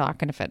like you're not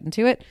going to fit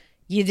into it.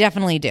 You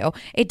definitely do.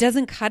 It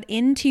doesn't cut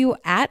into you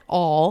at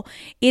all.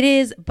 It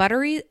is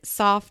buttery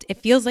soft.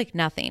 It feels like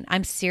nothing.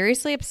 I'm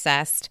seriously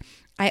obsessed.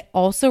 I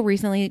also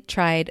recently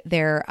tried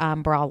their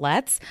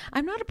bralettes.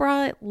 I'm not a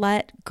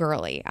bralette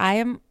girly. I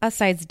am a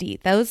size D.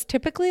 Those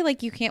typically,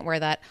 like, you can't wear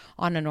that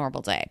on a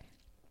normal day.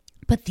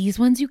 But these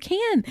ones you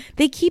can.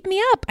 They keep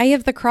me up. I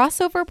have the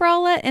crossover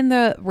bralette and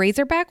the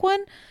Razorback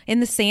one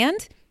in the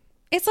sand.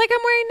 It's like I'm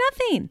wearing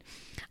nothing.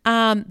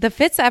 The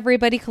Fits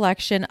Everybody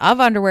collection of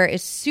underwear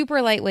is super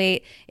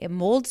lightweight. It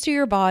molds to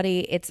your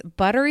body. It's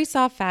buttery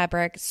soft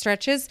fabric,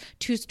 stretches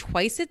to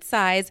twice its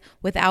size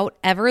without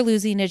ever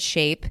losing its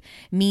shape,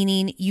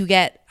 meaning you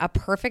get a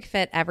perfect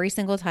fit every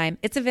single time.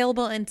 It's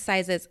available in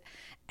sizes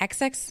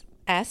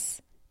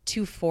XXS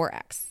to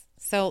 4X.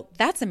 So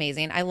that's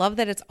amazing. I love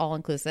that it's all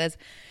inclusive.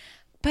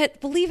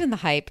 But believe in the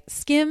hype.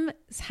 Skims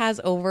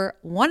has over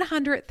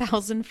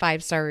 100,000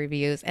 5-star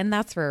reviews, and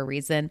that's for a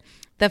reason.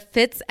 The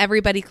Fits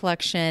Everybody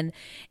collection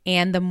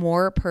and the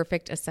More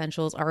Perfect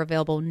Essentials are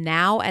available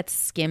now at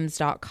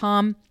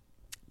skims.com.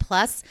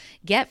 Plus,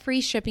 get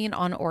free shipping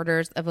on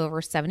orders of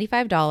over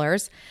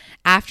 $75.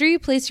 After you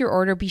place your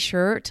order, be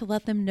sure to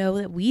let them know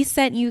that we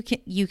sent you.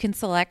 You can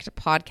select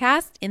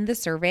podcast in the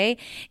survey,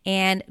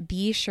 and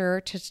be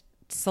sure to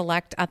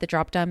select at the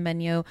drop-down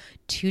menu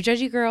Two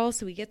Judgy Girls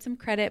so we get some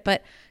credit.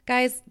 But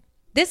guys,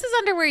 this is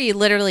underwear you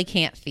literally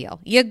can't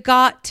feel. You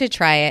got to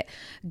try it.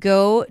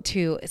 Go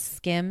to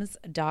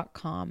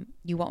skims.com.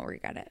 You won't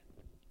regret it.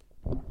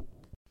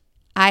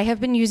 I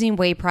have been using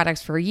Ouai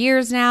products for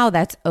years now.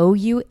 That's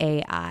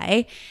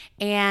OUAI.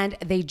 And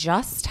they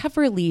just have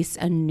released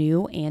a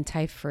new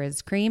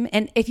anti-frizz cream.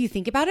 And if you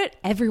think about it,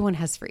 everyone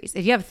has frizz.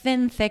 If you have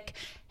thin, thick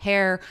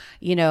hair,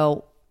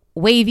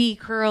 wavy,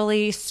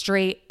 curly,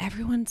 straight,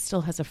 everyone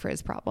still has a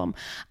frizz problem.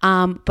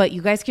 But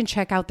you guys can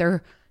check out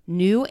their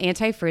new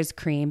anti-frizz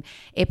cream.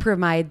 It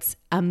provides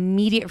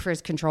immediate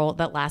frizz control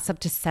that lasts up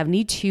to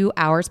 72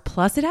 hours.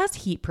 Plus it has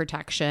heat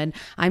protection.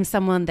 I'm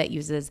someone that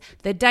uses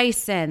the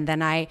Dyson,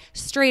 then I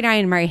straight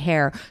iron my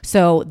hair.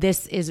 So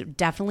this is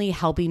definitely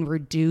helping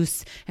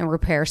reduce and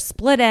repair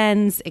split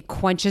ends. It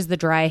quenches the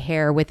dry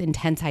hair with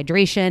intense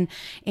hydration.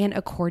 And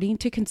according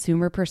to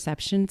consumer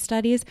perception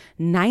studies,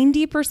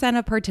 90%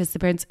 of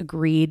participants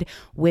agreed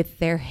with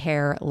their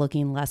hair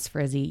looking less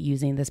frizzy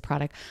using this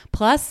product.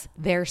 Plus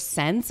their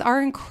scents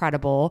are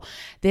incredible.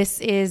 This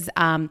is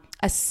a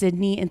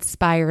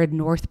Sydney-inspired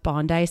North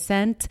Bondi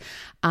scent.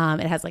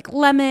 It has like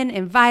lemon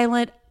and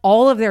violet.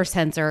 All of their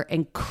scents are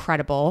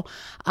incredible.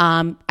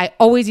 I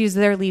always use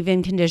their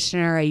leave-in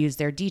conditioner. I use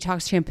their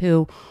detox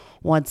shampoo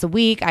once a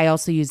week. I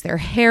also use their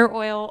hair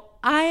oil.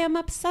 I am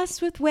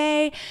obsessed with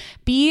Ouai.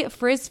 Be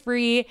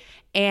frizz-free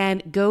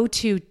and go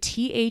to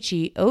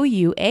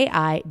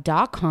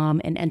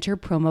THEOUAI.com and enter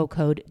promo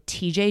code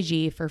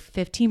TJG for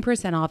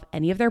 15% off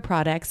any of their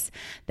products.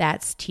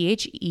 That's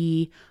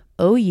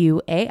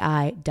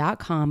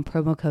THEOUAI.com,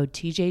 promo code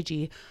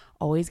TJG.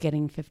 Always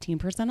getting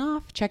 15%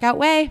 off. Check out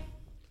Ouai.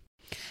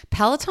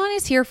 Peloton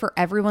is here for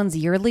everyone's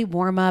yearly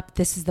warm-up.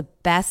 This is the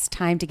best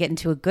time to get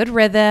into a good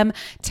rhythm,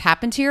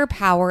 tap into your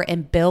power,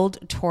 and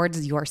build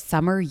towards your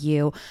summer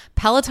you.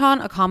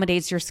 Peloton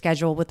accommodates your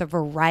schedule with a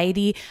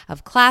variety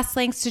of class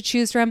lengths to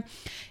choose from.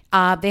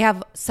 They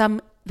have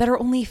some that are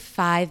only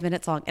 5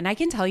 minutes long. And I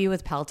can tell you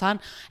with Peloton,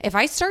 if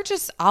I start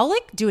I'll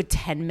like do a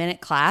 10-minute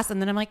class and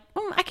then I'm like,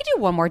 I could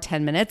do one more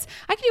 10 minutes.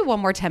 I could do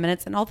one more 10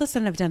 minutes. And all of a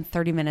sudden I've done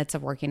 30 minutes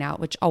of working out,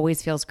 which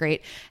always feels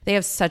great. They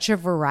have such a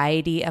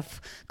variety of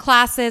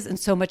classes and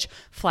so much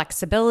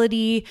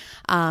flexibility.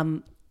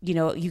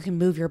 You can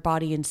move your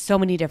body in so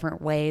many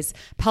different ways.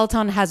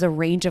 Peloton has a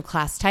range of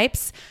class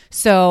types.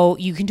 So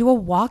you can do a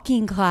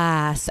walking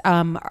class.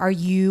 Are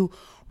you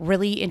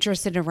really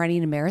interested in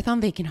running a marathon?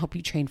 They can help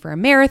you train for a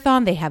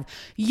marathon. They have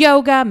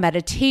yoga,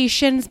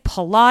 meditations,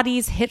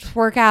 Pilates, HIIT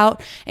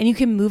workout, and you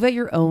can move at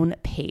your own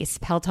pace.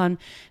 Peloton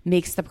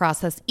makes the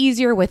process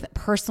easier with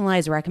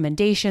personalized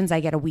recommendations. I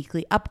get a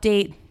weekly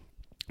update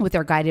with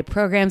their guided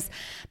programs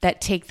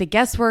that take the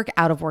guesswork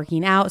out of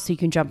working out so you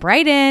can jump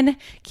right in,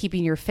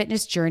 keeping your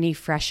fitness journey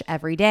fresh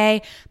every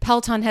day.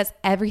 Peloton has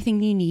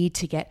everything you need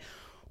to get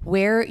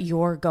where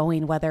you're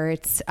going, whether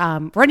it's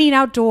running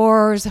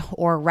outdoors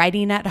or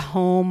riding at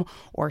home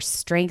or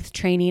strength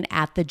training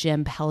at the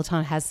gym.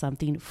 Peloton has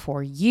something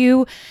for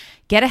you.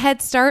 Get a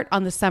head start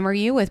on the summer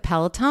you with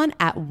Peloton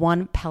at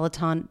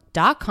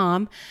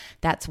onepeloton.com.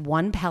 That's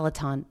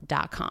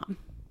onepeloton.com.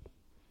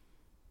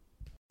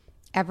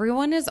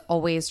 Everyone is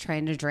always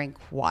trying to drink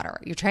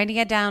water. You're trying to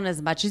get down as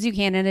much as you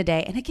can in a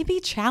day, and it can be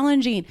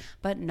challenging,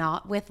 but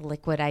not with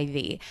Liquid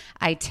IV.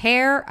 I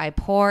tear, I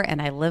pour, and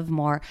I live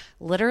more.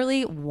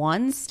 Literally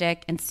 1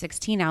 stick and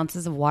 16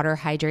 ounces of water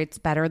hydrates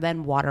better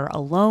than water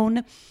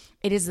alone.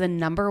 It is the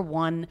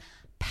 #1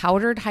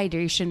 powdered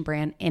hydration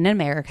brand in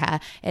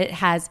America. It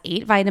has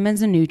 8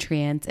 vitamins and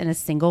nutrients in a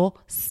single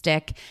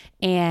stick,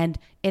 and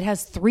it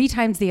has 3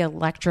 times the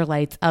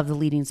electrolytes of the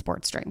leading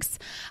sports drinks.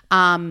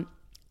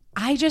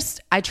 I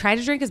try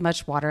to drink as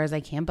much water as I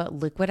can, but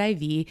Liquid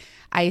IV,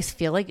 I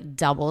feel like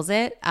doubles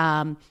it.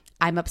 I'm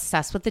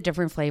obsessed with the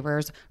different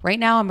flavors. Right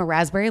now, I'm a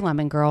raspberry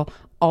lemon girl.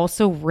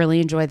 Also really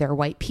enjoy their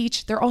white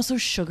peach. They're also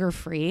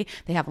sugar-free.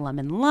 They have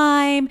lemon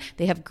lime.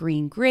 They have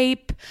green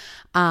grape.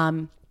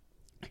 And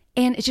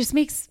it just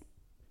makes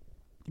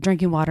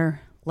drinking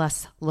water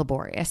less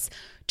laborious.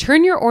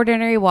 Turn your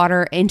ordinary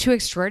water into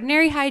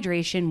extraordinary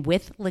hydration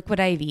with Liquid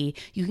IV.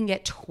 You can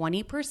get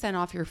 20%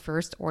 off your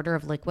first order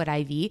of Liquid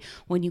IV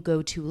when you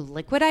go to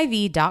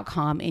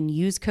liquidiv.com and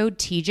use code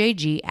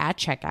TJG at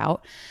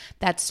checkout.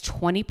 That's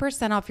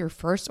 20% off your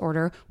first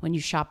order when you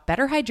shop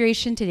Better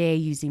Hydration today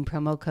using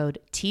promo code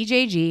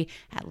TJG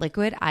at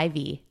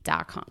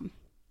liquidiv.com.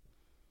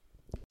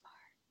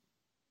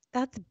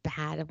 That's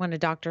bad when a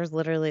doctor is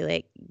literally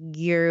like,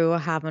 you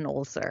have an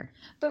ulcer.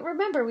 But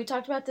remember, we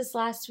talked about this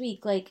last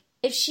week. Like,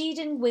 if she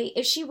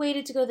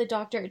waited to go to the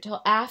doctor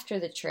until after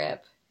the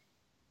trip,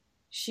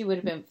 she would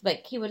have been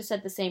like, he would have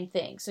said the same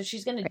thing. So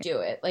she's going to do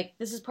it. Like,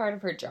 this is part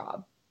of her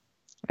job.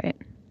 Right.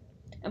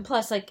 And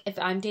plus, like, if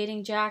I'm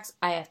dating Jax,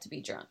 I have to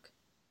be drunk.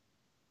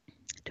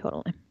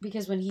 Totally.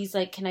 Because when he's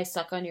like, can I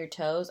suck on your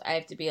toes? I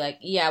have to be like,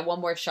 yeah,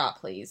 one more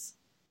shot, please.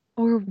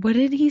 Or what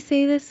did he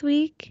say this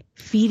week?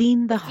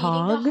 Feeding the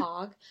hog? Feeding the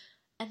hog.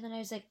 And then I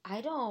was like,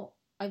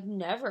 I've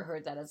never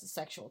heard that as a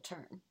sexual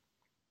term.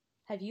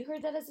 Have you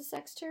heard that as a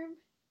sex term?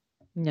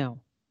 No.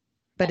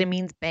 But it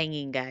means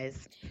banging,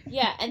 guys.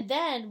 Yeah, and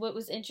then what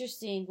was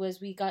interesting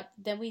was we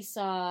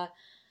saw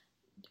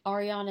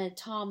Ariana and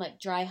Tom like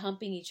dry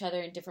humping each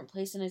other in different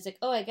places, and I was like,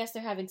 oh, I guess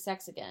they're having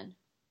sex again.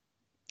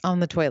 On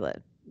the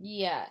toilet.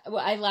 Yeah.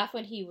 Well, I laughed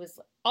when he was...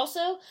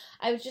 Also,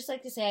 I would just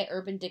like to say I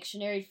Urban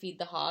Dictionary feed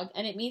the hog,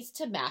 and it means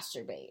to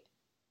masturbate.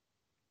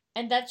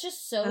 And that's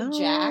just so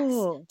Jax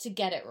to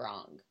get it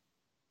wrong.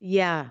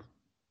 Yeah.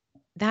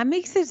 That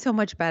makes it so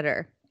much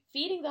better.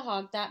 Feeding the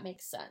hog, that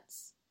makes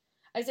sense.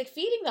 I was like,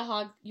 feeding the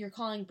hog, you're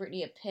calling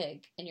Brittany a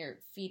pig, and you're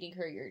feeding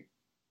her your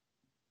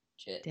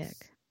jits.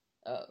 Dick.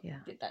 Oh, yeah.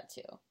 Did that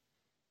too.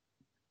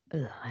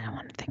 Ugh, I don't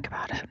want to think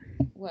about it.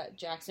 What,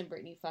 Jax and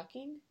Brittany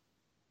fucking?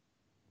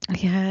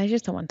 Yeah, I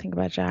just don't want to think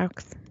about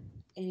Jax.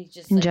 And he's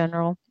just in like,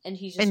 general. And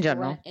he's just in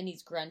general. And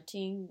he's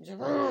grunting. He's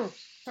like,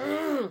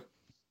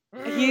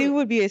 he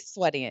would be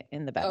sweating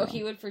in the bedroom. Oh,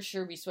 he would for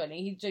sure be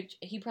sweating.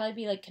 He'd probably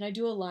be like, can I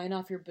do a line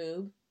off your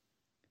boob?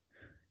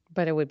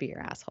 But it would be your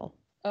asshole.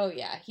 Oh,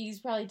 yeah. He's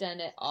probably done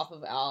it off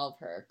of all of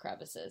her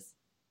crevices.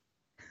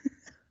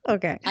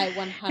 Okay. I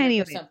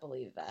 100%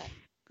 believe that.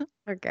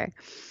 Okay.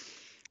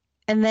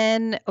 And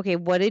then, okay,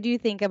 what did you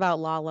think about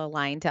Lala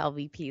lying to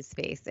LVP's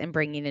face and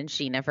bringing in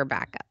Sheena for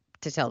backup,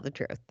 to tell the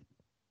truth?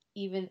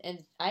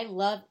 I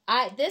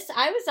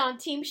was on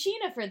Team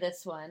Sheena for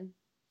this one.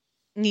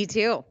 Me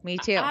too.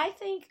 I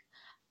think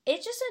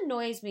it just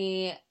annoys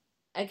me.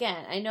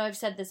 Again, I know I've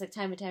said this like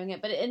time and time again,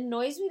 but it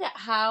annoys me that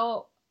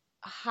how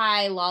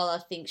high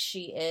Lala thinks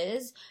she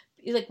is.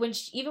 Like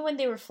even when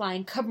they were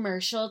flying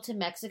commercial to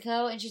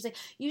Mexico, and she's like,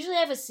 usually I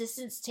have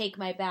assistants take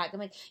my bag. I'm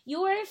like,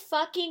 you are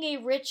fucking a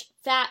rich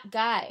fat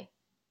guy.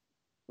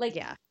 Like,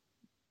 yeah.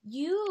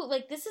 You,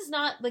 like, this is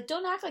not, like,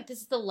 don't act like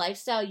this is the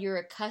lifestyle you're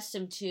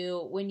accustomed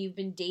to when you've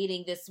been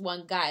dating this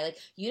one guy. Like,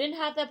 you didn't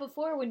have that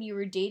before when you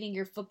were dating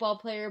your football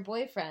player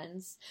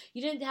boyfriends.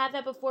 You didn't have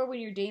that before when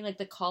you're dating, like,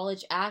 the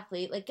college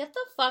athlete. Like, get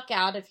the fuck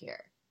out of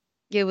here.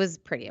 It was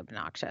pretty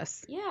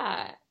obnoxious.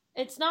 Yeah.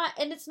 It's not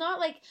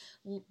like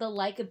the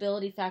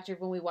likability factor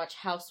when we watch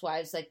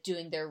housewives, like,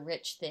 doing their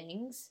rich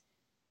things.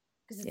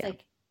 Because it's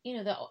like, you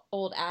know, the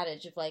old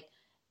adage of, like,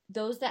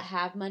 those that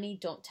have money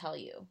don't tell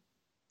you.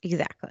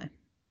 Exactly.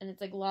 And it's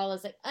like,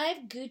 Lala's like, I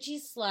have Gucci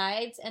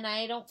slides and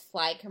I don't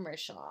fly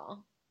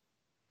commercial.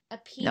 A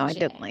PJ. No, I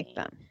didn't like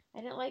that.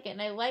 I didn't like it.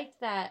 And I liked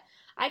that.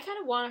 I kind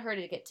of wanted her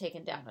to get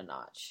taken down a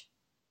notch.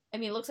 I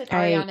mean, it looks like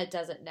Ariana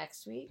does it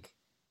next week.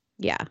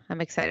 Yeah,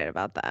 I'm excited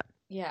about that.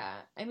 Yeah.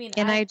 I mean,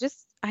 and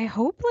I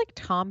hope, like,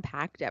 Tom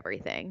packed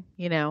everything,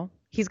 you know?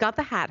 He's got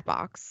the hat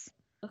box.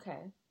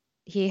 Okay.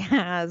 He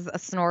has a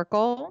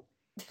snorkel,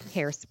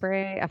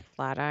 hairspray, a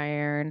flat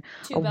iron,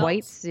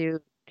 white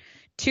suit.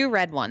 2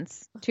 red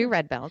ones, 2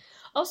 red belts.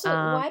 Also,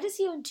 why does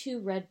he own 2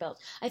 red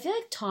belts? I feel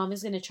like Tom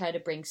is going to try to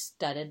bring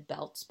studded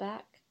belts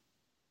back.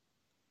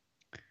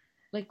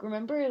 Like,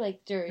 remember,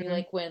 like, during,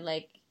 like, when,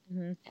 like,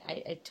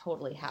 I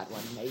totally had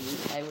one in my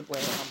youth. I would wear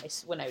it on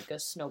when I would go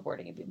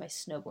snowboarding. It'd be my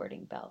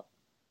snowboarding belt.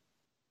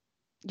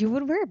 You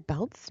would wear a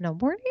belt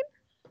snowboarding?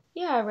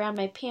 Yeah, around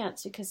my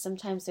pants, because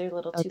sometimes they're a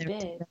little too big.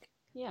 Too big.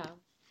 Yeah.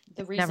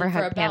 The reason Never for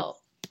had a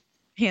belt.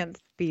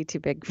 Pants be too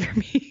big for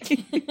me.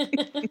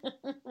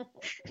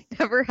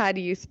 Never had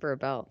use for a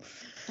belt.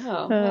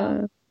 Oh,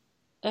 well.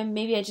 And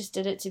maybe I just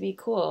did it to be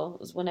cool.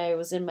 It was when I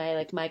was in my,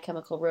 like, My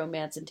Chemical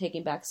Romance and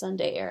Taking Back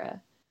Sunday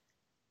era.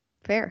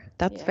 Fair.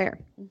 That's fair.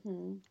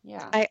 Mm-hmm.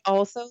 Yeah. I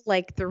also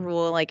like the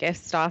rule, like, if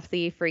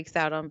Staffy freaks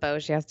out on Beau,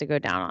 she has to go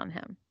down on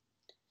him.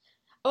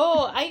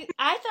 Oh, I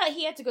thought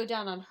he had to go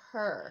down on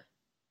her.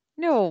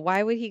 No,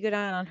 why would he go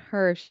down on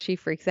her if she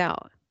freaks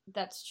out?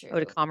 That's true. Oh,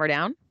 to calm her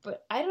down?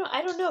 But I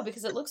don't know,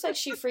 because it looks like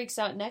she freaks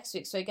out next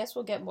week, so I guess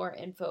we'll get more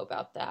info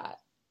about that.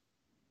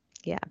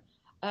 Yeah.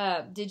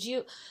 I'd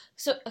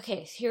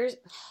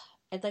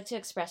like to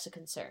express a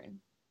concern.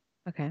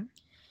 Okay.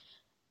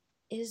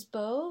 Is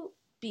Beau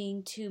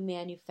being too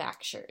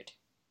manufactured?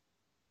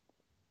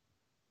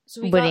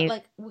 So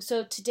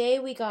today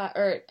we got,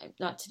 or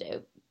not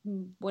today,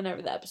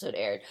 whenever the episode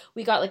aired,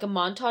 we got like a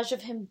montage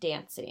of him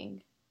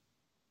dancing.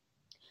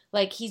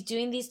 Like, he's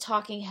doing these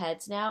talking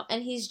heads now,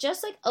 and he's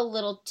just, like, a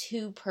little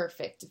too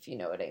perfect, if you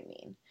know what I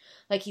mean.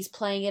 Like, he's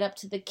playing it up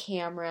to the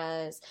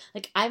cameras.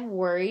 Like, I'm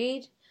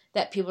worried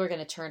that people are going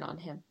to turn on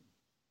him.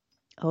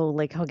 Oh,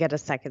 like, he'll get a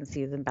second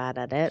season bad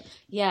at it?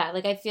 Yeah,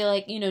 like, I feel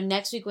like, you know,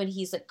 next week when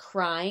he's, like,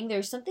 crying,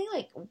 there's something,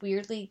 like,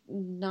 weirdly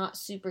not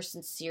super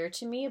sincere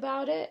to me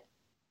about it.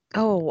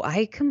 Oh,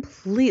 I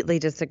completely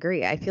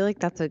disagree. I feel like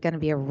that's going to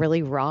be a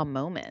really raw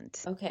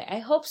moment. Okay, I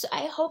hope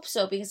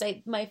so, because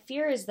my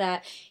fear is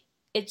that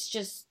it's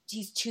just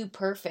he's too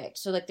perfect.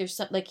 So like there's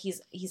some, like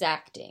he's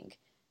acting.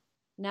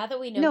 Now that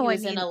we know No, he I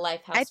was in mean, a I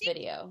Lifehouse think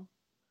video.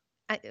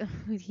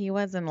 he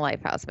was in a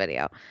Lifehouse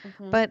video,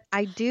 Mhm. but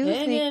I do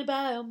Hanging think,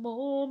 by a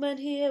moment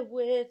here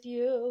with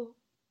you.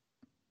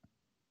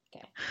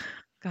 Okay.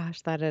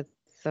 gosh, that is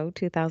so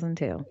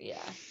 2002. Yeah.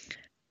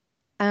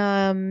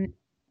 Um,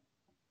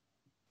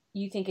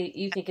 You think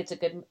it's a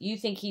good, you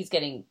think he's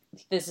getting,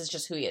 this is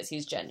just who he is.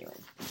 He's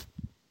genuine.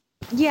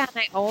 yeah, and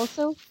I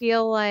also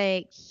feel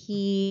like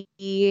I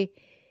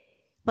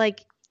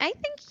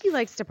think he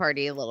likes to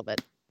party a little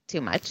bit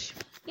too much.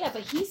 Yeah,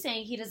 but he's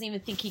saying he doesn't even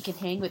think he can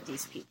hang with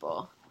these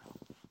people.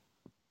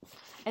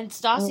 And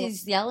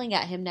Stassi's yelling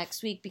at him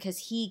next week because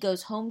he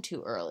goes home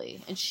too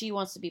early and she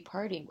wants to be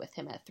partying with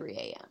him at 3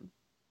 a.m.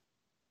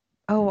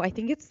 Oh, I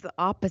think it's the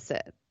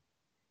opposite.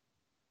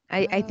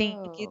 I think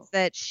Oh. it's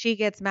that she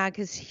gets mad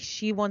because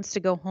she wants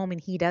to go home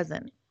and he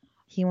doesn't.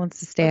 He wants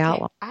to stay out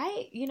long.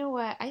 You know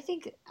what? I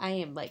think I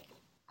am like,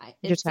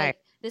 You're it's tired. like,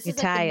 this You're is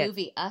like the tired.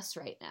 movie Us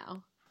right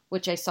now,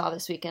 which I saw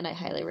this weekend. I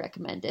highly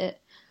recommend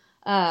it.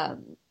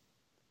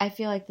 I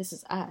feel like this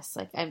is us.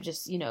 Like, I'm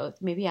just,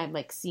 maybe I'm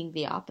like seeing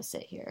the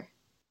opposite here.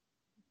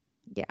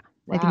 Yeah,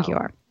 I think you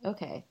Wow. are.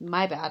 Okay,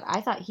 my bad.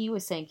 I thought he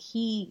was saying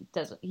he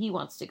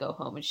wants to go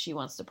home and she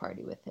wants to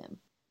party with him.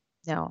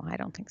 No, I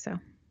don't think so.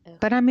 Okay.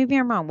 But maybe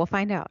I'm wrong. We'll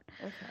find out.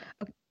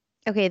 Okay.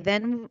 Okay,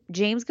 then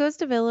James goes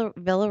to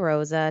Villa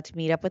Rosa to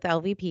meet up with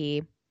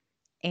LVP.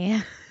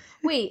 And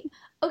Wait,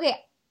 okay.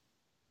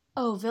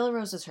 Oh, Villa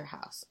Rosa's her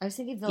house. I was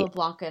thinking Villa Yeah.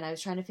 Blanca, and I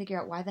was trying to figure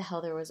out why the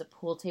hell there was a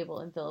pool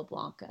table in Villa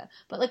Blanca.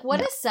 But like,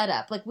 what is set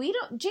up? Like,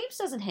 James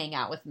doesn't hang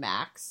out with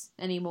Max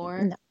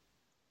anymore.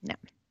 No.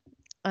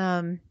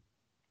 And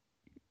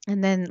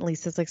then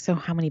Lisa's like, so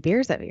how many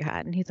beers have you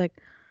had? And he's like,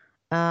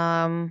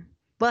 well,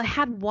 I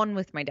had one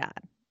with my dad.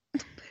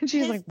 And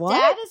she's His like, what?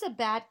 dad is a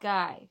bad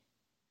guy.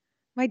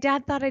 My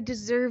dad thought I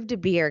deserved a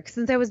beer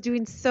since I was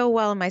doing so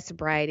well in my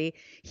sobriety.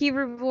 He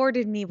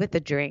rewarded me with a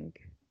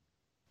drink.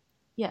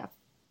 Yeah.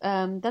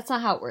 That's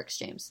not how it works,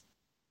 James.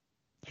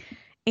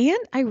 And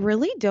I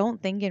really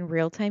don't think in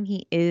real time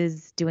he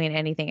is doing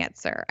anything at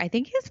SUR. I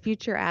think his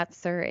future at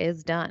SUR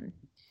is done.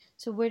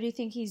 So where do you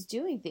think he's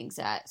doing things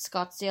at?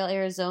 Scottsdale,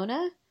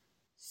 Arizona?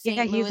 St.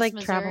 Yeah, he's Louis, like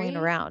Missouri? traveling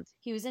around.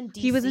 He was in DC.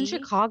 He was in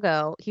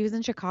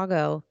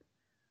Chicago.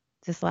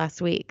 This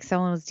last week.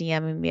 Someone was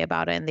DMing me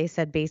about it, and they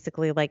said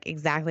basically like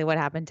exactly what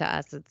happened to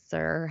us at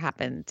SUR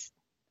happened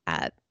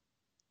at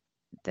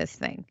this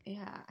thing.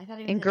 Yeah, I thought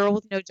he was And in... Girl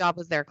with No Job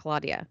was there,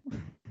 Claudia,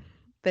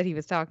 that he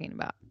was talking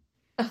about.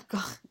 Oh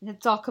god,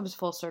 it all comes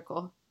full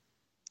circle.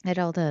 It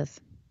all does.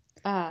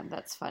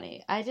 That's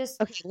funny. Okay.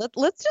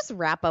 Let's just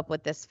wrap up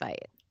with this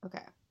fight.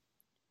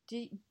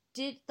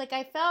 Did like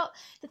I felt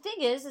the thing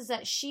is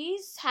that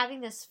she's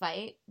having this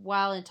fight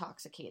while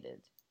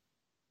intoxicated,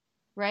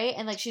 right?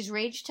 And like she's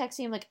rage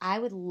texting him. Like I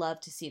would love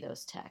to see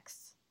those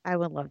texts. I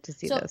would love to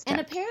see those texts.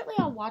 And apparently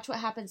on Watch What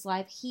Happens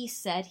Live, he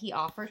said he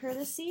offered her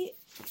the seat.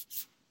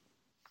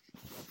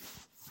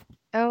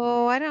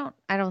 Oh, I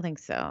don't think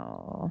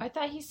so. I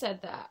thought he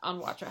said that on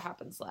Watch What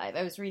Happens Live.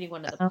 I was reading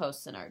one of the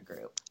posts in our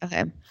group.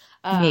 Okay.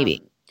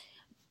 Maybe.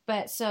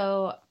 But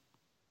so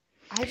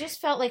I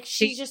just felt like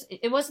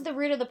it wasn't the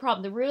root of the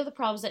problem. The root of the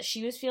problem is that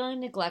she was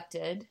feeling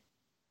neglected.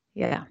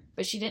 Yeah.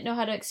 But she didn't know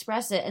how to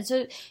express it. And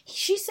so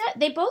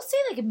they both say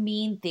like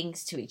mean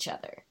things to each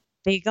other.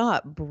 They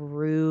got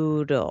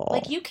brutal.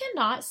 Like you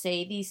cannot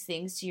say these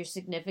things to your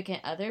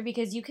significant other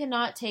because you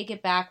cannot take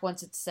it back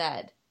once it's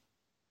said.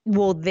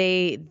 Well,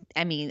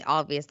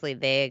 obviously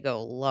they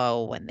go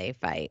low when they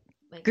fight.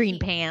 Like Green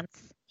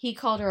pants. He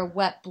called her a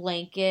wet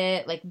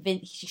blanket, like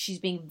she's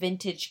being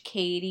vintage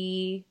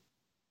Katie.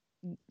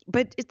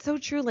 But it's so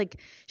true. Like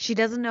she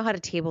doesn't know how to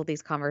table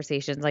these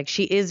conversations. Like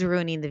she is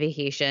ruining the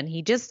vacation.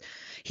 He just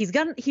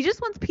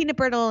wants peanut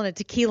brittle and a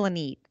tequila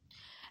neat.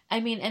 I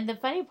mean, and the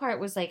funny part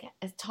was like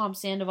Tom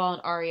Sandoval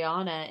and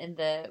Ariana in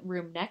the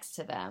room next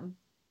to them.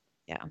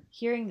 Yeah.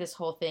 Hearing this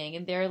whole thing,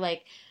 and they're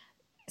like,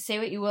 say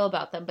what you will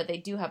about them, but they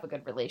do have a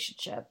good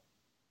relationship.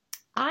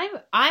 I'm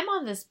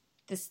on this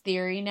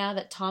theory now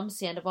that Tom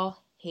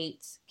Sandoval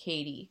hates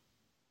Katie.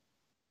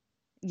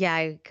 Yeah,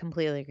 I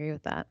completely agree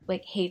with that.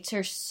 Like hates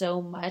her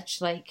so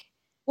much. Like,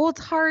 well,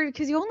 it's hard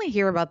because you only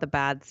hear about the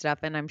bad stuff,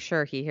 and I'm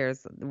sure he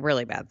hears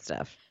really bad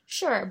stuff.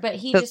 Sure, but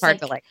it's hard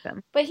to like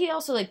them. But he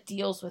also like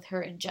deals with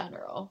her in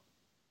general.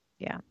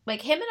 Yeah,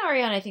 like him and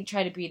Ariana, I think,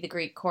 try to be the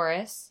Greek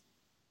chorus.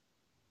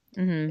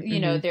 Mm-hmm, you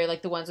know, they're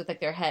like the ones with like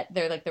their head.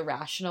 They're like the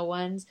rational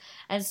ones,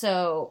 and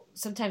so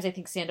sometimes I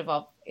think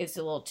Sandoval is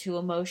a little too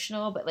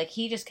emotional. But like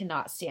he just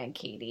cannot stand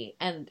Katie,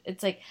 and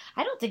it's like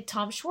I don't think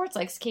Tom Schwartz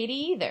likes Katie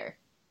either.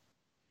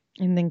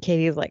 And then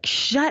Katie's like,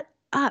 "Shut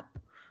up!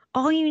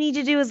 All you need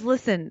to do is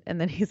listen."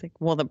 And then he's like,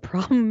 "Well, the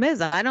problem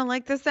is I don't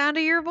like the sound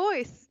of your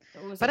voice."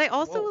 But I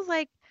also was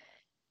like,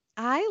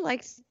 I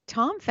liked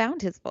Tom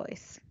found his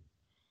voice.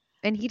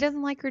 And he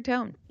doesn't like her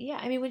tone. Yeah,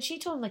 I mean, when she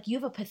told him, like, you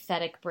have a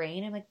pathetic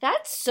brain, I'm like,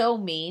 that's so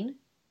mean.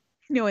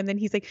 No, and then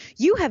he's like,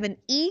 you have an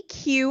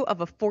EQ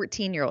of a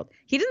 14-year-old.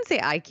 He didn't say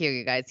IQ,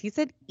 you guys. He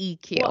said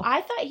EQ. Well,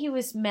 I thought he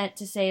was meant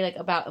to say, like,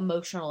 about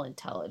emotional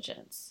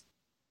intelligence.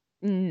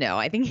 No,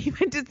 I think he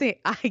meant to say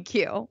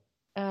IQ.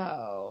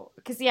 Oh,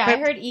 because yeah, But I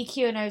heard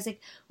EQ and I was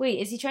like, wait,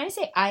 is he trying to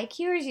say IQ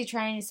or is he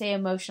trying to say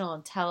emotional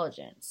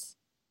intelligence?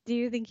 do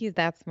you think he's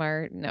that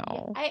smart? Yeah,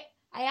 No.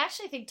 I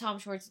actually think Tom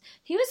Schwartz,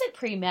 he was like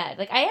pre-med.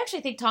 Like, I actually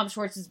think Tom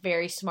Schwartz is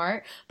very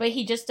smart, but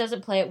he just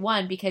doesn't play it,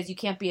 one, because you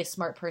can't be a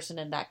smart person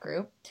in that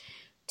group.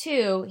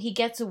 Two, he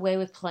gets away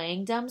with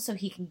playing dumb, so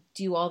he can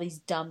do all these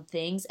dumb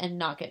things and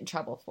not get in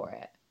trouble for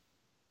it.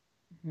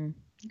 Mhm.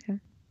 Okay.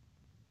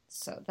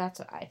 So that's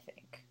what I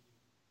think.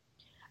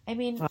 I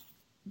mean,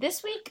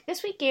 this week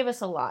gave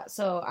us a lot,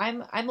 so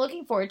I'm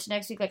looking forward to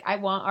next week. Like, I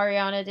want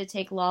Ariana to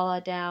take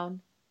Lala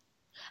down.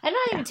 And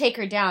not even take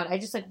her down. I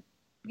just, like,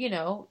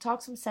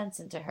 talk some sense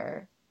into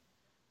her.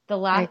 The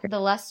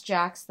less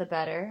Jax, the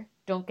better.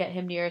 Don't get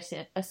him near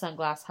a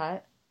sunglass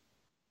hut.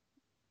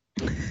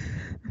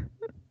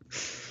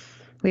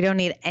 We don't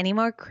need any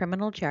more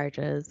criminal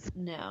charges.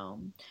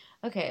 No.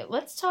 Okay,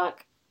 let's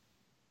talk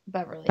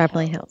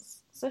Beverly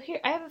Hills. So here,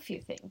 I have a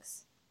few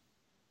things.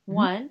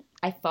 One,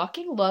 I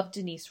fucking love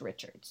Denise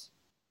Richards.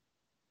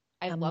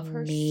 I love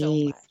her so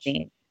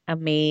much.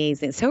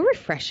 Amazing. So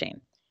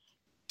refreshing.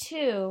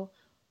 Two,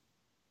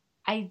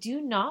 I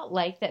do not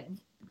like that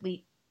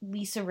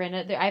Lisa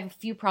Rinna. I have a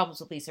few problems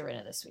with Lisa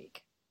Rinna this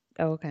week.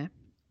 Oh, okay.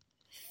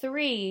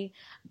 Three,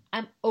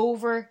 I'm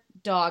over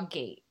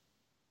Doggate.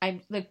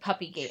 I'm like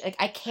Puppygate. Like,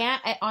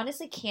 I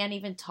honestly can't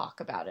even talk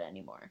about it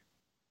anymore.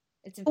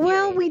 It's infuriating.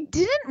 Well, we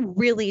didn't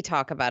really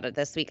talk about it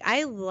this week.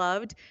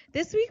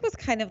 This week was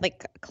kind of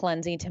like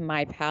cleansing to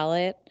my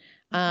palate.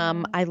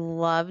 I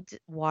loved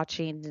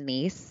watching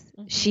Denise.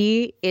 Mhm.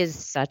 She is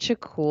such a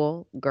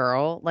cool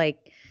girl. Like,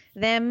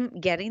 them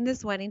getting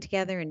this wedding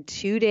together in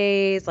 2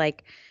 days,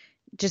 like,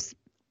 just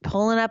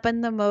pulling up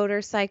on the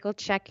motorcycle,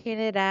 checking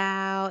it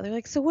out. They're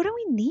like, so what do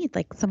we need?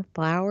 Like, some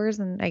flowers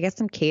and I guess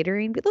some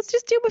catering. But let's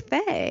just do a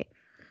buffet.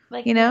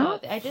 Like, No,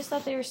 I just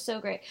thought they were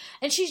so great.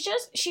 And she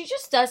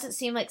just doesn't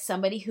seem like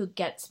somebody who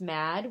gets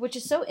mad, which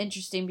is so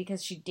interesting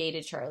because she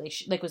dated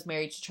was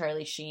married to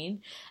Charlie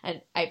Sheen.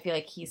 And I feel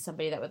like he's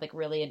somebody that would, like,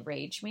 really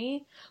enrage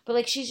me. But,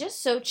 like, she's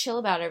just so chill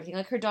about everything.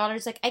 Like, her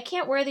daughter's like, I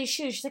can't wear these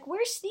shoes. She's like,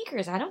 wear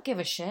sneakers. I don't give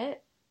a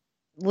shit.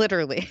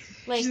 literally.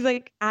 Like, she's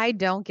like, I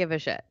don't give a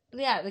shit.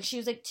 Yeah, like, she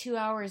was like 2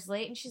 hours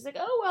late and she's like,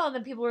 oh, well. And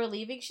then people were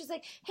leaving. She's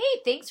like,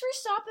 hey, thanks for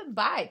stopping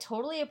by.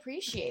 Totally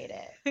appreciate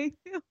it. I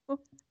know.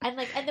 And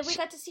then we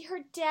got to see her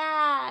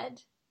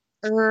dad.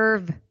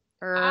 Irv.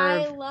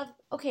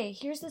 Okay,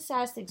 here's the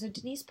saddest thing. So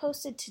Denise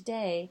posted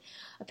today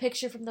a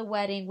picture from the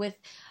wedding with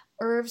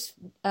Irv's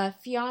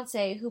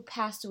fiance who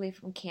passed away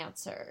from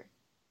cancer,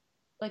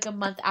 like a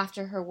month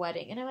after her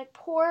wedding. And I'm like,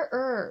 poor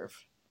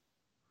Irv.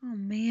 Oh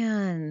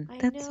man,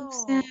 that's so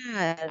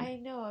sad.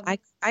 I know.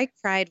 I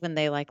cried when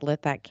they like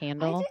lit that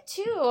candle. I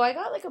did too. I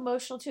got like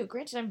emotional too.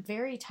 Granted, I'm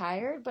very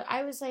tired, but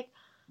I was like,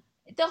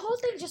 the whole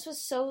thing just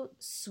was so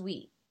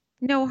sweet.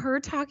 No,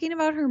 her talking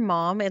about her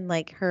mom and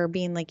like her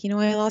being like,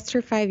 I lost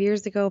her 5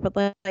 years ago,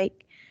 but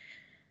like,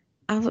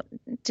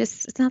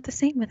 it's not the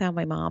same without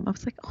my mom. I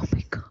was like, oh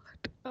my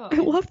God, I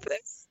love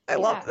this. I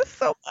love this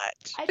so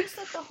much. I just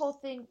thought the whole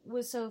thing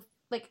was so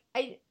like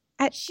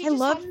she I just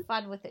love had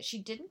fun with it. She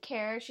didn't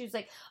care. She was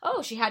like,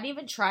 oh, she hadn't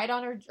even tried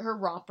on her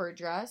romper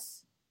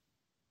dress.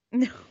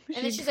 No, and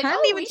then she she's like,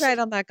 hadn't oh, even tried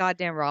on that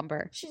goddamn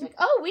romper. She's like,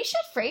 oh, we should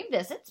frame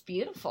this. It's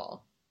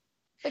beautiful.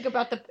 Like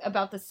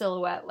about the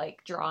silhouette,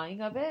 like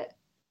drawing of it.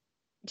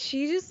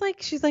 She's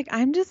like,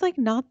 I'm just like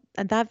not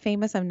that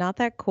famous. I'm not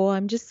that cool.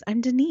 I'm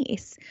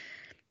Denise.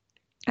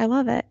 I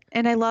love it.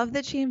 And I love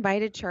that she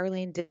invited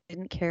Charlie and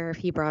didn't care if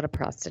he brought a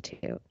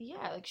prostitute.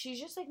 Yeah, like she's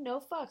just like, no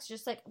fucks.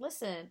 Just like,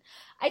 listen,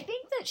 I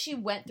think that she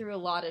went through a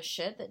lot of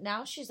shit that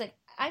now she's like,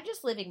 I'm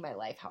just living my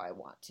life how I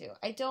want to.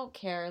 I don't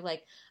care.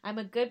 Like, I'm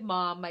a good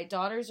mom. My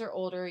daughters are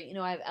older.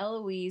 I have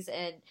Eloise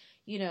and,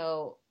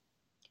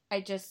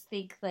 I just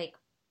think like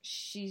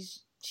she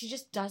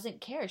just doesn't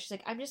care. She's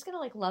like, I'm just going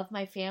to like love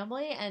my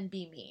family and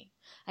be me.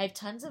 I have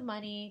tons of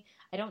money.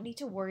 I don't need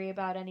to worry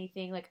about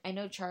anything. Like, I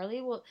know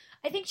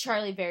I think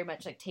Charlie very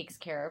much like takes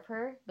care of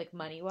her, like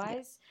money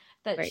wise,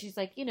 that right. She's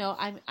like,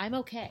 I'm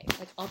okay.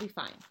 Like, I'll be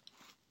fine.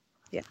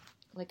 Yeah.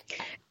 Like,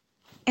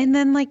 and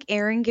then like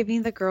Aaron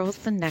giving the girls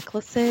the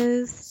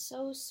necklaces.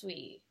 So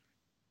sweet.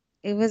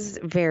 It was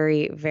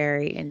very,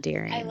 very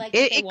endearing. I like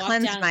it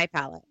cleansed my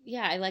palate.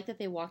 Yeah. I like that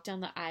they walked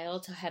down the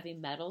aisle to heavy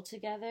metal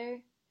together.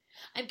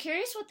 I'm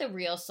curious what the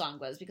real song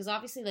was because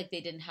obviously like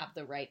they didn't have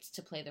the rights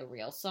to play the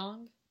real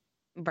song.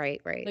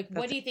 Right. Like,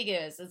 what do you think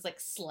it is? It's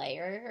like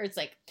Slayer, or it's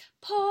like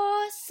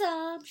pour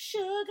some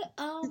sugar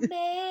on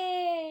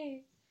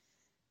me.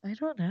 I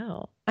don't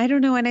know.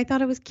 And I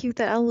thought it was cute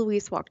that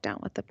Eloise walked down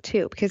with them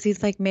too, because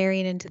he's like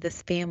marrying into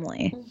this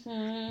family.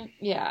 Mm-hmm.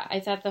 Yeah, I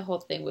thought the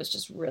whole thing was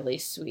just really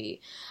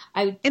sweet.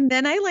 And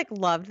then I like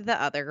loved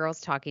the other girls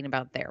talking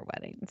about their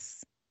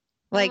weddings.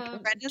 Like,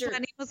 Renna's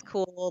wedding was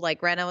cool.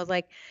 Like, Renna was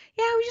like,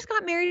 yeah, we just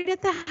got married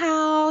at the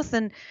house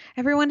and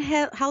everyone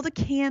held a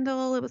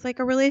candle. It was like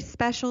a really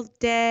special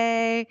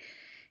day.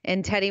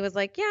 And Teddy was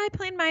like, yeah, I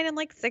planned mine in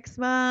like 6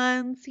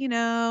 months,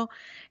 And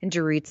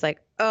Dorit's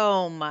like,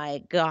 oh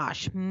my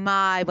gosh,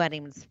 my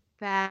wedding was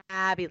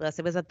fabulous.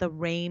 It was at the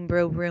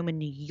Rainbow Room in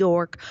New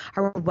York.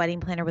 Our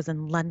wedding planner was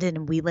in London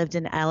and we lived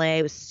in LA.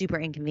 It was super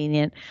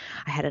inconvenient.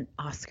 I had an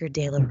Oscar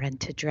de la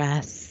Renta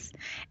dress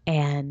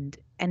and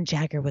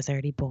Jagger was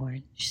already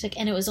born. She's like,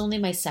 and it was only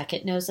my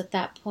second nose at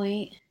that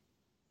point.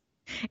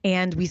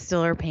 And we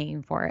still are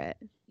paying for it.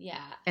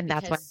 Yeah. And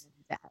that's why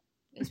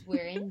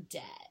we're in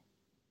debt.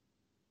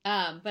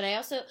 But I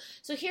also,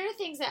 so here are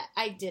things that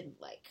I didn't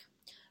like.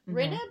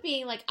 Rinna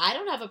being like, I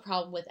don't have a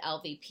problem with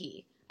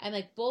LVP. I'm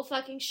like, bull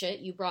fucking shit.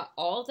 You brought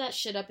all of that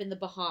shit up in the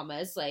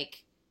Bahamas.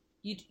 Like,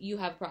 you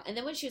have a problem. And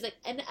then when she was like,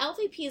 and the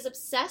LVP is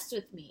obsessed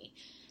with me.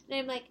 And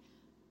I'm like,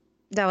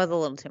 that was a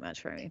little too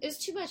much for me. It was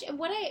too much. And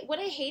what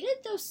I hated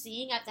though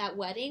seeing at that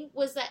wedding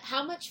was that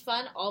how much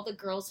fun all the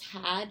girls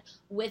had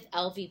with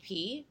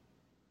LVP.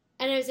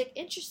 And I was like,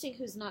 interesting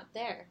who's not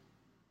there.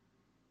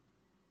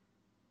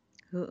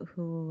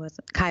 Who was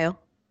it? Kyle?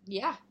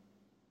 Yeah.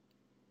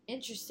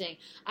 Interesting.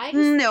 I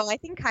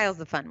think Kyle's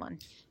the fun one.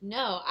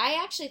 No,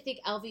 I actually think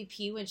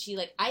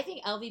LVP I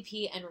think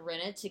LVP and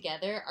Rinna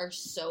together are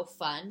so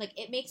fun. Like,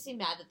 it makes me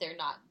mad that they're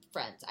not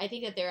friends. I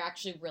think that they're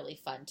actually really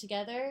fun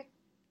together.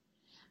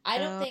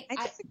 I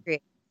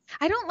disagree.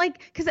 I don't like,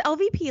 because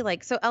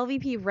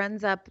LVP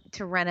runs up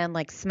to Rinna and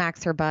like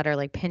smacks her butt or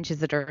like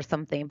pinches it or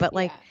something. But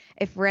like,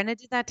 if Rinna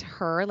did that to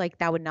her, like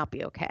that would not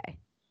be okay.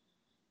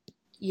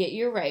 Yeah,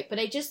 you're right. But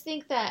I just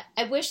think that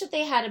I wish that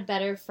they had a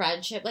better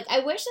friendship. Like,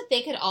 I wish that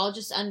they could all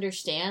just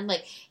understand,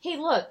 like, hey,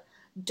 look,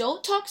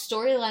 don't talk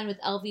storyline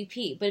with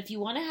LVP. But if you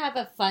want to have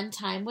a fun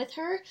time with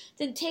her,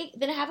 then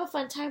have a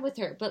fun time with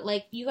her. But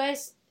like, you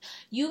guys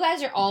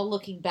are all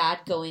looking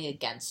bad going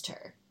against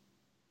her.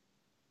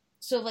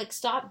 So like,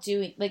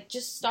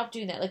 just stop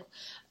doing that. Like,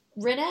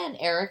 Rinna and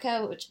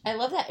Erica, which I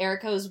love that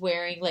Erica was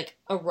wearing like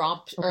a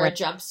romp or a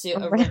jumpsuit.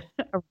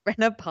 A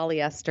Rinna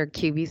polyester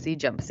QVC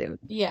jumpsuit.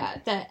 Yeah,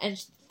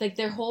 and like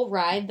their whole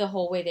ride, the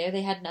whole way there,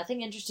 they had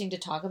nothing interesting to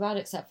talk about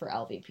except for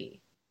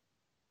LVP.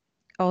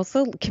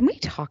 Also, can we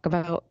talk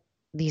about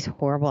these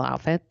horrible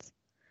outfits?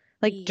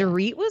 Like,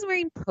 Dorit was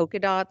wearing polka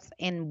dots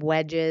and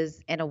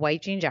wedges and a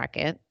white jean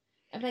jacket.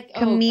 I'm like,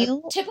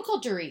 Camille, typical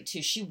Dorit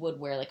too. She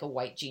would wear like a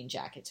white jean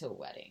jacket to a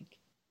wedding.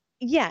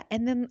 Yeah,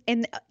 and then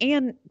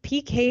and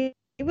PK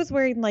was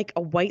wearing like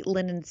a white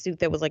linen suit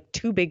that was like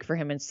too big for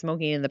him and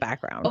smoking in the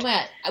background. Oh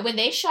my God. When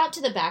they shot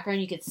to the background,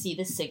 you could see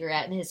the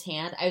cigarette in his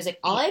hand. I was like,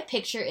 all I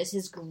picture is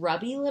his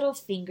grubby little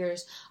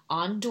fingers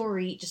on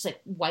Dorit, just like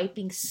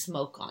wiping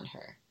smoke on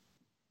her.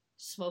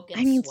 Smoke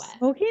and sweat.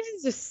 Smoking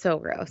is just so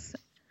gross.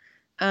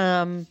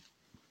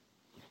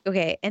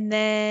 Okay, and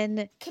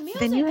then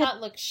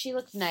Camille, she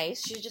looked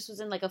nice. She just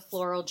was in like a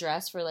floral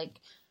dress for like.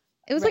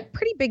 It was like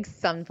pretty big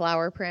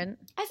sunflower print.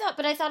 I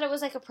thought it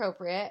was like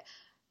appropriate.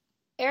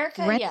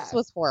 Erica, Renna's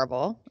was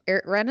horrible.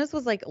 Renna's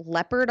was like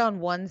leopard on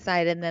one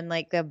side and then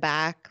like the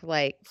back,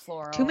 like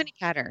floral, too many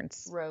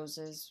patterns,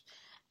 roses,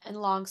 and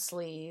long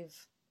sleeve.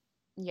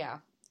 Yeah,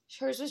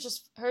 hers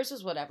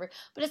was whatever.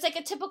 But it's like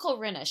a typical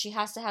Rinna. She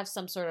has to have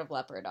some sort of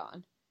leopard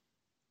on.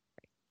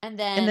 And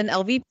then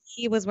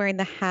LVP was wearing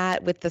the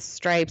hat with the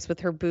stripes with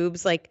her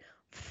boobs like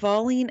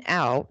falling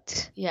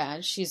out. Yeah,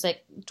 and she's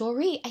like,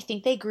 Dorit, I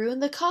think they grew in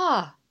the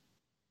car.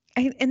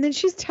 And then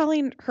she's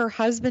telling her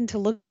husband to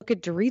look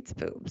at Dorit's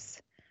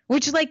boobs.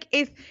 Which, like,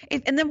 if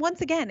and then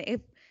once again,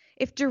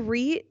 if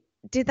Dorit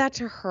did that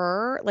to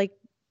her, like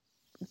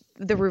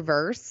the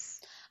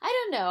reverse.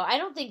 I don't know. I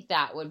don't think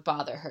that would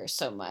bother her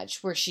so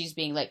much where she's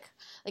being like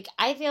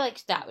I feel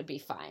like that would be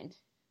fine.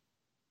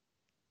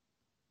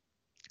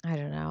 I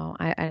don't know.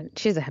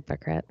 She's a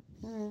hypocrite.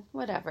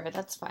 Whatever.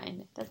 That's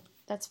fine.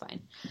 That's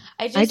fine.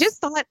 I just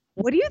thought,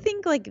 what do you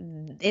think, like,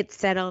 it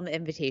said on the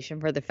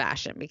invitation for the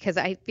fashion? Because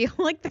I feel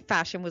like the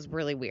fashion was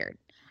really weird.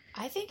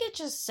 I think it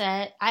just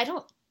said, I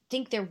don't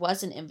think there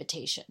was an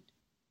invitation.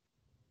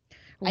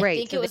 Right. I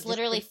think it was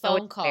literally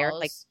phone calls. There,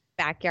 like,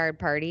 backyard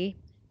party.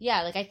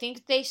 Yeah, like, I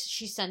think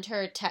she sent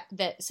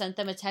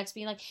them a text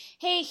being like,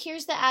 hey,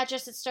 here's the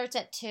address. It starts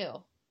at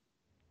 2.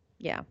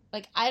 Yeah.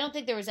 Like, I don't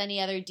think there was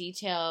any other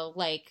detail.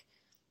 Like,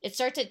 it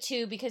starts at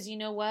 2 because, you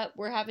know what?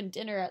 We're having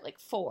dinner at, like,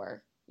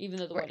 4. Even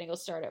though the wedding will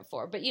start at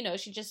 4. But,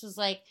 she just was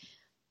like,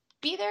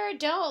 be there or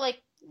don't.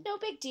 Like, no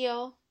big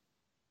deal.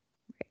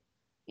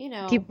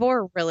 Right. People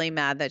were really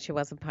mad that she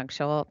wasn't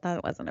punctual.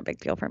 That wasn't a big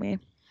deal for me.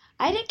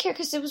 I didn't care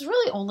because it was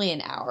really only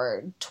an hour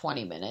and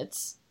 20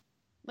 minutes.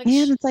 Like,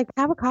 it's like,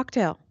 have a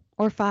cocktail.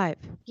 Or 5.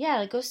 Yeah,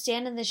 like, go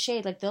stand in the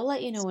shade. Like, they'll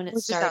let you know when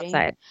it's starting.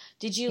 Outside.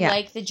 Did you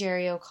like the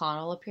Jerry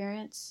O'Connell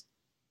appearance?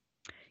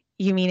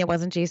 You mean it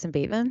wasn't Jason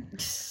Bateman?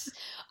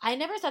 I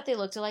never thought they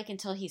looked alike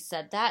until he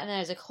said that. And then I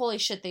was like, holy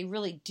shit, they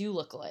really do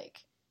look alike.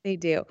 They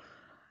do.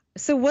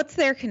 So what's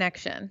their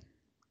connection?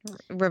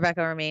 Rebecca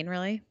Romijn,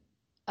 really?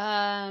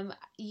 Yeah,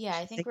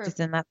 I think we're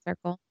just in that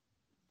circle.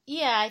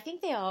 Yeah, I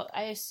think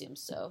I assume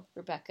so.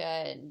 Rebecca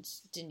and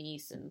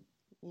Denise and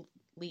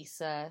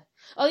Lisa.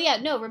 Oh, yeah,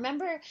 no,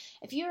 remember,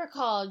 if you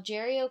recall,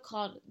 Jerry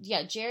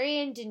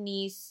and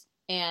Denise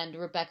and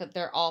Rebecca,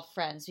 they're all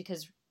friends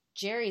because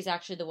Jerry's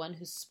actually the one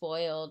who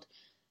spoiled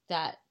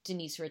that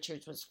Denise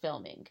Richards was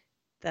filming.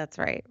 That's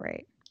right.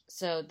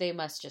 So they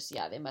must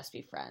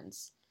be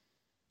friends.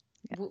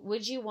 Yeah.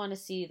 Would you want to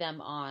see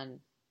them on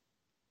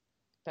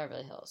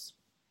Beverly Hills?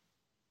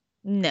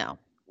 No.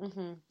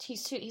 Mm-hmm.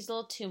 He's a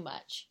little too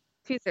much.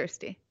 Too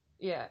thirsty.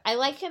 Yeah. I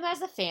like him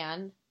as a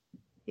fan.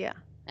 Yeah.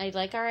 I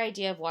like our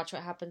idea of Watch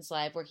What Happens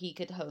Live where he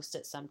could host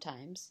it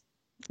sometimes.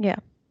 Yeah.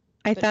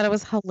 I thought it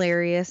was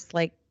hilarious,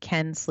 like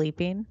Ken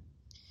sleeping.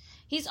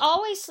 He's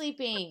always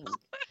sleeping.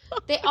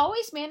 They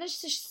always manage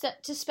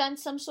to spend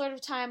some sort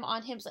of time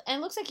on him. And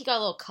it looks like he got a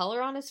little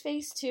color on his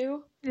face,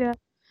 too. Yeah.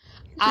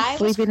 I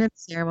sleeping in the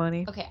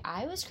ceremony. Okay,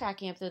 I was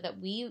cracking up, though, that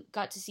we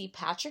got to see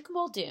Patrick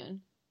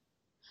Muldoon,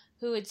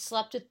 who had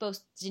slept with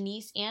both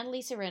Denise and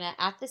Lisa Rinna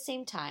at the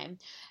same time,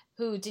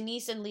 who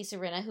Denise and Lisa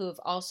Rinna, who have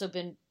also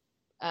been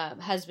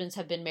husbands,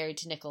 have been married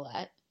to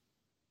Nicolette.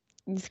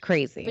 It's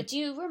crazy. But do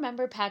you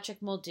remember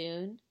Patrick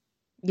Muldoon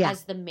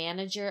as the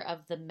manager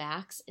of the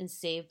Max in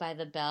Saved by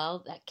the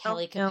Bell that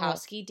Kelly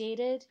Kapowski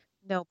dated?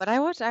 No, but I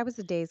was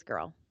a Days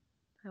girl.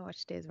 I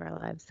watched Days of Our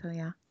Lives, so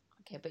yeah.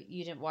 Okay, but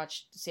you didn't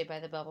watch Saved by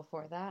the Bell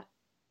before that?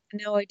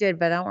 No, I did,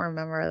 but I don't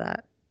remember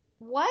that.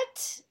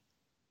 What?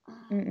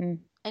 Mm-mm.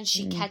 And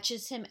she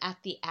catches him at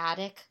the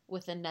attic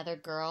with another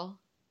girl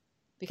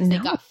because they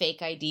got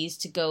fake IDs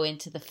to go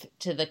into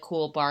the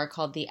cool bar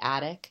called the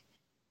Attic.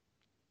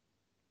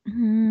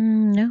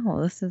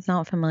 No, this is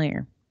not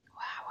familiar.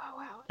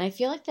 Wow. And I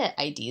feel like the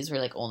IDs were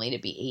like only to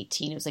be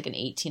 18. It was like an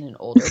 18 and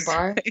older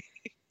bar.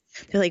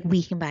 They're like,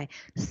 we can buy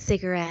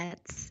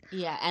cigarettes.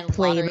 Yeah, and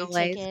lottery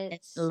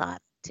tickets. And lottery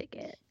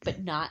tickets.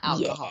 But not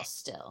alcohol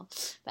still.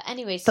 But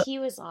anyways, he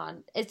was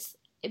on.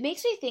 It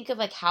makes me think of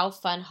like how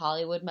fun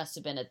Hollywood must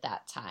have been at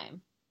that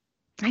time.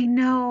 I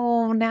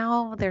know.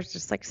 Now there's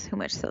just like so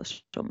much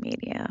social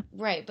media.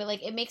 Right. But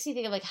like it makes me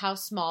think of like how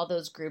small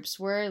those groups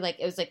were. Like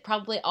it was like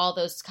probably all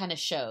those kind of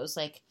shows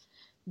like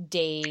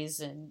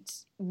Days and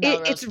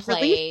Melrose Place.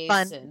 Really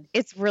fun. And...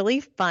 It's really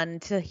fun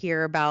to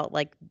hear about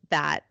like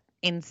that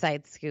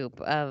inside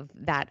scoop of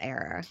that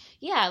era.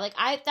 Yeah. Like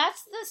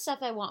that's the stuff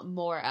I want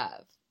more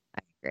of. I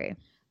agree.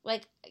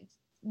 Like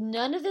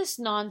none of this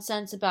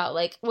nonsense about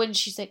like when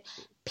she's like,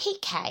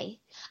 PK,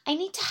 I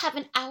need to have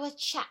an hour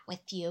chat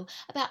with you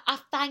about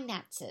our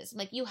finances.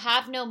 Like, you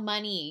have no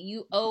money.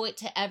 You owe it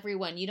to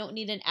everyone. You don't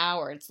need an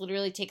hour. It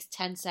literally takes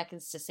 10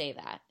 seconds to say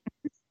that.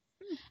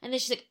 And then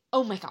she's like,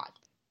 oh my God.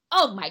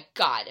 Oh my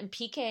God. And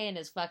PK and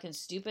his fucking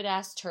stupid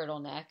ass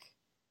turtleneck.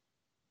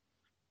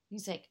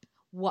 He's like,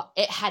 what?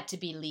 It had to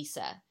be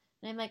Lisa.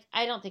 And I'm like,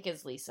 I don't think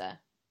it's Lisa.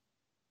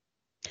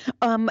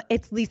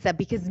 It's Lisa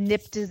because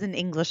nipped is an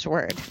English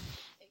word.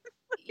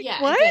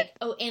 Yeah. What? Like,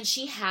 oh, and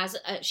she has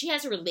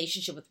a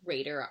relationship with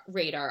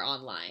Radar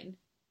Online.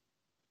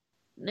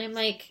 And I'm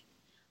like,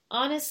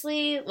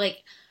 honestly,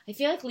 like, I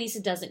feel like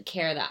Lisa doesn't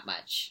care that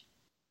much.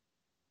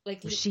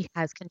 Like she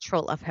has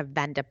control of her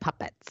Vanda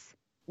puppets.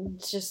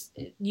 It's just,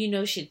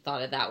 she'd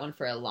thought of that one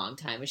for a long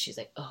time, and she's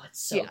like, oh,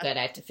 it's so good.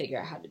 I have to figure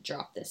out how to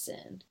drop this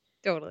in.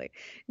 Totally.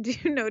 Do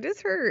you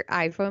notice her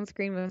iPhone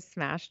screen was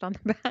smashed on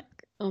the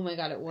back? Oh my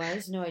God, it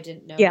was? No, I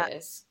didn't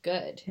notice. Yeah.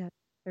 Good. Yeah,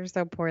 they're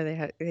so poor. They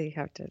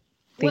have to.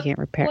 They can't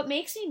repair. What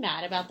makes me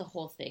mad about the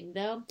whole thing,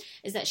 though,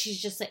 is that she's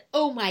just like,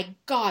 oh my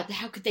God,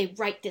 how could they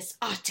write this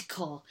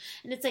article?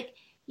 And it's like,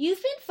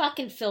 you've been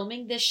fucking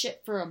filming this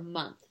shit for a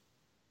month.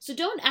 So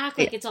don't act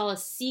like it's all a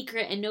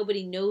secret and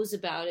nobody knows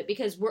about it,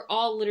 because we're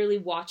all literally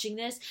watching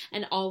this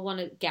and all want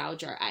to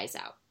gouge our eyes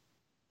out.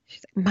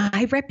 She's like,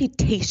 my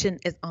reputation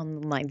is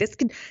on the line. This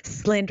can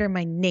slander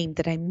my name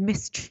that I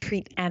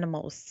mistreat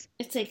animals.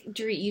 It's like,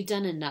 Dorit, you've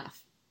done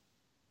enough.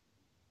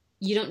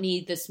 You don't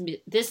need this.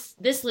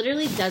 This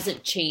literally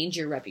doesn't change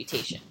your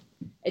reputation.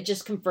 It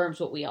just confirms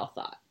what we all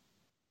thought.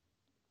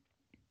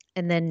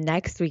 And then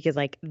next week is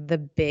like the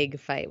big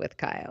fight with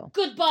Kyle.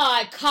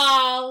 Goodbye,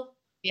 Kyle.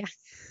 Yeah.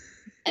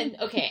 And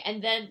okay,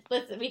 and then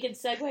we can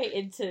segue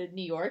into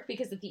New York,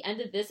 because at the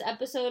end of this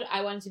episode,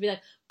 I wanted to be like,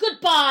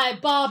 goodbye,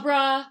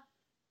 Barbara.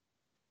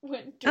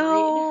 When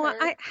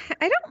Dorit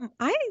I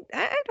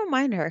don't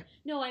mind her.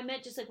 No, I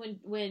meant just like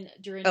when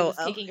Dorinda was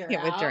kicking her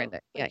out.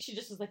 Dorinda. Yeah. She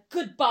just was like,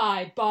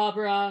 goodbye,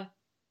 Barbara.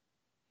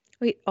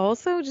 Wait,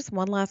 also just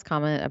one last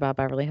comment about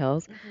Beverly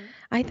Hills. Mm-hmm.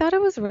 I thought it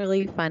was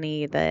really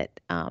funny that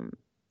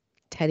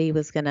Teddy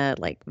was gonna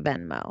like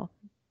Venmo.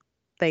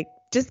 Like,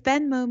 just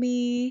Venmo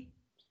me.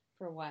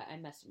 For what? I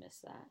must have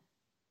missed that.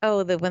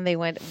 Oh, when they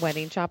went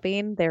wedding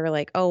shopping, they were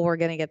like, oh, we're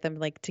going to get them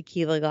like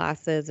tequila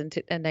glasses and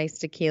a nice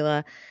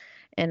tequila.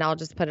 And I'll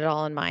just put it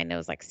all in mine. It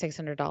was like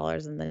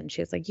 $600. And then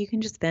she was like, you can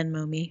just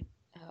Venmo me.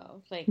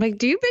 Oh, like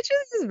do you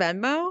bitches use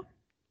Venmo?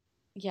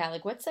 Yeah.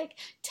 Like what's like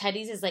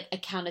Teddy's is like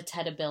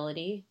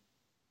accountability.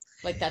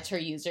 Like that's her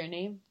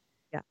username.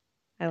 Yeah.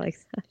 I like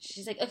that.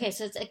 She's like, okay,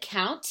 so it's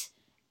account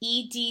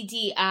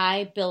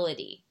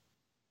EDDI-bility.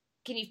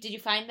 Did you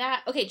find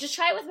that? Okay. Just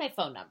try it with my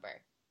phone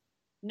number.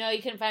 No,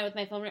 you couldn't find it with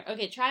my phone number.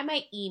 Okay. Try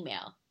my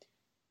email.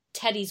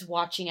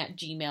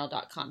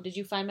 teddyswatching@gmail.com. Did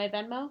you find my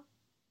Venmo?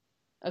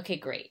 Okay,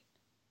 great.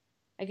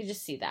 I could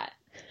just see that.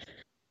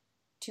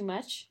 Too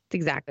much? That's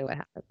exactly what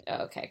happened.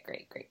 Oh, okay,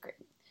 great.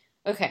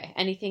 Okay,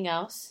 anything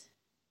else?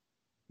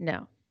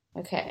 No.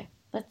 Okay.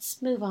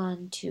 Let's move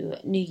on to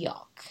New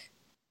York.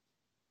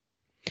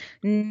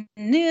 New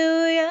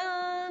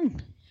York.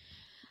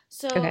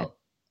 So okay.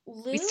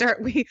 Lou,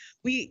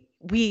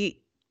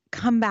 we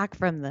come back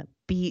from the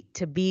beat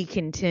to be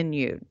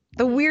continued.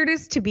 The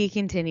weirdest to be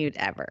continued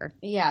ever.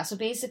 Yeah, so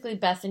basically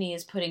Bethany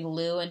is putting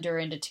Lou and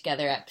Dorinda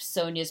together at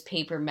Sonia's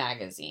paper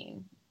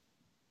magazine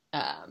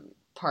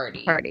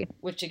party.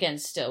 Which again,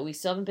 we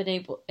still haven't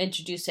been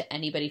introduced to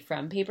anybody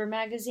from Paper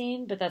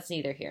Magazine, but that's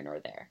neither here nor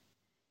there.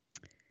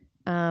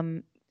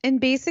 And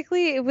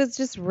basically it was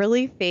just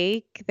really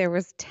fake. There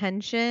was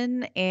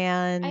tension,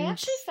 and I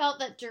actually felt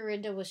that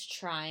Dorinda was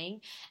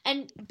trying,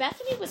 and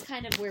Bethany was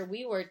kind of where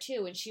we were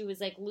too, and she was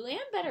like, Luann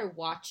better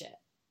watch it.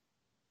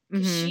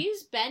 Because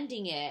she's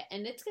bending it,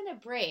 and it's going to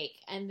break,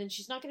 and then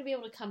she's not going to be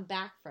able to come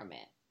back from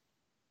it.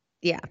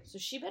 Yeah. So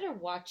she better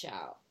watch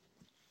out.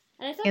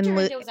 And I thought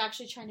Dorinda was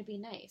actually trying to be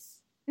nice.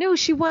 No,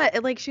 she was.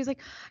 Like, she was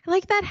like, I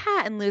like that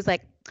hat. And Lou's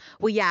like,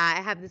 well, yeah,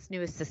 I have this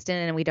new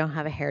assistant, and we don't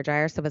have a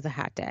hairdryer, so it was a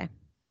hat day.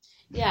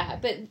 Yeah,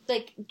 but,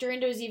 like,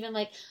 Dorinda was even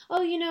like,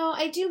 oh,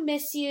 I do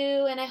miss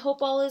you, and I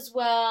hope all is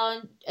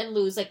well. And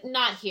Lou's like,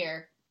 not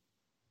here.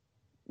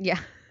 Yeah.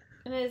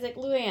 And I was like,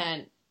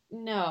 Luann,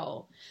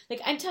 no.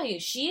 Like, I'm telling you,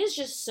 she is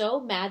just so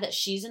mad that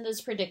she's in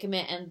this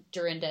predicament and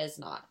Dorinda is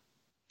not.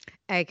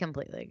 I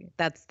completely agree.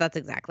 That's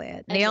exactly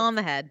it. Nail on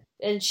the head.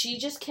 And she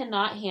just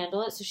cannot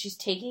handle it, so she's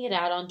taking it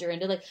out on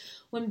Dorinda. Like,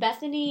 when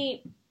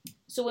Bethany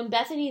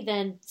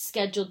then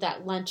scheduled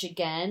that lunch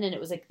again, and it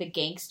was like the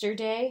gangster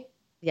day.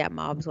 Yeah,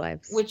 Mob's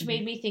Wives. Which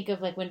made me think of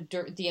like when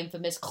the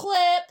infamous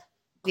clip,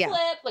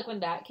 like when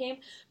that came.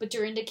 But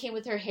Dorinda came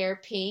with her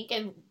hair pink,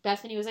 and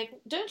Bethany was like,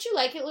 don't you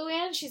like it,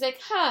 Luann? She's like,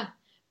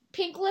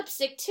 pink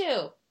lipstick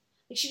too.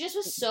 Like, she just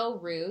was so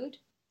rude.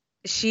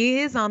 She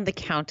is on the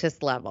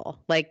Countess level.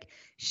 Like,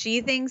 she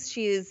thinks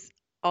she's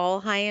all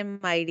high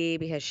and mighty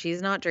because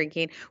she's not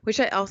drinking, which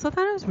I also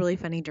thought it was really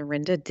funny.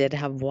 Dorinda did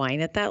have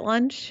wine at that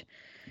lunch.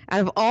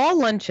 Out of all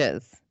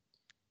lunches,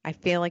 I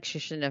feel like she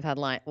shouldn't have had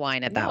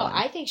wine at that one. No,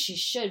 I think she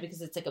should,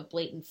 because it's like a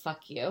blatant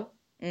fuck you.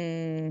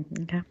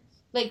 Okay.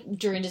 Like,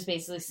 Dorinda's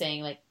basically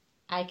saying, like,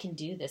 I can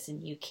do this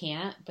and you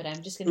can't, but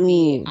I'm just gonna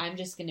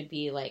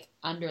be like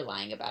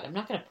underlying about it. I'm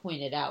not gonna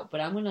point it out,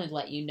 but I'm gonna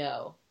let you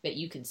know that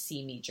you can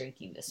see me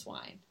drinking this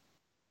wine.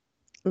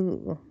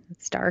 Ooh,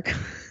 it's dark.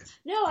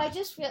 No, I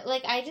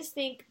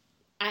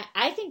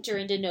think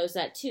Dorinda knows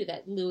that too,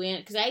 that Luann,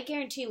 because I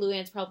guarantee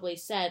Luann's probably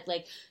said,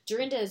 like,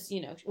 Dorinda's,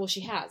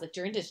 she has, like,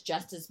 Dorinda's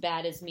just as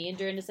bad as me, and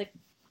Dorinda's like,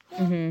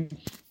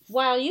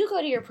 while you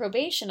go to your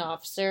probation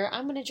officer,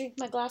 I'm going to drink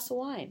my glass of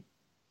wine.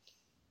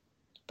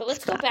 But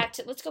let's go back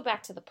to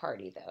the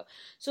party, though.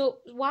 So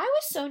why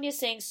was Sonia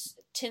saying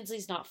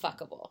Tinsley's not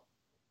fuckable?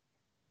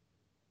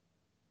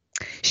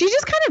 She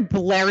just kind of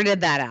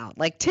blurted that out,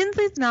 like,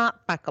 Tinsley's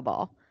not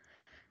fuckable.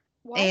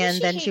 Why does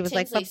she hate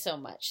Tinsley so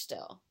much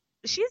still?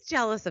 She's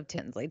jealous of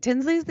Tinsley.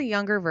 Tinsley's the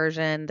younger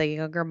version, the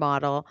younger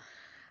model.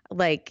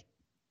 Like,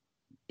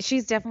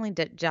 she's definitely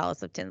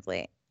jealous of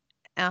Tinsley.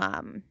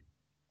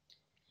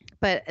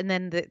 But, and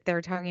then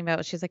they're talking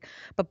about, she's like,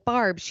 but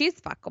Barb, she's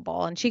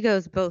fuckable, and she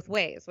goes both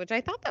ways, which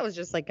I thought that was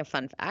just like a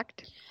fun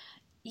fact.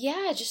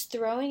 Yeah, just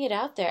throwing it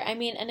out there. I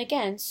mean, and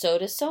again, so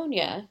does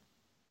Sonia.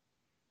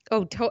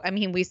 Oh,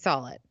 we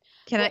saw it.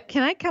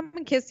 Can I come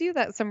and kiss you?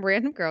 That some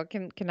random girl,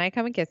 can I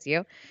come and kiss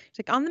you?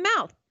 She's like, on the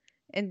mouth.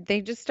 And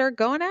they just start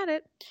going at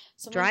it.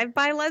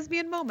 Drive-by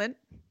lesbian moment.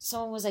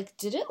 Someone was like,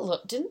 didn't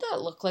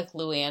that look like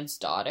Luann's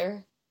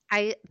daughter?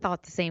 I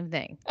thought the same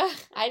thing.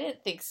 I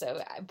didn't think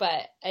so,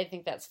 but I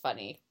think that's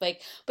funny.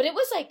 Like, but it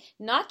was like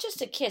not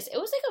just a kiss. It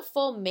was like a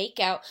full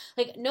makeout.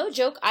 Like, no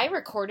joke, I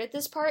recorded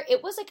this part.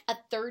 It was like a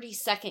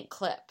 30-second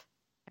clip.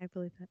 I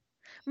believe that.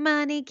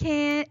 Money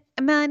can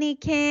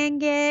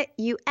get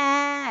you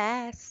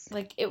ass.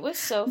 Like, it was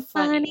so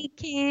funny. Money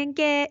can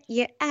get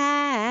you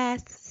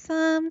ass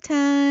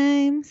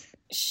sometimes.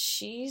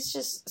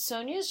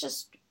 Sonia's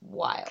just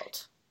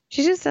wild.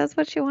 She just does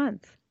what she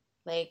wants.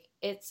 Like,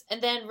 and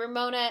then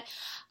Ramona,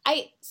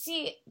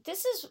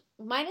 this is,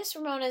 minus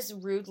Ramona's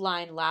rude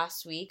line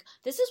last week,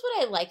 this is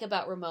what I like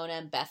about Ramona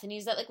and Bethany,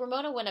 is that, like,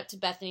 Ramona went up to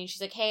Bethany and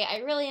she's like, hey, I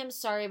really am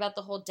sorry about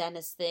the whole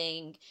Dennis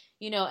thing,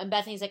 and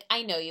Bethany's like,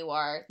 I know you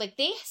are. Like,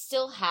 they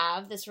still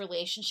have this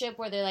relationship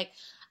where they're like,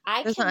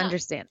 I cannot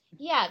understand.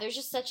 Yeah, there's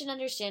just such an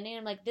understanding.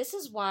 I'm like, this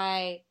is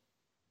why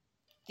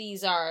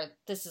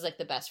this is like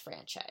the best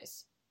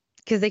franchise.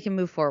 Because they can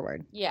move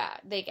forward. Yeah,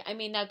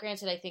 now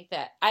granted, I think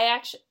that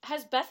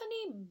has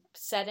Bethany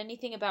said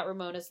anything about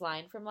Ramona's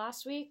line from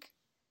last week?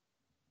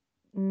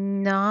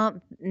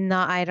 No,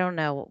 I don't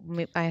know.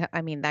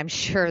 I mean, I'm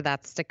sure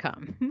that's to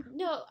come.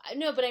 No,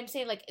 but I'm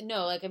saying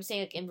I'm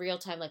saying like in real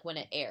time, like when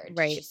it aired,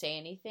 right. Did she say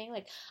anything?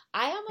 Like,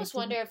 I almost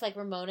wonder if like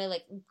Ramona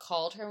like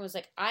called her and was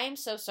like, I am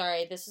so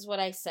sorry. This is what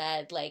I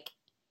said. Like,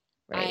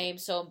 right. I am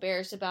so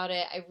embarrassed about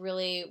it. I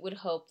really would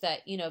hope that,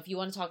 if you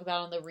want to talk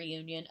about it on the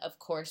reunion, of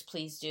course,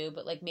 please do.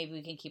 But like, maybe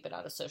we can keep it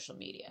out of social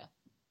media.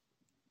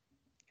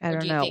 I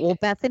don't know. Well,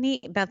 Bethany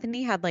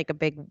had like a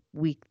big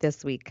week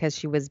this week because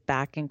she was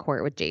back in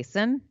court with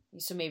Jason.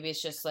 So maybe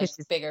it's just like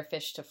bigger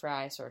fish to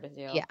fry sort of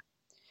deal. Yeah.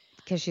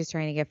 because she's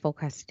trying to get full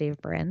custody of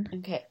Bryn.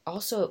 Okay.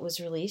 Also, it was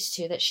released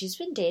too that she's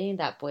been dating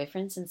that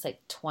boyfriend since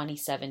like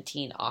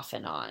 2017 off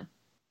and on.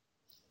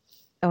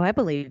 Oh, I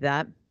believe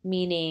that.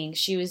 Meaning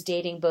she was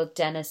dating both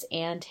Dennis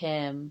and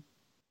him.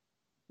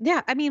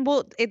 Yeah, I mean,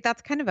 well,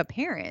 that's kind of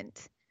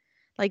apparent.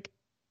 Like,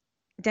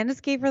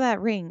 Dennis gave her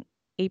that ring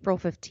April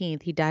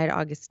 15th. He died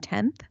August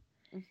 10th.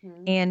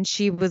 Mm-hmm. And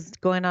she was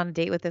going on a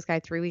date with this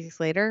guy 3 weeks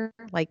later.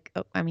 Like,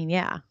 I mean,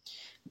 yeah.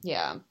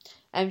 Yeah.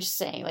 I'm just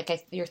saying,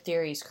 like, your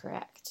theory is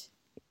correct.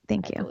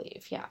 Thank you. I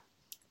believe, yeah.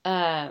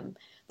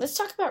 Let's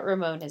talk about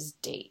Ramona's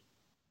date.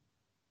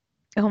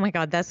 Oh my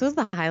God, this was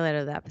the highlight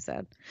of the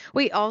episode.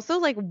 Wait, also,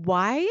 like,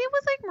 why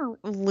was like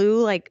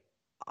Lou like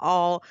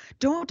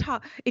don't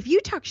talk. If you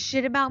talk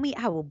shit about me,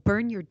 I will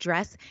burn your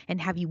dress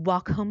and have you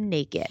walk home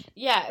naked.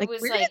 Yeah, like,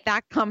 where did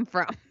that come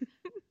from?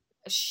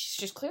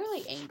 She's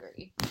clearly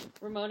angry.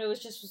 Ramona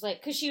was like,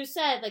 because she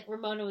said like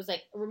Ramona was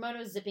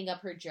zipping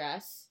up her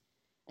dress,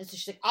 and so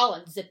she's like, I'll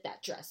unzip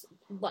that dress,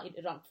 light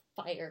it on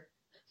fire,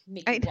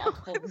 make you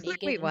walk home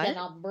naked, like, and then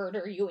I'll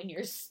murder you in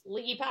your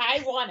sleep.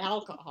 I want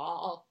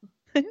alcohol.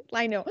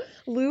 I know.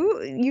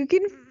 Lou, you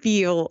can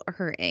feel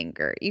her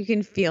anger. You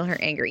can feel her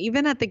anger.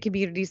 Even at the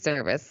community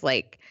service,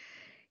 like,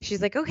 she's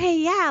like, okay,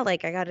 yeah,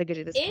 like, I got to go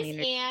to this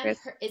community service.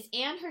 Is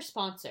Anne her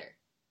sponsor?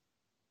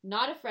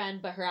 Not a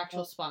friend, but her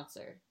actual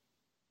sponsor.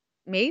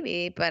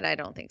 Maybe, but I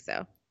don't think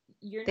so.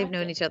 They've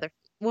known each other.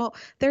 Well,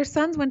 their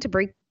sons went to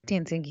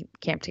breakdancing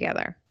camp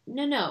together.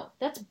 No.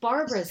 That's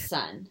Barbara's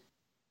son.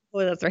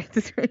 Oh, that's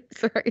right.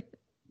 Sorry.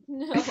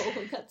 No,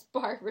 that's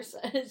Barbara's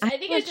son. I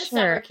think it's just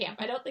summer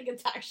camp. I don't think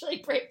it's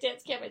actually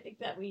breakdance camp. I think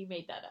that we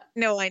made that up.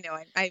 No, I know.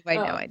 I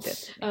know I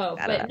did. Oh,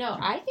 but no,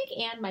 I think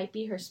Anne might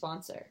be her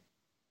sponsor.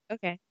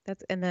 Okay.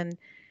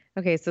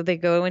 Okay, so they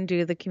go and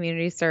do the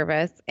community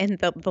service, and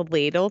the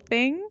ladle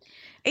thing,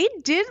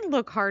 it did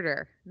look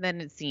harder than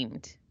it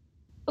seemed.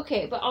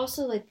 Okay, but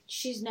also, like,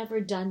 she's never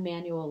done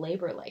manual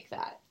labor like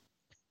that.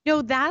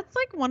 No, that's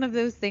like one of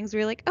those things where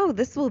you're like, oh,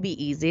 this will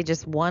be easy,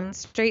 just one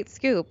straight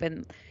scoop.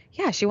 And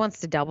yeah, she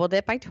wants to double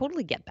dip. I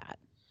totally get that.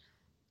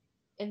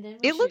 And then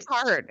it looked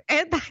hard.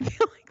 And I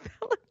feel like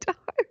that looked hard.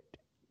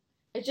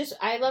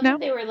 I love that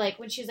they were like,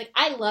 when she was like,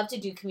 I love to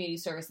do community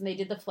service. And they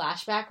did the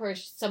flashback where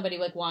somebody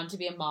like wanted to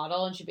be a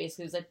model. And she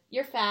basically was like,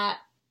 you're fat.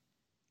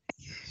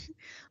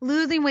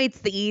 Losing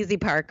weight's the easy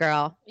part,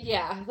 girl.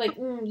 Yeah. Like,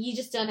 you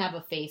just don't have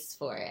a face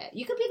for it.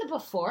 You could be the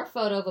before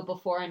photo of a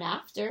before and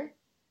after.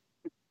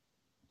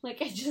 Like,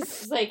 I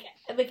just, like,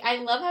 I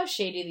love how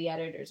shady the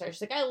editors are.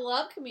 She's like, I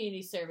love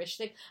community service. She's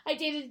like, I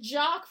dated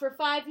Jock for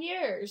 5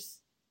 years.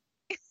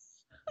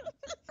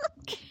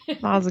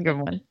 That was a good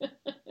one.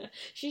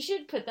 She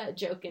should put that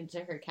joke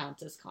into her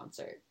Countess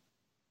concert.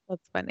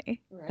 That's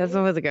funny. Right? This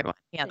one was a good one.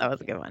 Yeah, that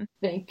was a good one.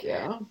 Thank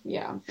you.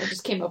 Yeah, I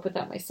just came up with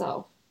that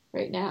myself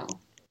right now.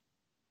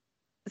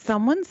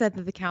 Someone said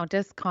that the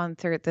Countess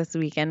concert this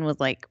weekend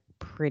was, like,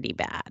 pretty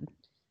bad.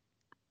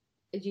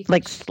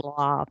 Like,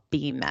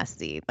 sloppy,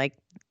 messy. Like,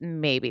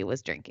 maybe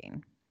was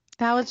drinking.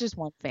 That was just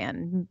one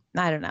fan.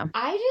 I don't know.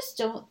 I just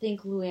don't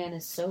think Luann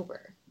is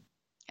sober.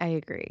 I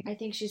agree. I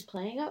think she's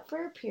playing up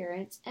for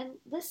appearance. And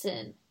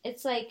listen,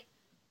 it's like,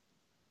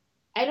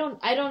 I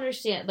don't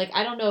understand. Like,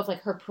 I don't know if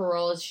like her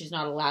parole is she's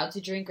not allowed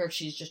to drink or if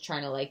she's just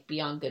trying to like be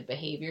on good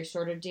behavior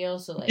sort of deal.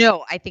 So like,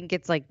 no, I think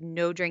it's like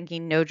no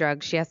drinking, no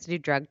drugs. She has to do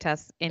drug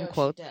tests in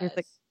quotes. She's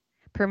like,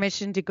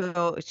 permission to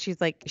go. She's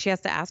like, she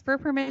has to ask for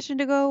permission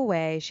to go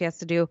away. She has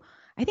to do,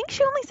 I think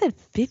she only said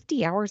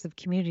 50 hours of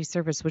community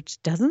service,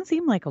 which doesn't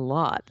seem like a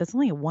lot. That's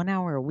only 1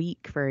 hour a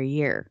week for a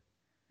year.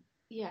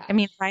 Yeah. I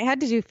mean, if I had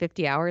to do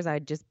 50 hours,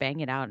 I'd just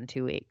bang it out in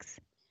 2 weeks.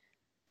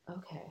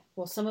 Okay.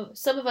 Well, some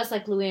of us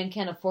like Luann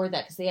can't afford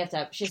that because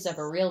she has to have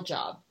a real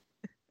job.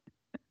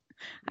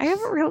 I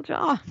have a real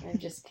job. I'm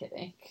just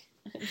kidding.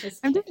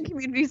 I'm doing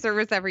community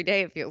service every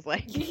day, it feels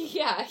like.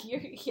 Yeah,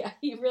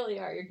 you really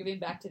are. You're giving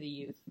back to the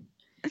youth.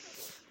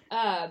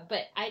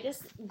 But I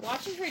just,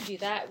 watching her do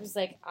that, it was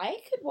like, I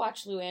could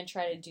watch Luann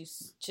try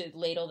to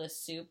ladle this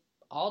soup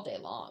all day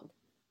long.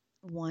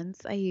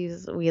 Once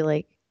we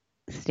like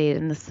stayed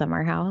in the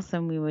summer house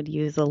and we would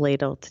use a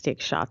ladle to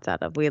take shots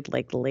out of. We'd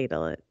like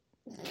ladle it.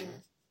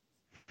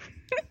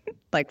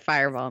 Like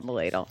fireball in the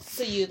ladle.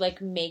 So you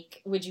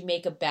would you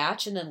make a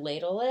batch and then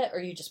ladle it, or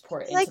you just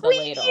pour it into the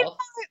ladle?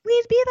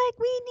 We'd be like,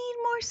 we need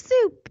more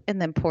soup,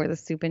 and then pour the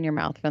soup in your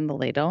mouth from the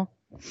ladle,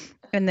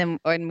 and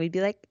we'd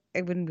be like,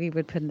 when we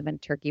would put them in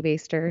turkey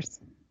basters.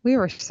 We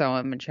were so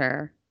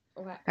immature.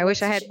 I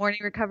wish I had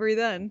morning recovery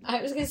then.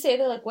 I was gonna say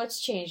that, like, what's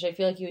changed? I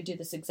feel like you would do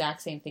this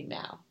exact same thing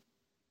now.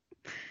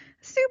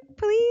 Soup,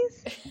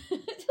 please.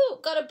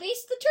 Gotta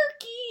baste the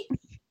turkey.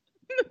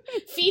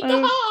 Feed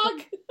the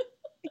hog.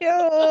 Ew.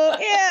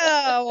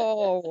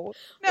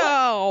 No.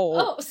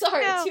 Oh,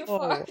 sorry. No.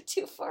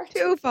 Too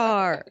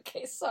far.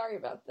 Okay, sorry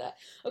about that.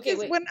 Okay,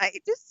 wait. When I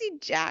just see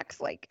Jax,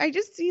 like, I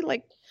just see,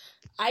 like,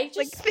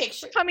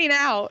 picture coming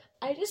out.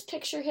 I just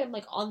picture him,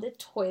 like, on the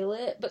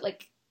toilet, but,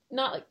 like,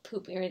 not, like,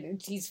 pooping or anything.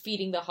 He's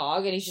feeding the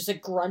hog, and he's just,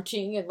 like,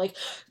 grunting and, like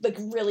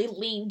really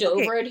leaned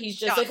over, and he's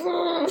just, like...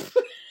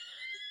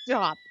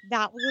 Stop.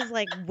 That was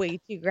like way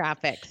too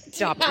graphic.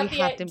 Stop. Do We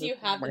have to you move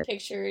have the forward.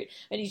 picture?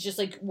 And he's just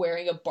like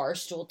wearing a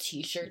Barstool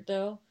t-shirt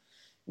though.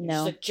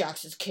 No. It's like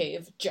Jax's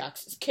Cave.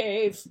 Jax's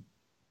Cave.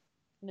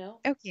 No.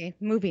 Okay,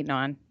 moving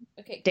on.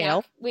 Okay.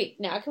 Dale?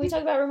 Now can we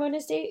talk about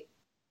Ramona's date?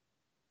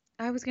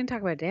 I was going to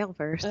talk about Dale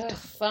first. Ugh,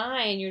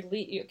 fine.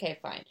 Okay,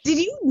 fine. Did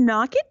you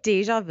not get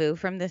deja vu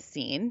from this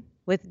scene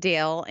with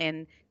Dale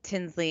and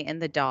Tinsley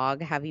and the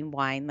dog having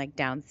wine like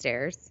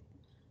downstairs?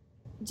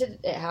 Did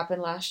it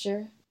happen last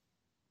year?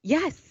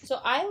 Yes. So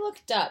I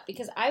looked up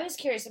because I was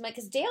curious. I'm like,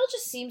 because Dale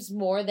just seems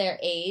more their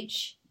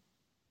age,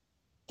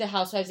 the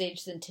housewives'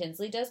 age, than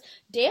Tinsley does.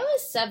 Dale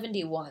is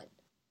 71.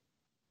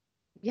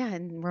 Yeah,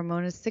 and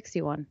Ramona's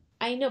 61.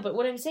 I know, but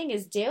what I'm saying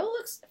is Dale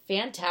looks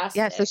fantastic.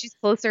 Yeah, so she's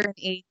closer in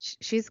age.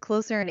 She's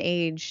closer in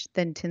age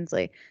than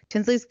Tinsley.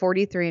 Tinsley's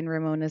 43 and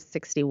Ramona's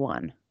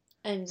 61.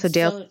 And so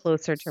Dale's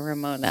closer to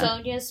Ramona.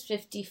 Sonia's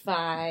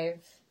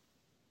 55.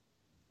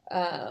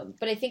 But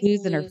I think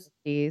Lou's in her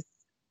 50s.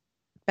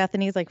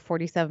 Bethany's like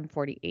 47,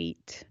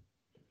 48.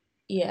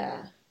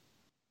 Yeah.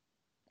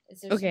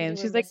 Okay, and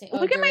she's like, missing?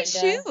 look at my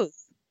Dorinda.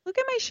 shoes. Look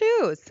at my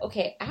shoes.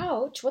 Okay,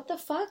 ouch. What the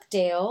fuck,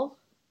 Dale?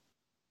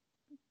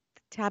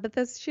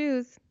 Tabitha's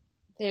shoes.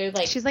 They're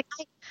like, She's like,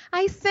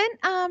 I sent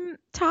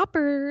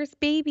Topper's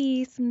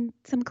baby some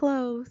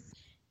clothes.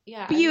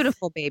 yeah,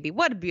 Beautiful baby.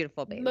 What a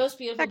beautiful baby. most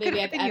beautiful That could baby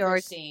have I've been ever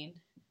yours. seen.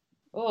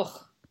 Ugh.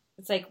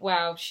 It's like,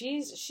 wow,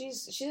 she's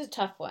a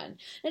tough one.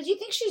 Now, do you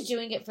think she's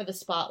doing it for the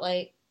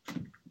spotlight?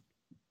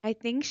 I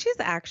think she's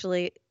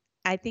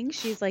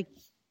like,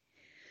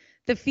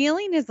 the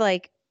feeling is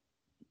like,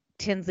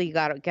 Tinsley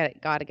gotta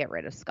get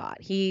rid of Scott.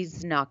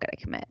 He's not gonna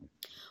commit.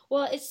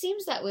 Well, it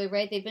seems that way,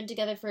 right? They've been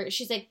together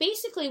she's like,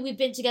 basically, we've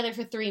been together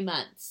for 3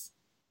 months.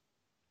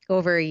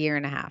 Over a year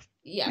and a half.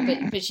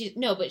 Yeah, but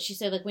she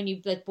said, like, when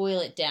you like boil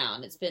it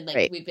down, it's been like,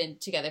 Right. we've been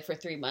together for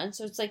 3 months.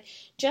 So it's like,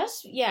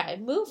 just, yeah,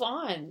 move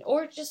on.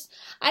 Or just,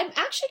 I'm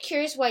actually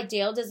curious why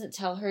Dale doesn't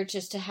tell her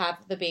just to have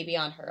the baby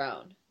on her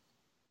own.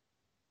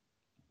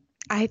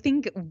 I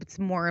think it's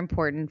more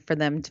important for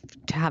them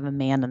to have a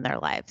man in their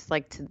lives,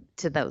 like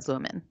to those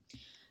women.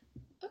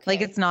 Okay.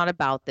 Like, it's not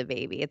about the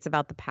baby. It's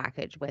about the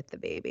package with the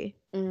baby.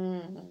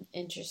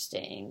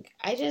 Interesting.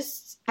 I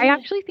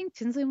actually think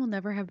Tinsley will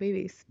never have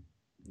babies.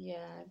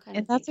 Yeah,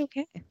 And that's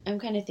okay. I'm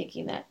kind of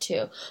thinking that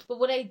too. But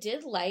what I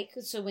did like,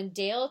 so when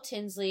Dale,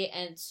 Tinsley,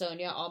 and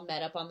Sonia all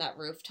met up on that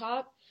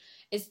rooftop,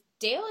 is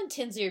Dale and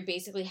Tinsley are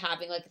basically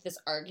having like this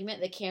argument.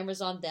 The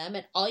camera's on them,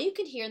 and all you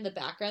can hear in the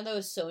background though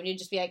is Sonia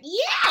just be like,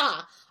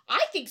 "Yeah,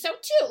 I think so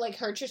too." Like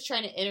her just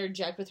trying to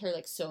interject with her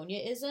like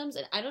Sonia-isms,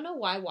 and I don't know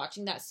why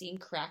watching that scene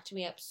cracked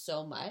me up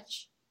so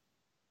much.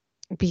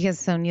 Because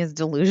Sonia's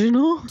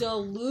delusional.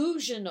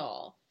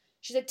 Delusional.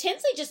 She's like,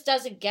 Tinsley just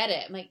doesn't get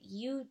it. I'm like,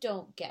 you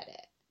don't get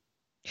it.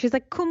 She's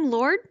like, cum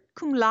lord,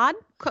 cum laude,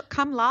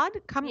 come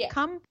laude, come Yeah.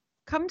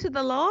 come to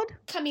the Lord.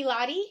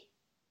 Camilati?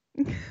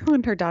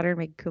 When her daughter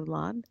made cum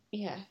laude.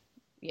 Yeah.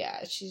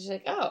 Yeah. She's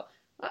like, wow.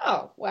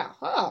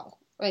 Oh.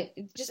 Like,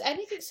 just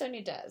anything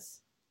Sonia does.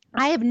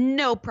 I have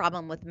no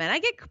problem with men. I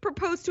get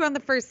proposed to on the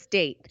first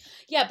date.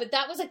 Yeah, but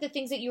that was like the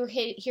things that you were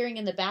hearing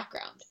in the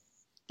background.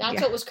 That's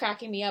Yeah. what was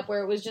cracking me up,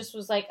 where it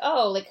was like,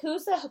 oh, like,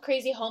 who's the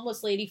crazy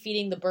homeless lady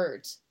feeding the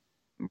birds?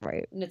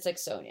 Right. And it's like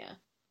Sonia.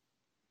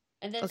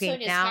 And then Okay,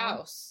 Sonia's now-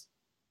 house.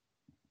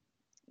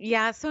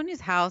 Yeah,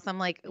 Sonia's house. I'm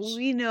like,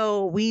 we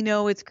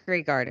know it's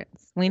Grey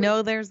Gardens. We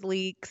know there's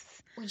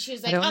leaks. When she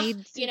was I like, don't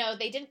need to-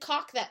 they didn't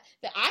caulk that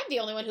I'm the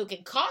only one who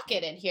can caulk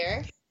it in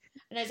here.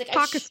 And I was like,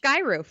 Cock a sky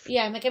roof.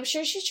 yeah, I'm like, I'm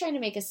sure she's trying to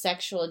make a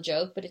sexual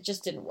joke, but it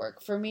just didn't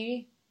work for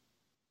me.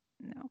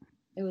 No.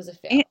 It was a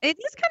fail. It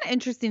is kind of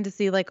interesting to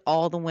see like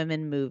all the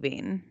women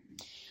moving.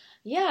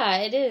 Yeah,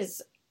 it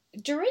is.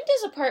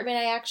 Dorinda's apartment,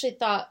 I actually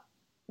thought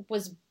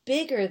was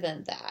bigger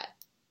than that.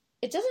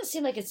 It doesn't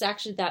seem like it's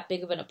actually that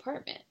big of an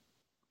apartment.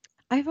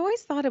 I've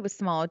always thought it was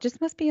small. It just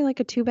must be like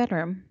a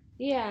 2-bedroom.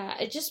 Yeah,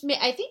 I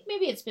think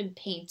maybe it's been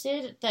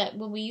painted that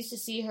when we used to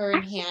see her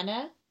and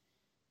Hannah.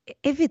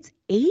 If it's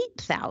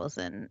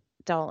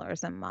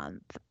 $8,000 a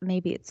month,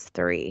 maybe it's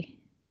 3.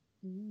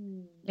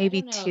 Maybe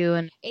I don't know. 2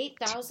 and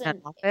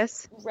 8,000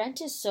 office.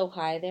 rent is so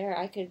high there.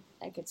 I could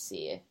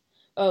see it.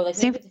 Oh, like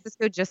San maybe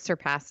Francisco just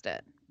surpassed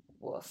it.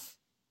 woof.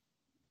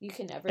 You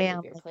can never Yeah,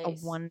 leave your like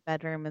place. a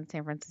 1-bedroom in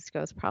San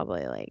Francisco is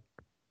probably like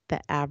the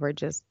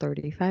average is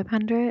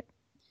 $3,500.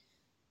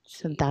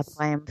 So that's Jeez.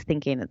 why I'm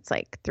thinking it's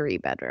like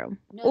 3-bedroom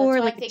No, or that's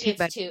why like I a think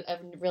 2-bedroom.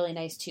 it's a really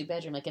nice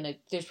 2-bedroom. Like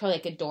there's probably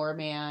like a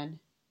doorman.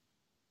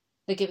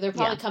 Like there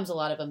probably comes a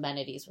lot of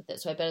amenities with it.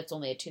 So I bet it's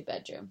only a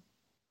 2-bedroom.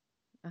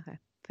 Okay,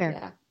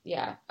 fair.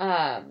 Yeah.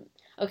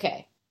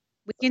 Okay.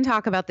 We can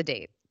talk about the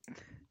date.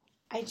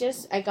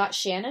 I got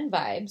Shannon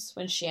vibes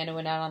when Shannon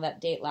went out on that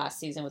date last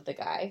season with the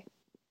guy.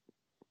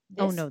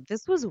 Oh no,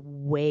 this was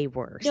way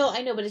worse. No,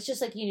 I know, but it's just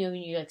like, when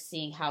you're like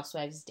seeing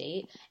housewives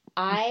date.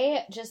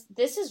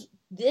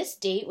 This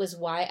date was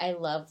why I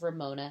love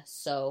Ramona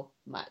so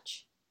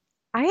much.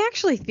 I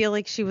actually feel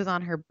like she was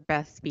on her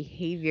best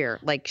behavior.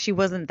 Like she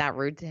wasn't that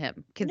rude to him,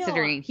 No,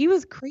 considering he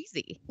was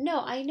crazy. no,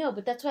 I know,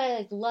 but that's why I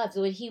like loved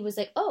when he was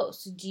like, "Oh,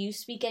 so do you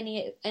speak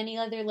any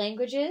other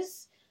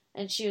languages?"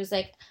 And she was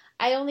like,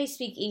 "I only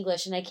speak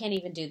English, and I can't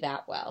even do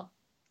that well."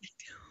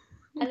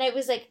 And I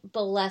was like,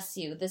 "Bless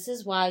you. This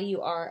is why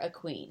you are a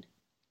queen."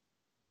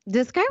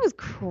 This guy was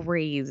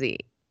crazy.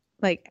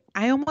 Like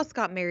I almost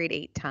got married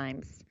 8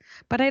 times,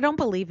 but I don't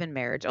believe in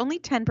marriage. Only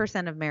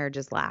 10% of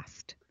marriages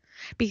last.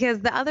 Because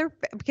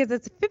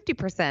it's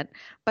 50%,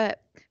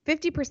 but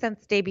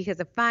 50% stay because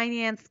of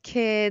finance,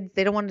 kids,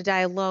 they don't want to die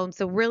alone.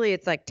 So really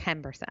it's like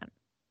 10%.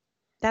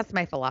 That's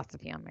my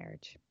philosophy on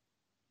marriage.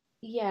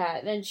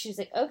 Yeah, then she was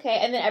like, "Okay."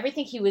 And then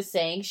everything he was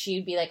saying,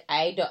 she'd be like,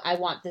 I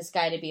want this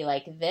guy to be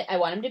like this. I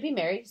want him to be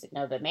married." He's like,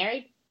 "No, but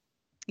married."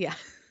 Yeah.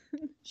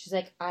 She's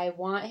like, "I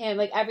want him."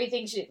 Like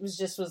everything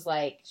was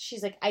like,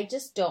 she's like, "I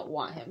just don't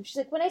want him." She's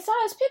like, "When I saw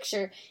his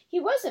picture, he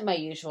wasn't my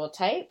usual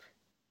type."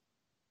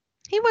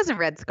 He wasn't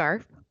Red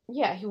Scarf.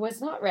 Yeah, he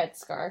was not Red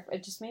Scarf.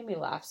 It just made me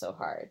laugh so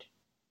hard.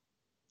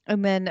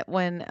 And then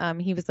when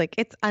he was like,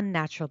 it's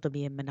unnatural to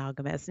be a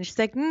monogamous. And she's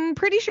like,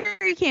 pretty sure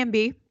you can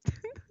be.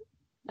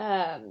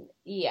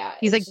 Yeah.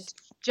 He's like, just,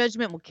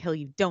 judgment will kill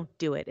you. Don't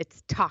do it.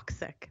 It's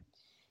toxic.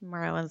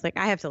 Marlon's like,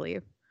 I have to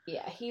leave.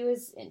 yeah, he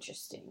was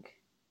interesting.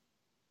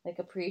 Like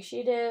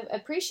appreciative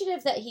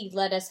that he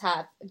let us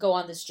go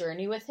on this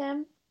journey with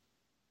him.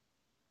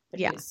 But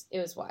Yeah. it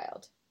was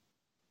wild.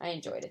 I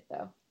enjoyed it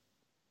though.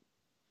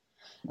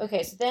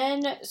 Okay, so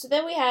then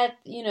we had,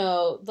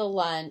 the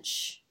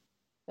lunch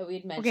that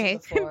we'd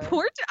mentioned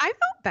before. I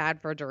felt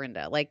bad for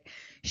Dorinda. Like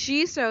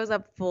she shows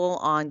up full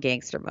on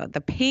gangster mode.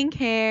 The pink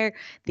hair,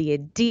 the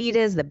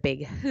Adidas, the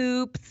big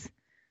hoops.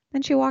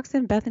 Then she walks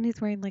in.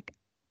 Bethany's wearing like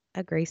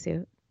a gray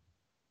suit.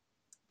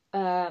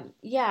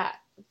 Yeah.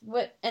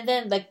 And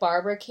then like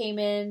Barbara came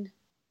in.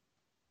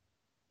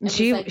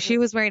 She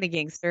was wearing a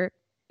gangster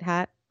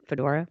hat,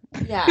 fedora.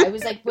 Yeah, I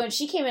was like, when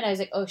she came in, I was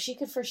like, oh, she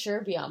could for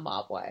sure be on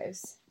Mob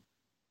Wives.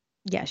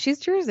 Yeah, she's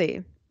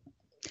Jersey.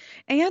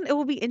 And it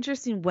will be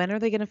interesting, when are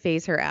they going to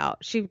phase her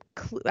out?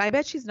 I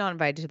bet she's not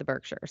invited to the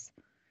Berkshires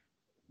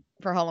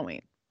for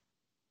Halloween.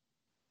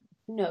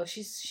 No,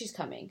 she's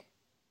coming.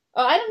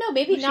 Oh, I don't know.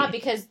 Maybe not,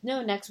 because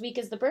next week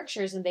is the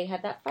Berkshires and they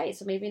had that fight,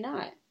 so maybe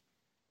not.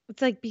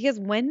 It's like, because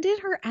when did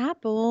her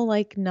apple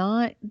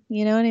not,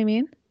 you know what I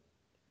mean?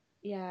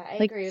 Yeah,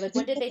 I agree. Like,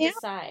 when did they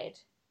decide?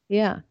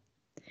 Yeah.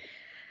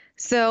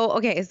 So,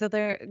 okay, so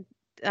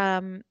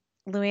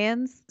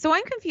Luann's. So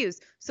I'm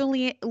confused. So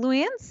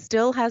Luann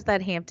still has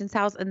that Hamptons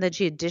house, and then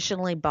she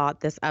additionally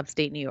bought this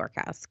upstate New York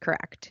house,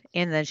 correct?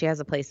 And then she has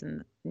a place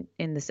in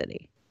the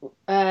city.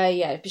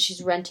 Yeah, but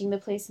she's renting the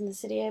place in the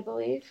city, I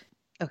believe.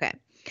 Okay.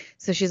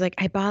 So she's like,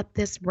 I bought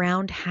this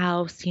round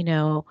house,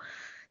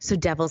 so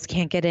devils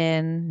can't get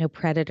in, no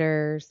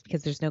predators,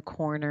 because there's no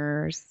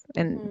corners.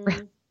 And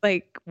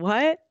like,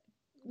 what?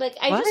 Like,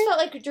 I just felt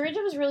like Dorinda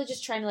was really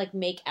just trying to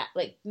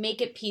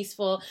make it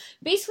peaceful.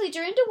 Basically,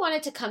 Dorinda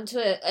wanted to come to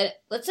a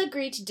let's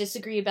agree to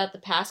disagree about the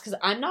past, because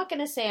I'm not going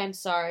to say I'm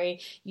sorry.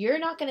 You're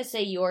not going to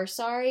say you're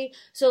sorry.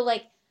 So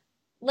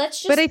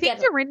let's just. But I think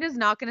Dorinda's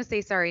not going to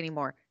say sorry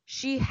anymore.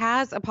 She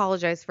has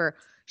apologized for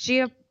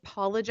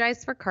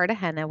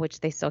Cartagena,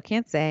 which they still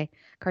can't say.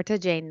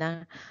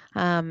 Cartagena.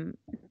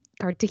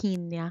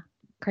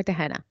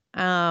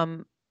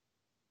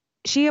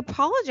 She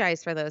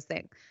apologized for those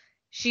things.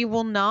 She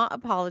will not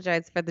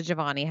apologize for the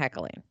Giovanni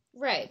heckling.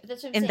 Right, but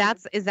that's what I'm saying.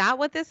 Is that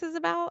what this is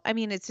about? I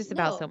mean, it's just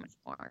about so much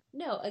more.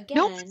 No, again.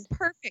 No one's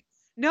perfect.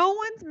 No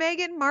one's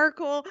Meghan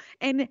Markle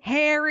and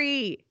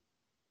Harry.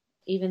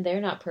 Even they're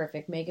not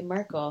perfect. Meghan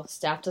Markle.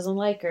 Staff doesn't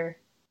like her.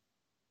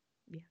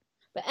 Yeah.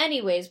 But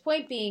anyways,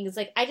 point being is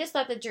I just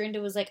thought that Dorinda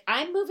was like,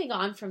 I'm moving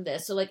on from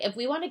this. So if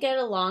we want to get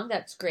along,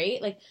 that's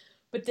great.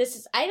 But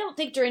I don't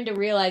think Dorinda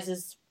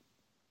realizes.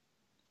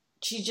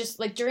 She just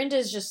Dorinda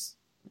is just.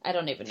 I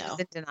don't even know. She's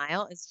in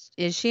denial.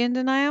 Is she in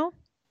denial?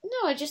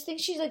 No, I just think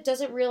she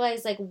doesn't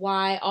realize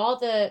why all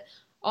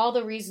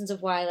the reasons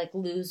of why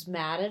Lou's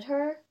mad at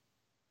her.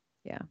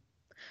 Yeah.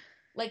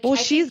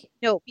 Because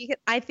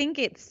I think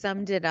it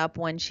summed it up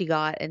when she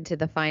got into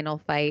the final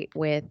fight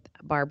with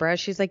Barbara.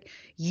 She's like,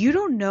 you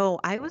don't know.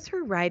 I was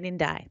her ride and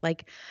die.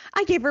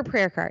 I gave her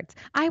prayer cards.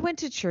 I went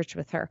to church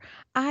with her.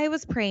 I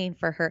was praying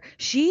for her.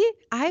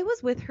 I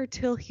was with her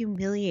till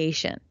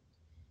humiliation.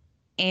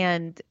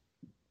 And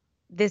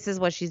this is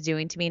what she's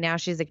doing to me now.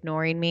 She's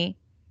ignoring me.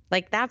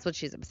 That's what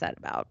she's upset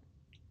about.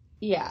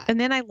 Yeah. And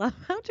then I love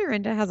how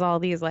Dorinda has all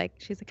these,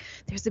 she's like,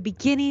 there's a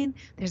beginning,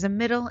 there's a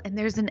middle, and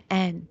there's an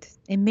end.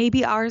 And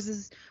maybe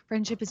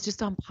friendship is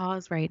just on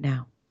pause right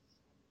now.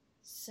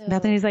 So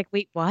Bethany's like,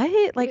 wait, what?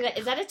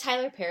 Is that a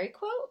Tyler Perry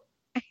quote?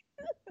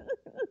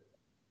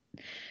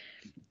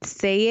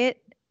 Say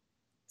it.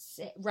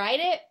 Write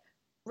it,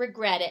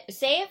 regret it.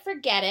 Say it,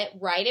 forget it.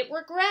 Write it,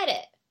 regret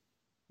it.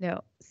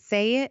 No,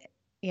 say it.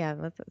 Yeah,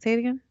 let's say it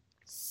again.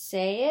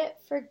 Say it,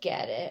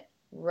 forget it,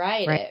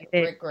 write it,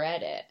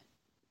 regret it.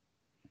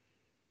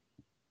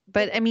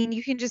 But I mean,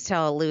 you can just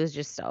tell Lou is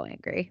just so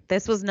angry.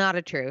 This was not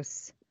a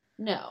truce.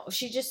 No,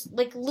 she just,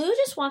 like, Lou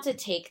just wants a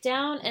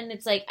takedown, and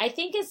it's like, I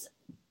think it's,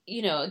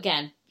 you know,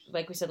 again,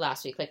 like we said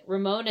last week, like,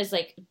 Ramon is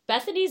like,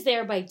 Bethany's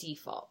there by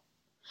default.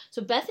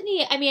 So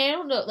Bethany, I mean, I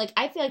don't know, like,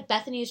 I feel like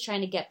Bethany is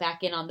trying to get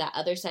back in on that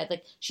other side.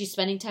 Like, she's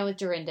spending time with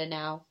Dorinda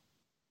now.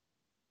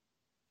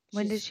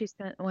 When did she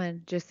spend,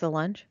 when? Just the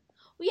lunch?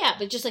 Well, yeah,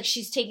 but just, like,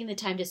 she's taking the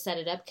time to set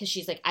it up, because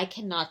she's like, I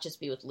cannot just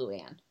be with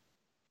Luann.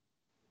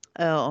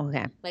 Oh,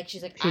 okay. Like,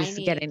 she's like, she's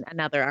getting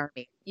another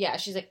army. Yeah,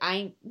 she's like,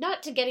 I'm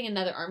not to getting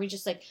another army,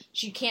 just like,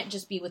 she can't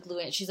just be with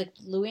Luann. She's like,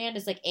 Luann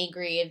is like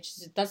angry, and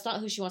that's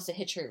not who she wants to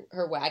hitch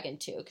her wagon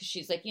to, because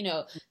she's like, you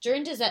know,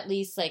 Dorinda's at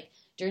least like,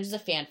 Dorinda's a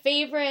fan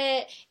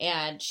favorite,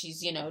 and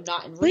she's, you know,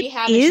 not in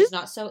rehab, and she's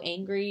not so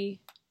angry.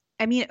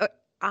 I mean,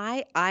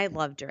 I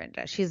love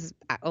Dorinda. She's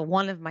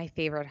one of my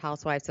favorite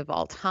housewives of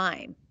all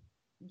time.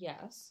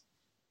 Yes.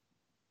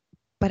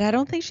 But I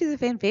don't think she's a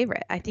fan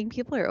favorite. I think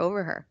people are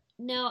over her.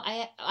 No,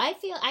 I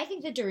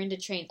think the Dorinda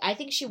train, I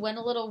think she went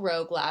a little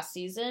rogue last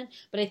season,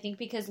 but I think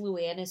because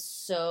Luann is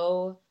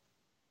so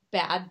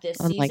bad this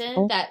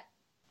season that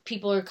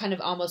people are kind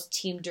of almost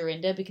team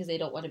Dorinda because they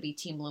don't want to be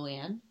team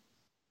Luann.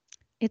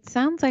 It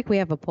sounds like we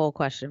have a poll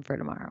question for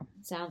tomorrow.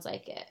 Sounds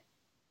like it.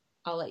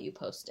 I'll let you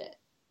post it.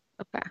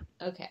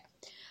 Okay.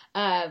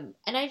 And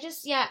I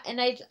just, yeah,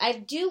 and I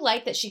do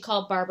like that she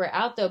called Barbara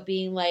out, though,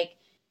 being like,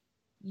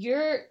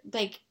 you're,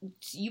 like,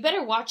 you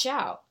better watch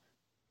out.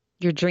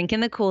 You're drinking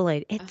the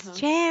Kool-Aid. It's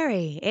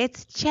cherry.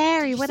 It's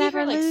cherry.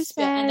 Whatever Lou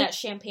said. And that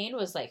champagne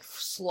was like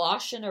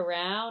sloshing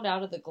around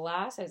out of the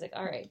glass. I was like,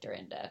 all right,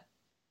 Dorinda.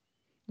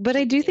 But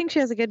I do think she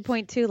has a good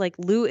point too. Like,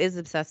 Lou is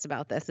obsessed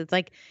about this. It's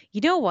like,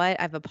 you know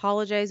what? I've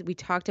apologized. We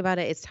talked about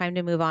it. It's time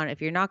to move on.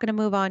 If you're not going to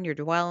move on, you're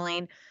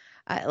dwelling.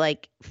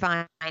 Like,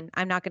 fine.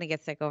 I'm not going to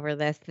get sick over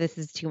this. This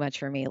is too much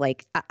for me.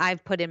 Like,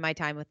 I've put in my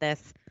time with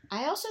this.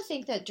 I also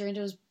think that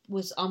Dorinda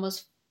was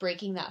almost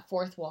breaking that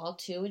fourth wall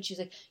too, and she's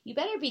like, you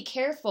better be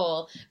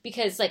careful,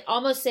 because like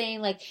almost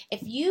saying like,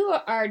 if you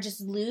are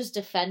just Lou's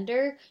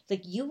defender,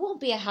 like you won't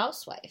be a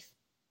housewife.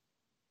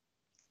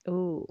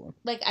 Ooh.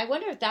 Like, I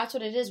wonder if that's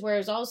what it is,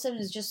 whereas all of a sudden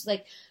it's just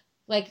like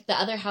the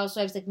other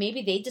housewives, like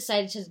maybe they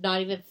decided to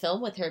not even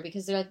film with her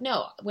because they're like,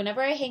 no,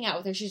 whenever I hang out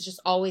with her, she's just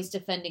always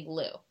defending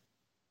Lou.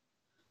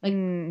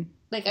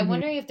 Like I'm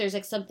wondering if there's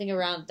like something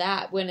around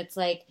that when it's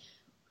like,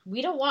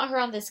 we don't want her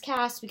on this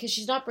cast because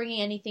she's not bringing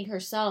anything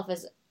herself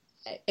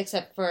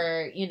except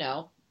for, you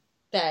know,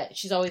 that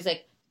she's always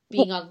like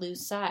being on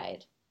Lou's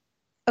side.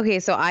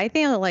 Okay, so I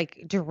think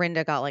like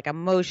Dorinda got like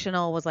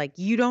emotional, was like,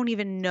 you don't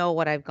even know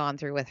what I've gone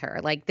through with her.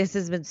 Like, this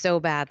has been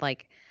so bad.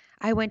 Like,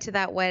 I went to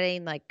that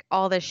wedding, like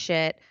all this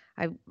shit.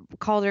 I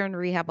called her in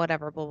rehab,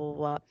 whatever, blah, blah,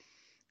 blah.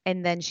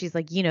 And then she's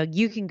like, you know,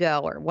 you can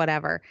go or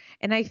whatever.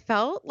 And I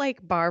felt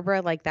like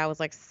Barbara, like that was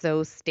like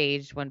so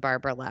staged when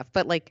Barbara left.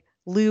 But like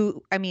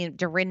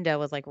Dorinda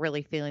was like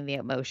really feeling the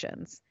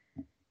emotions.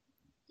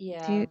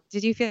 Yeah.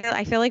 Did you feel?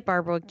 I feel like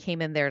Barbara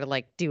came in there to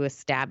like do a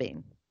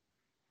stabbing.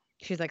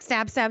 She's like,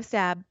 stab, stab,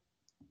 stab.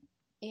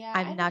 Yeah.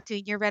 I'm not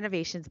doing your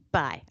renovations.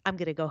 Bye. I'm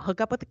gonna go hook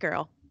up with a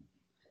girl.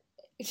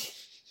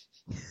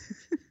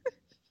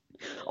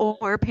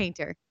 Or a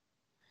painter.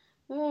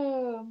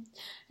 Oh,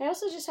 I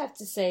also just have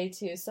to say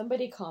too,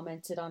 somebody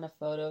commented on a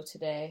photo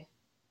today,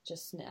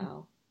 just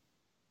now.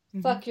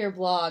 Mm-hmm. Fuck your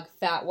blog,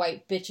 fat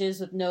white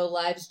bitches with no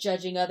lives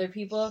judging other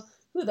people.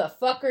 Who the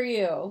fuck are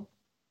you?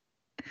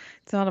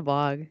 It's not a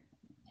blog.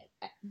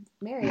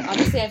 Mary,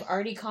 obviously I've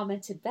already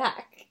commented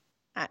back.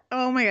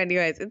 Oh my God, you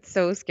guys, it's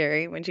so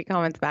scary when she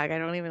comments back. I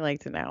don't even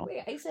like to know.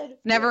 Wait, I said...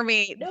 Never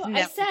me. No, never.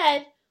 I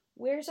said,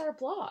 where's our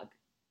blog?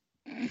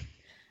 And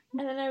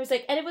then I was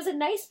like, and it was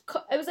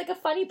it was like a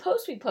funny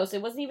post we posted.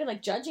 It wasn't even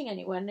like judging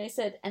anyone. And I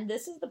said, and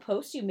this is the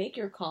post you make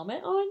your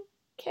comment on?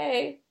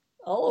 Okay.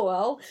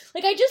 LOL.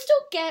 Like, I just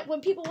don't get when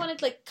people want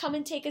to like come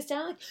and take us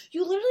down. Like,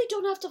 you literally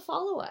don't have to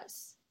follow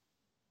us.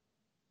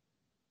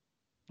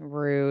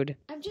 Rude.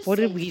 I'm just what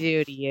saying. Did we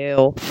do to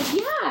you?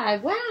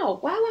 Yeah.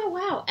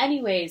 Wow.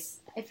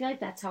 Anyways, I feel like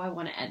that's how I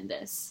want to end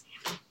this.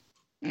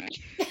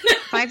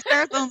 5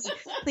 stars only.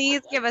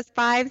 Please give us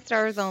 5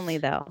 stars only,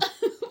 though.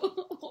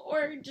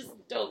 Or just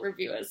don't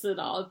review us at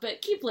all.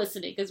 But keep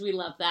listening because we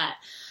love that.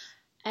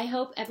 I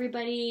hope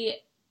everybody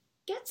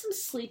gets some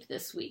sleep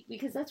this week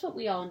because that's what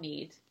we all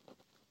need.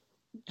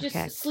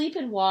 Just sleep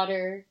in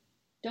water.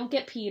 Don't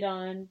get peed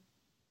on.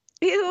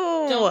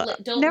 Ew.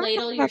 Don't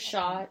ladle your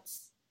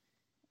shots.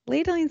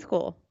 Ladling's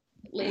cool.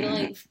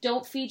 Ladling.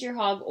 Don't feed your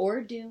hog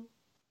or do.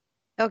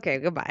 Okay,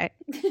 goodbye.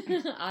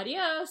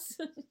 Adios.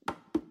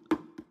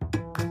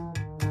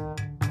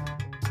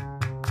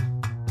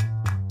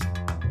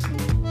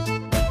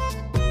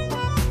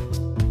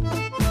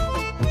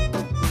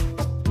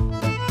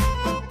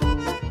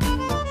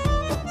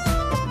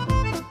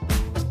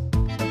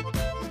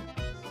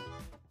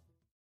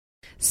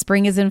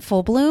 Spring is in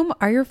full bloom.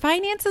 Are your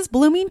finances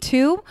blooming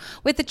too?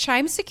 With the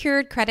Chime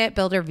Secured Credit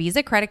Builder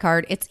Visa Credit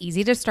Card, it's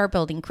easy to start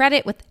building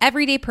credit with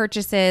everyday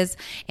purchases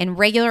and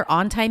regular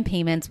on-time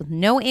payments with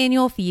no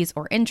annual fees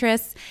or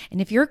interest. And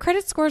if your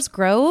credit scores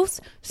grows,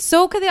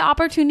 so could the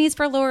opportunities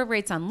for lower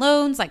rates on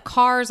loans like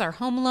cars or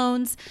home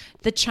loans.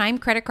 The Chime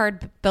Credit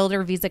Card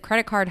Builder Visa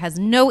Credit Card has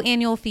no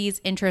annual fees,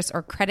 interest,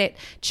 or credit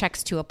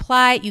checks to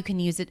apply. You can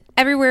use it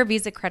everywhere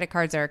Visa credit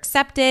cards are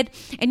accepted,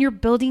 and you're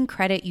building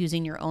credit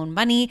using your own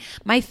money.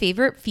 My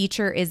favorite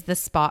feature is the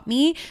Spot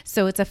Me.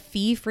 So it's a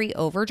fee-free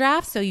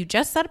overdraft. So you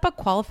just set up a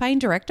qualifying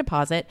direct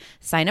deposit,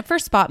 sign up for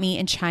Spot Me,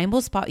 and Chime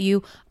will spot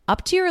you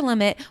up to your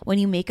limit when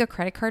you make a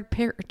credit card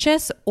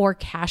purchase or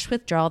cash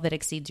withdrawal that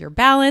exceeds your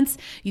balance.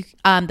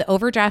 The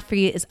overdraft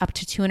fee is up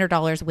to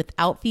 $200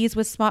 without fees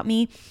with Spot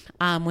Me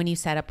when you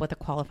set up with a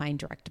qualifying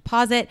direct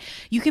deposit.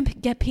 You can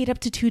get paid up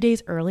to 2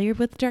 days earlier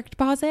with direct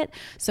deposit.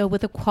 So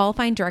with a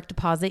qualifying direct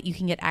deposit, you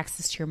can get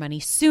access to your money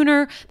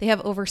sooner. They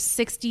have over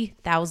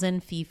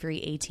 60,000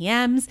 fee-free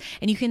ATMs,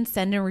 and you can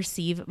send and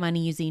receive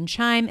money using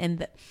Chime.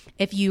 And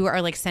if you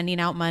are like sending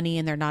out money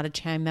and they're not a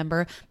Chime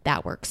member,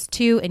 that works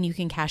too. And you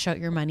can cash out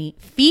your money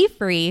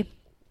fee-free.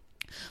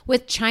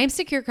 With Chime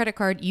Secure Credit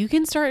Card, you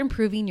can start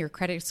improving your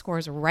credit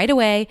scores right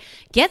away.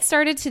 Get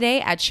started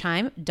today at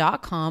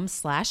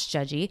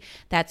chime.com/judgy.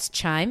 That's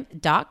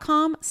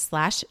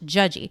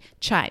chime.com/judgy.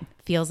 Chime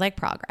feels like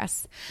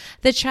progress.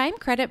 The Chime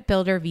Credit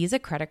Builder Visa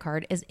Credit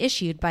Card is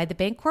issued by the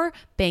Bancorp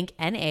Bank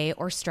N.A.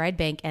 or Stride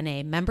Bank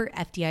N.A. member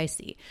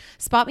FDIC.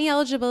 Spot Me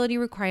eligibility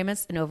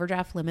requirements and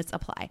overdraft limits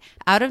apply.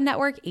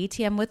 Out-of-network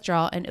ATM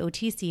withdrawal and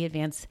OTC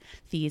advance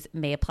fees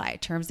may apply.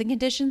 Terms and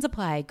conditions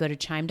apply. Go to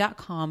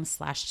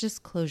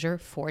chime.com/disclosure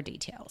for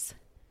details.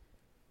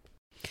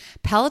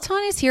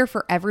 Peloton is here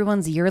for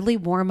everyone's yearly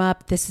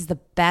warm-up. This is the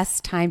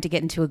best time to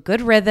get into a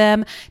good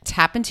rhythm,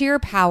 tap into your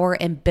power,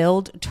 and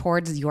build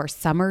towards your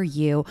summer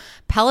you.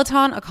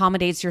 Peloton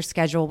accommodates your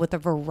schedule with a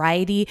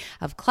variety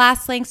of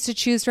class lengths to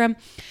choose from.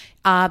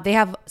 They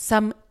have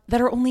some that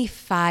are only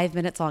 5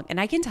 minutes long. And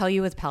I can tell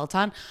you with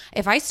Peloton,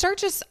 if I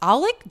start I'll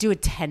like do a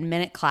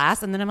 10-minute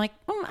class and then I'm like,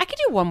 I could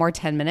do one more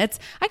 10 minutes.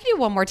 I could do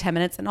one more 10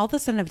 minutes. And all of a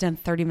sudden I've done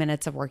 30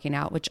 minutes of working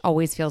out, which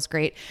always feels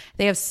great.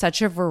 They have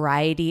such a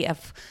variety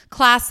of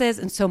classes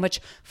and so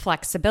much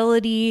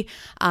flexibility.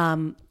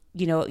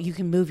 You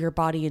can move your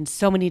body in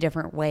so many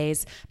different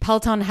ways.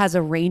 Peloton has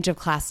a range of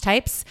class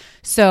types.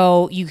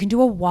 So you can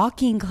do a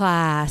walking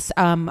class.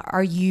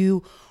 Are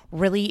you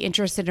really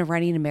interested in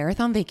running a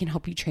marathon? They can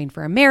help you train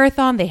for a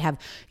marathon. They have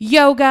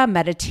yoga,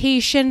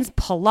 meditations,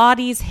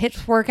 Pilates,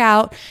 HIIT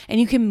workout,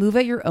 and you can move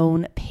at your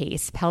own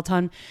pace.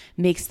 Peloton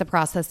makes the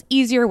process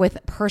easier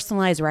with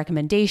personalized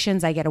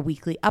recommendations. I get a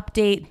weekly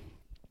update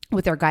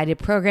with their guided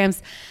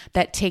programs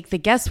that take the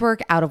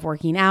guesswork out of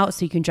working out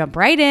so you can jump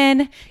right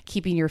in,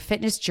 keeping your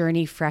fitness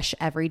journey fresh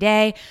every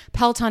day.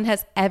 Peloton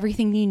has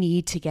everything you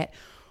need to get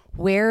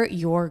where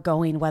you're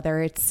going,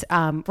 whether it's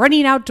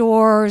running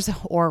outdoors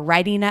or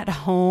riding at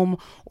home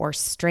or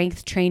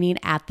strength training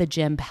at the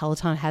gym.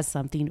 Peloton has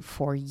something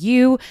for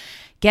you.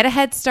 Get a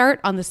head start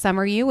on the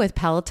summer you with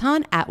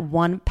Peloton at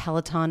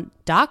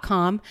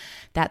onepeloton.com.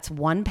 That's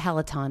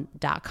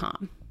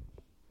onepeloton.com.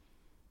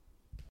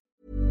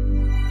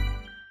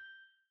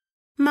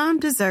 Mom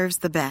deserves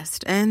the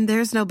best, and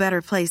there's no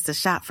better place to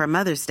shop for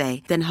Mother's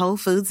Day than Whole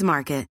Foods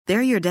Market.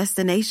 They're your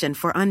destination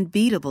for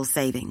unbeatable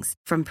savings,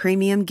 from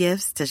premium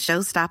gifts to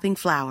show-stopping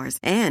flowers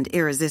and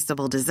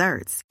irresistible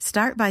desserts.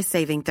 Start by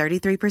saving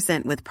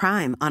 33% with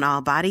Prime on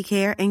all body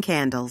care and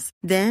candles.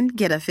 Then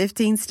get a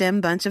 15-stem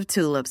bunch of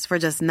tulips for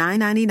just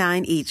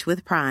 $9.99 each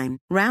with Prime.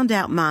 Round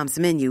out Mom's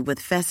menu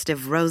with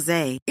festive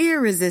rosé,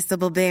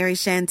 irresistible berry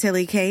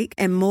chantilly cake,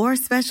 and more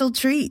special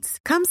treats.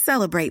 Come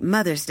celebrate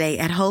Mother's Day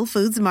at Whole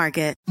Foods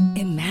Market.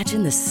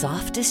 Imagine the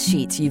softest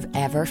sheets you've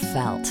ever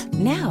felt.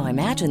 Now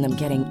imagine them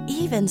getting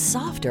even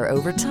softer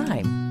over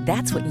time.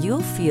 That's what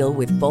you'll feel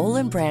with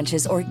Boll &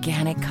 Branch's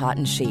organic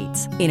cotton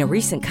sheets. In a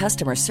recent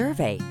customer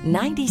survey,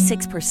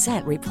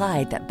 96%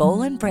 replied that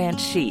Boll & Branch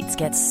sheets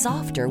get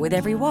softer with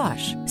every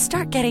wash.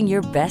 Start getting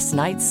your best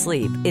night's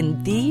sleep in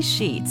these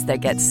sheets that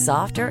get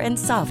softer and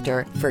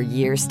softer for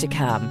years to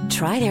come.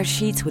 Try their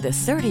sheets with a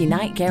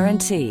 30-night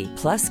guarantee.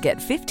 Plus, get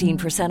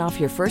 15% off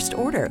your first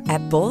order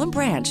at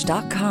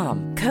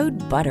bollandbranch.com.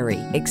 Code BUTTERY.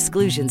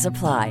 Exclusions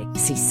apply.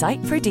 See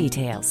site for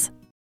details.